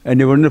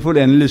and a wonderful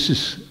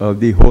analysis of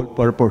the whole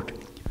purport.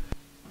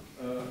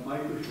 My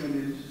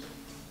question is,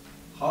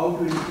 how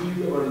to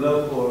increase our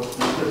love for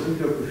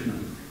Mr. Krishna?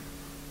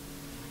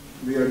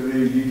 We are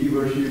doing deity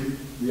worship,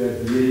 we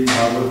are hearing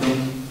Bhagavatam,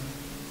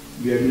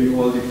 we are doing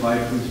all the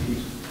 5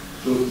 principles.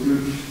 So you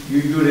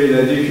give your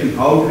realization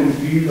how to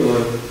increase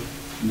our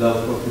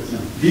love for Krishna,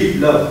 deep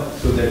love,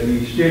 so that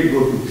we stay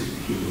go to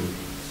Krishna.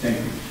 Thank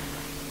you.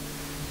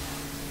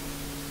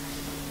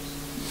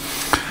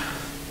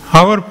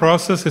 Our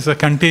process is a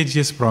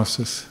contagious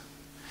process.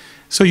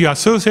 So you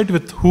associate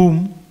with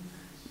whom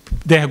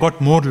they have got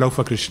more love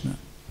for Krishna.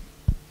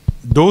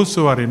 Those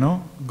who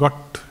are,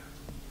 got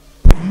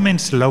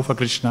immense love for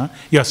Krishna,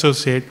 you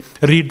associate,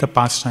 read the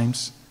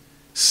pastimes,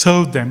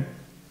 serve them,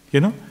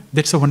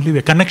 that's the only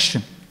way.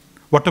 Connection,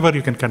 whatever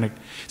you can connect.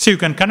 So you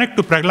can connect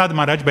to Prahlad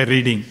Maharaj by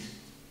reading.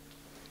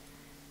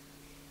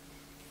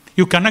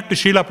 You connect to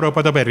Srila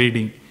Prabhupada by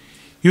reading.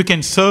 You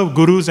can serve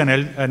gurus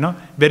and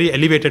very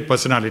elevated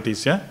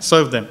personalities,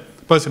 serve them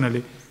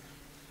personally.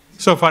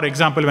 So for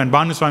example, when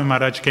Bhanu Swami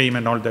Maharaj came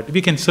and all that,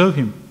 we can serve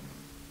him.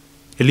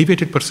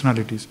 Elevated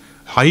personalities,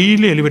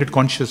 highly elevated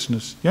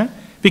consciousness,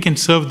 we can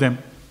serve them.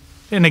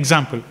 An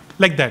example,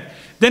 like that.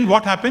 Then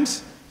what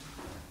happens?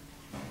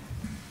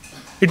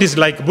 It is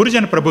like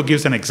Burjan Prabhu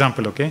gives an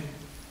example, okay?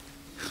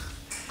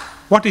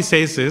 What he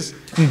says is,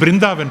 in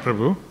Vrindavan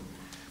Prabhu,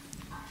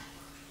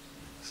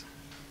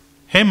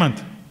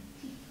 Hemant,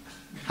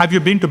 have you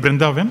been to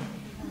Vrindavan?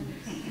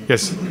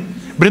 Yes.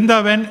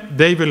 Vrindavan,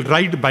 they will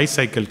ride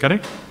bicycle,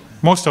 correct?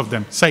 Most of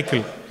them,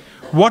 cycle.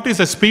 What is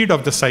the speed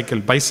of the cycle,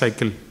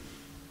 bicycle?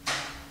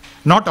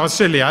 Not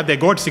Australia, they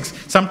go at 6.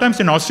 Sometimes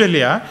in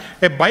Australia,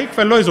 a bike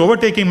fellow is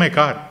overtaking my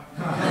car.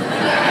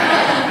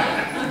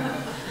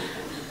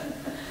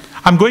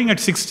 I'm going at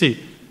 60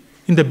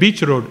 in the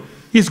beach road.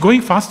 He's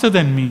going faster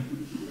than me.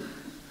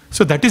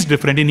 So that is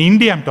different. In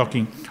India, I'm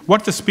talking.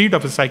 What's the speed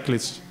of a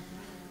cyclist?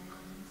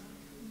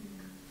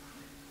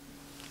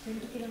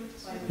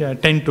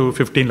 10 to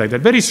 15 like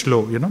that. Very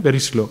slow, very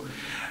slow.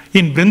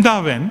 In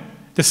Vrindavan,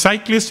 the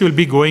cyclist will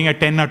be going at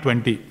 10 or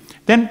 20.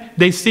 Then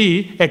they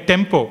see a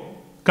tempo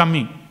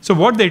coming. So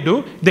what they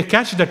do, they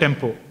catch the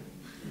tempo.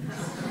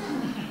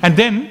 And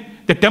then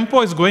the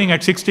tempo is going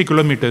at 60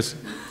 kilometers.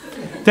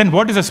 Then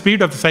what is the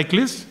speed of the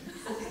cyclist?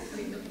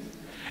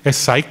 A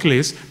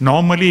cyclist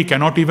normally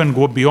cannot even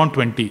go beyond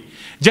 20.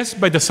 Just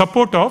by the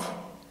support of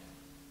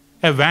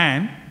a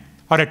van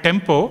or a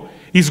tempo,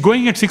 is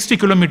going at 60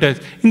 kilometers.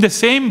 In the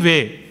same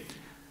way,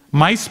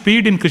 my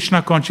speed in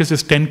Krishna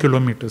consciousness is 10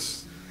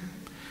 kilometers.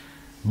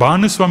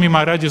 Bhanu Swami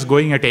Maharaj is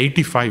going at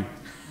 85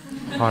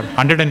 or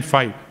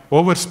 105,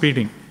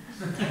 overspeeding.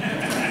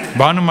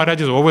 Bhanu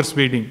Maharaj is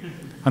overspeeding.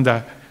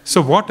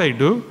 So what I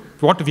do,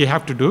 what we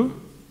have to do,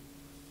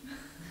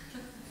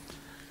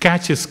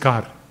 catch his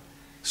car.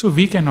 So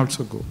we can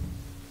also go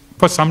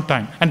for some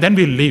time and then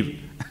we'll leave.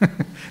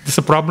 There's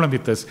a problem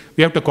with us.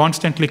 We have to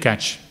constantly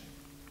catch.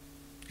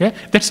 Yeah?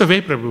 That's the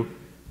way, Prabhu.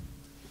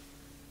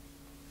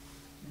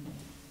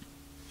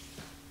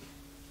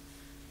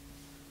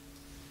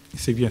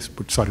 Sivya,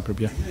 sorry,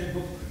 Prabhu. Yeah.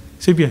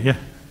 Sivya, yeah.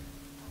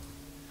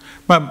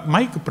 But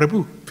mic,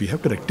 Prabhu, we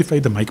have to rectify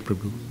the mic,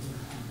 Prabhu.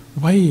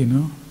 Why,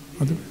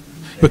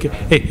 Okay,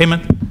 hey,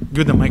 Hemant,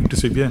 give the mic to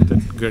Sivya and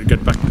then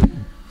get back to.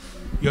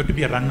 You have to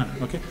be a runner,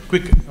 okay?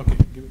 Quick, okay.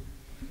 Give it.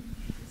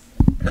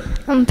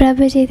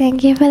 Prabhuji,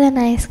 thank you for the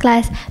nice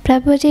class.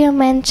 Prabhuji, you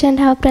mentioned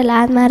how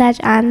Prahlad Maharaj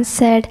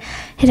answered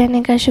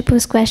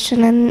Hiranyakashipu's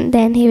question and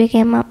then he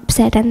became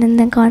upset and then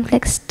the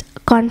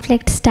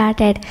conflict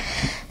started.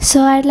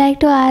 So I'd like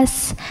to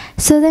ask,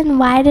 so then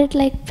why did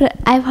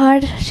I've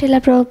heard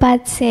Srila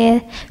Prabhupada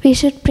say we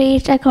should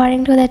preach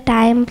according to the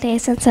time,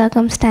 place and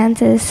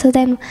circumstances. So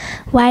then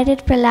why did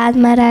Prahlad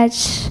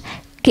Maharaj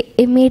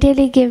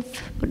immediately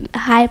give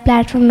high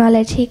platform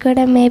knowledge? He could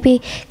have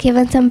maybe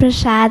given some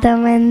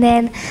prasadam and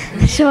then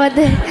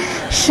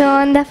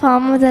shown the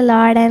form of the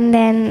Lord and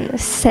then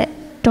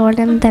told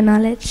him the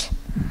knowledge.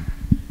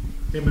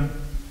 Amen.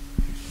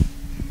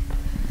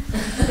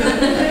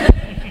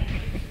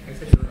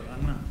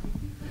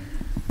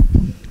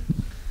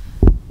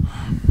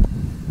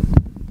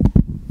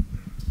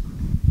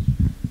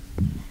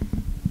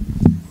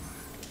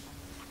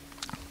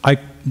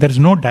 There is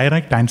no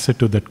direct answer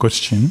to that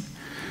question.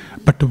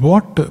 But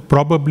what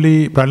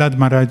probably Prahlad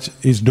Maharaj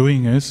is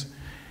doing is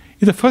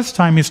the first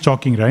time he's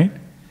talking, right?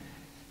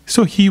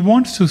 So he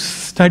wants to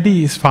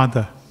study his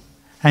father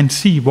and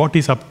see what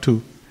he's up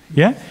to.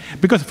 Yeah?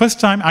 Because first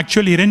time,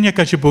 actually,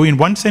 Hiranyakashipu, in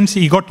one sense,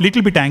 he got a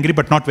little bit angry,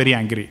 but not very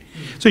angry.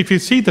 So if you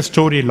see the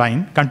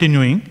storyline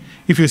continuing,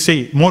 if you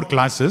say more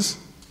classes,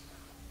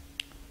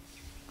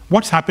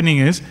 what's happening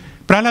is,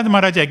 Prahlad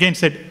Maharaj again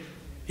said,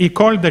 he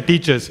called the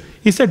teachers.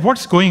 He said,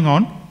 what's going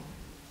on?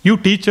 You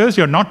teachers,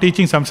 you're not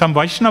teaching some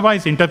Vaishnava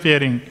is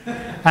interfering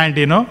and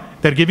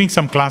they're giving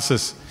some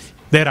classes.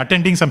 They're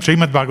attending some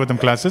Srimad Bhagavatam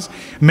classes.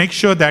 Make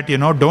sure that,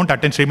 don't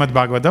attend Srimad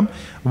Bhagavatam,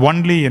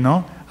 only,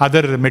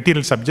 other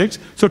material subjects.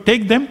 So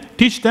take them,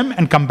 teach them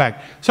and come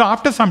back. So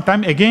after some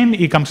time, again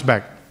he comes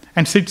back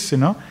and sits,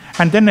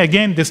 and then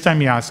again this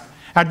time he asks.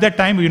 At that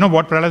time, you know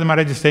what Prahlad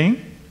Maharaj is saying?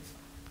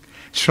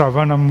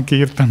 Shravanam,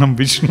 Kirtanam,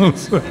 Vishnu.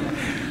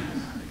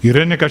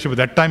 Hiranyakashipu,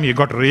 that time he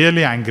got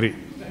really angry.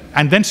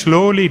 And then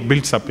slowly it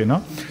builds up,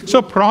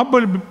 So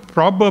probably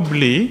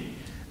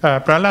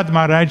Prahlad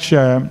Maharaj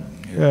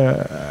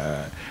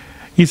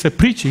he's a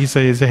preacher, he's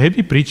a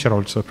heavy preacher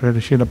also,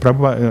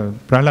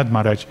 Prahlad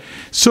Maharaj.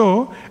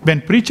 So when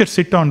preachers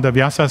sit on the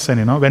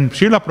Vyasasan, when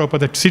Srila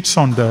Prabhupada sits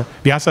on the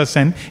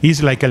Vyasasan,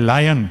 he's like a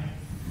lion.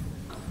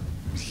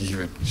 He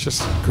will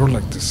just go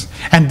like this.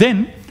 And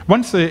then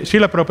once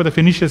Srila Prabhupada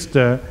finishes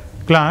the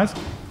class,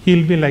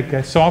 he'll be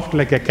like soft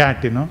like a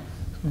cat,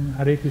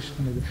 Hare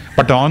Krishna.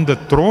 But on the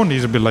throne, he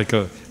will be like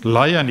a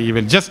lion. He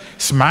will just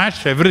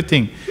smash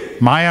everything.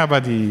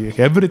 Mayavadi,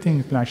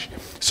 everything smash.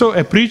 So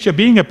a preacher,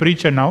 being a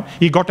preacher now,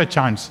 he got a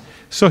chance.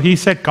 So he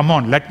said, come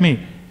on, let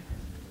me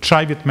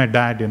try with my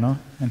dad, and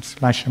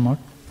slash him out.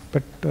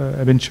 But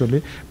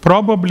eventually,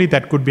 probably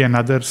that could be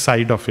another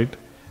side of it,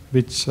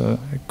 which I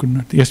could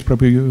not. Yes,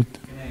 Prabhu, you.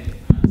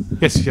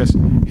 Yes.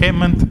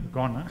 Hemant,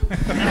 gone. Huh?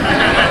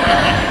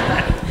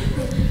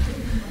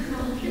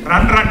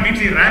 Run means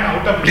he ran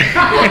out of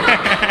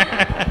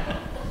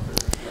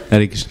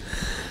Hare Krishna.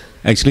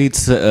 Actually,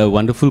 it's a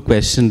wonderful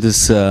question.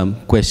 This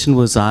question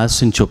was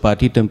asked in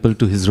Chopati temple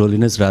to His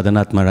Holiness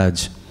Radhanath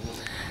Maharaj.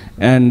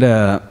 And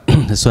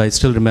so I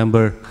still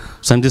remember,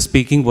 so I'm just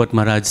speaking what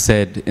Maharaj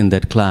said in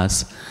that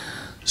class.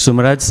 So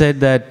Maharaj said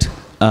that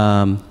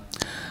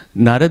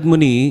Narad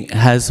Muni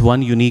has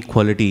one unique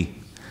quality.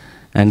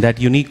 And that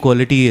unique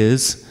quality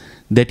is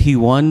that he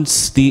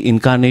wants the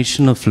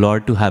incarnation of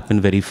Lord to happen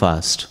very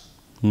fast.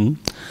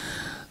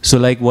 So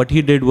like what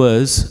he did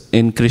was,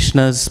 in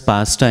Krishna's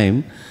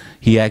pastime,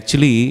 he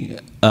actually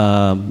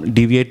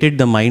deviated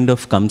the mind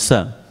of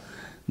Kamsa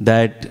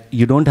that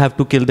you don't have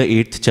to kill the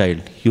 8th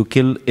child, you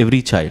kill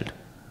every child.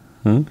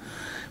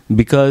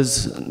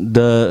 Because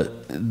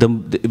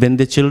when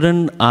the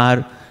children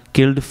are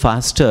killed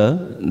faster,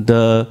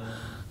 the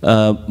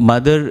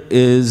mother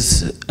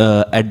is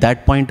at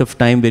that point of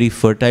time very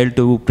fertile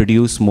to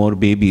produce more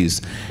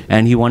babies,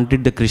 and he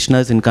wanted the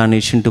Krishna's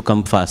incarnation to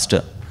come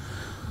faster.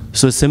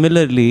 So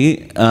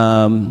similarly,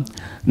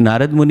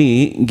 Narad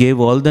Muni gave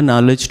all the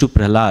knowledge to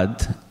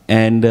Prahlad,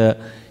 and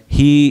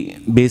he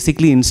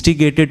basically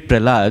instigated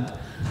Prahlad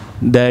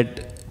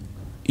that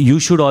you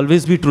should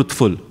always be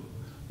truthful,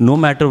 no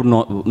matter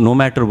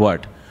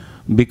what,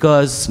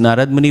 because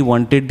Narad Muni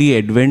wanted the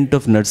advent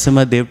of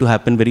Narasimha Dev to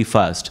happen very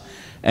fast,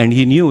 and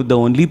he knew the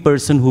only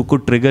person who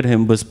could trigger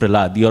him was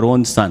Prahlad, your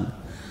own son.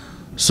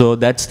 So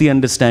that's the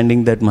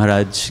understanding that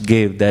Maharaj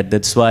gave,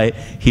 that's why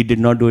he did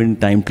not do it in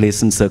time,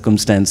 place and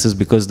circumstances,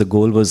 because the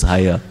goal was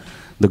higher.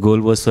 The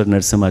goal was for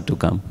Narasimha to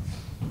come.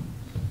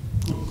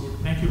 Good.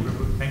 Thank you,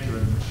 Prabhu. Thank you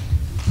very much.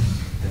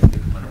 Thank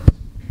you, Maharaj.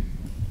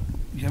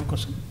 You have a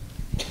question?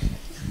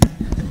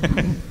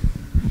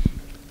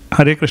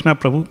 Hare Krishna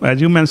Prabhu,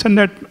 as you mentioned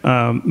that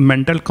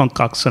mental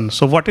concoction,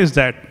 so what is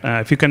that?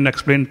 If you can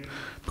explain,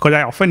 because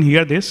I often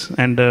hear this,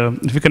 and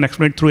if you can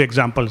explain through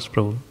examples,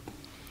 Prabhu.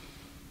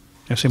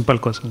 A simple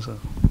question, sir.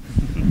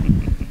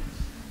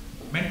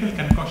 Mental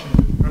concoction.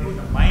 Prabhu,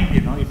 the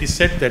mind, it is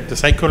said that the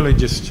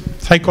psychologists,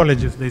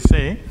 they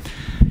say,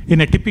 in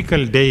a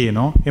typical day,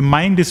 a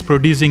mind is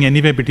producing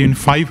anywhere between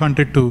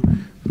 500 to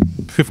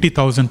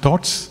 50,000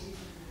 thoughts.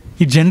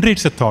 It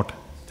generates a thought.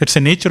 That's the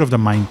nature of the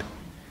mind.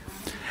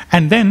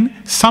 And then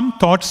some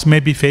thoughts may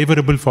be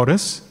favorable for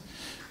us,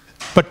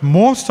 but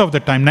most of the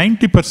time,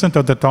 90%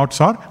 of the thoughts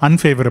are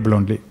unfavorable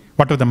only.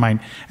 What of the mind?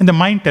 And the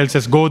mind tells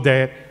us, go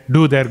there,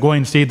 do there, go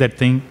and see that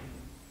thing,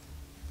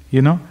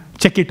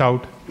 check it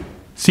out,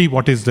 see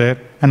what is there,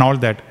 and all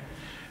that.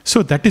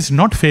 So that is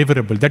not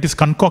favorable. That is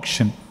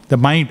concoction. The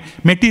mind,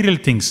 material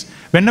things.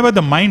 Whenever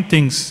the mind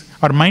thinks,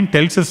 or mind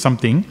tells us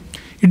something,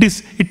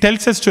 it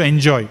tells us to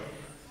enjoy,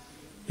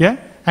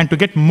 and to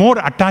get more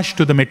attached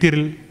to the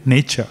material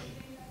nature.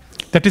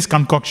 That is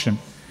concoction.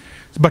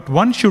 But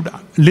one should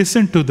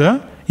listen to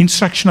the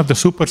instruction of the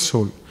super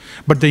soul.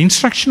 But the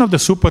instruction of the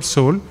super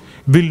soul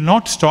will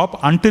not stop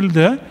until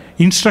the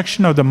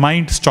instruction of the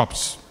mind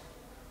stops.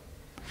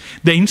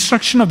 The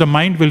instruction of the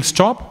mind will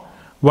stop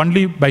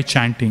only by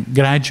chanting,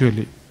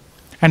 gradually.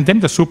 And then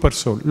the super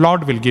soul,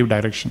 Lord will give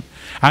direction.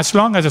 As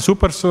long as a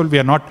super soul, we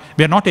are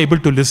not able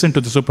to listen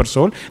to the super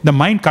soul, the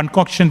mind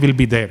concoction will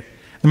be there.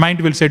 The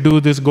mind will say, do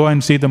this, go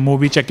and see the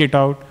movie, check it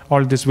out,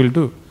 all this will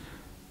do.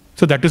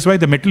 So that is why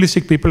the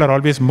materialistic people are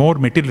always more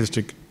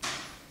materialistic.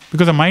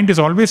 Because the mind is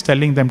always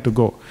telling them to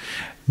go.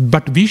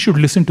 But we should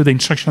listen to the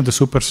instruction of the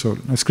super soul.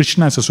 As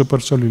Krishna as a super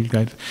soul will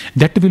guide.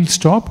 That will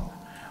stop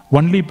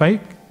only by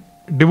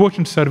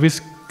devotion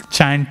service,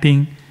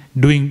 chanting,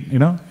 doing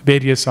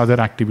various other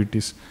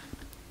activities.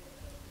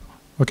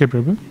 Okay,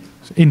 Prabhu?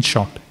 In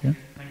short,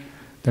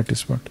 that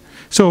is what.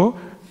 So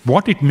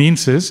what it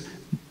means is,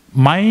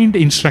 mind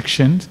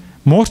instructions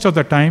most of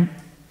the time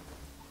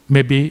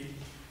may be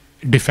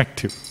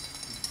defective.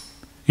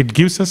 It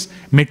gives us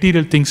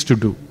material things to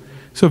do.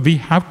 So we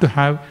have to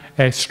have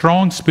a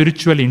strong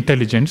spiritual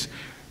intelligence.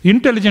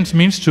 Intelligence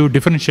means to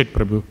differentiate,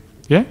 Prabhu.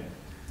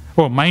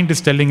 Oh, mind is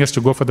telling us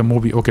to go for the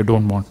movie. Okay,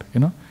 don't want,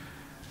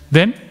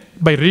 Then,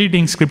 by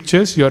reading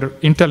scriptures, your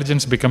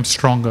intelligence becomes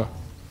stronger,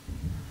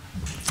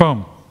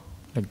 firm,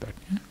 like that.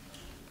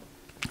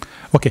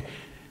 Okay,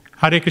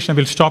 Hare Krishna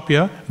will stop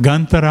here.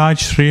 Gantharaj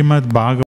Srimad Bhagavad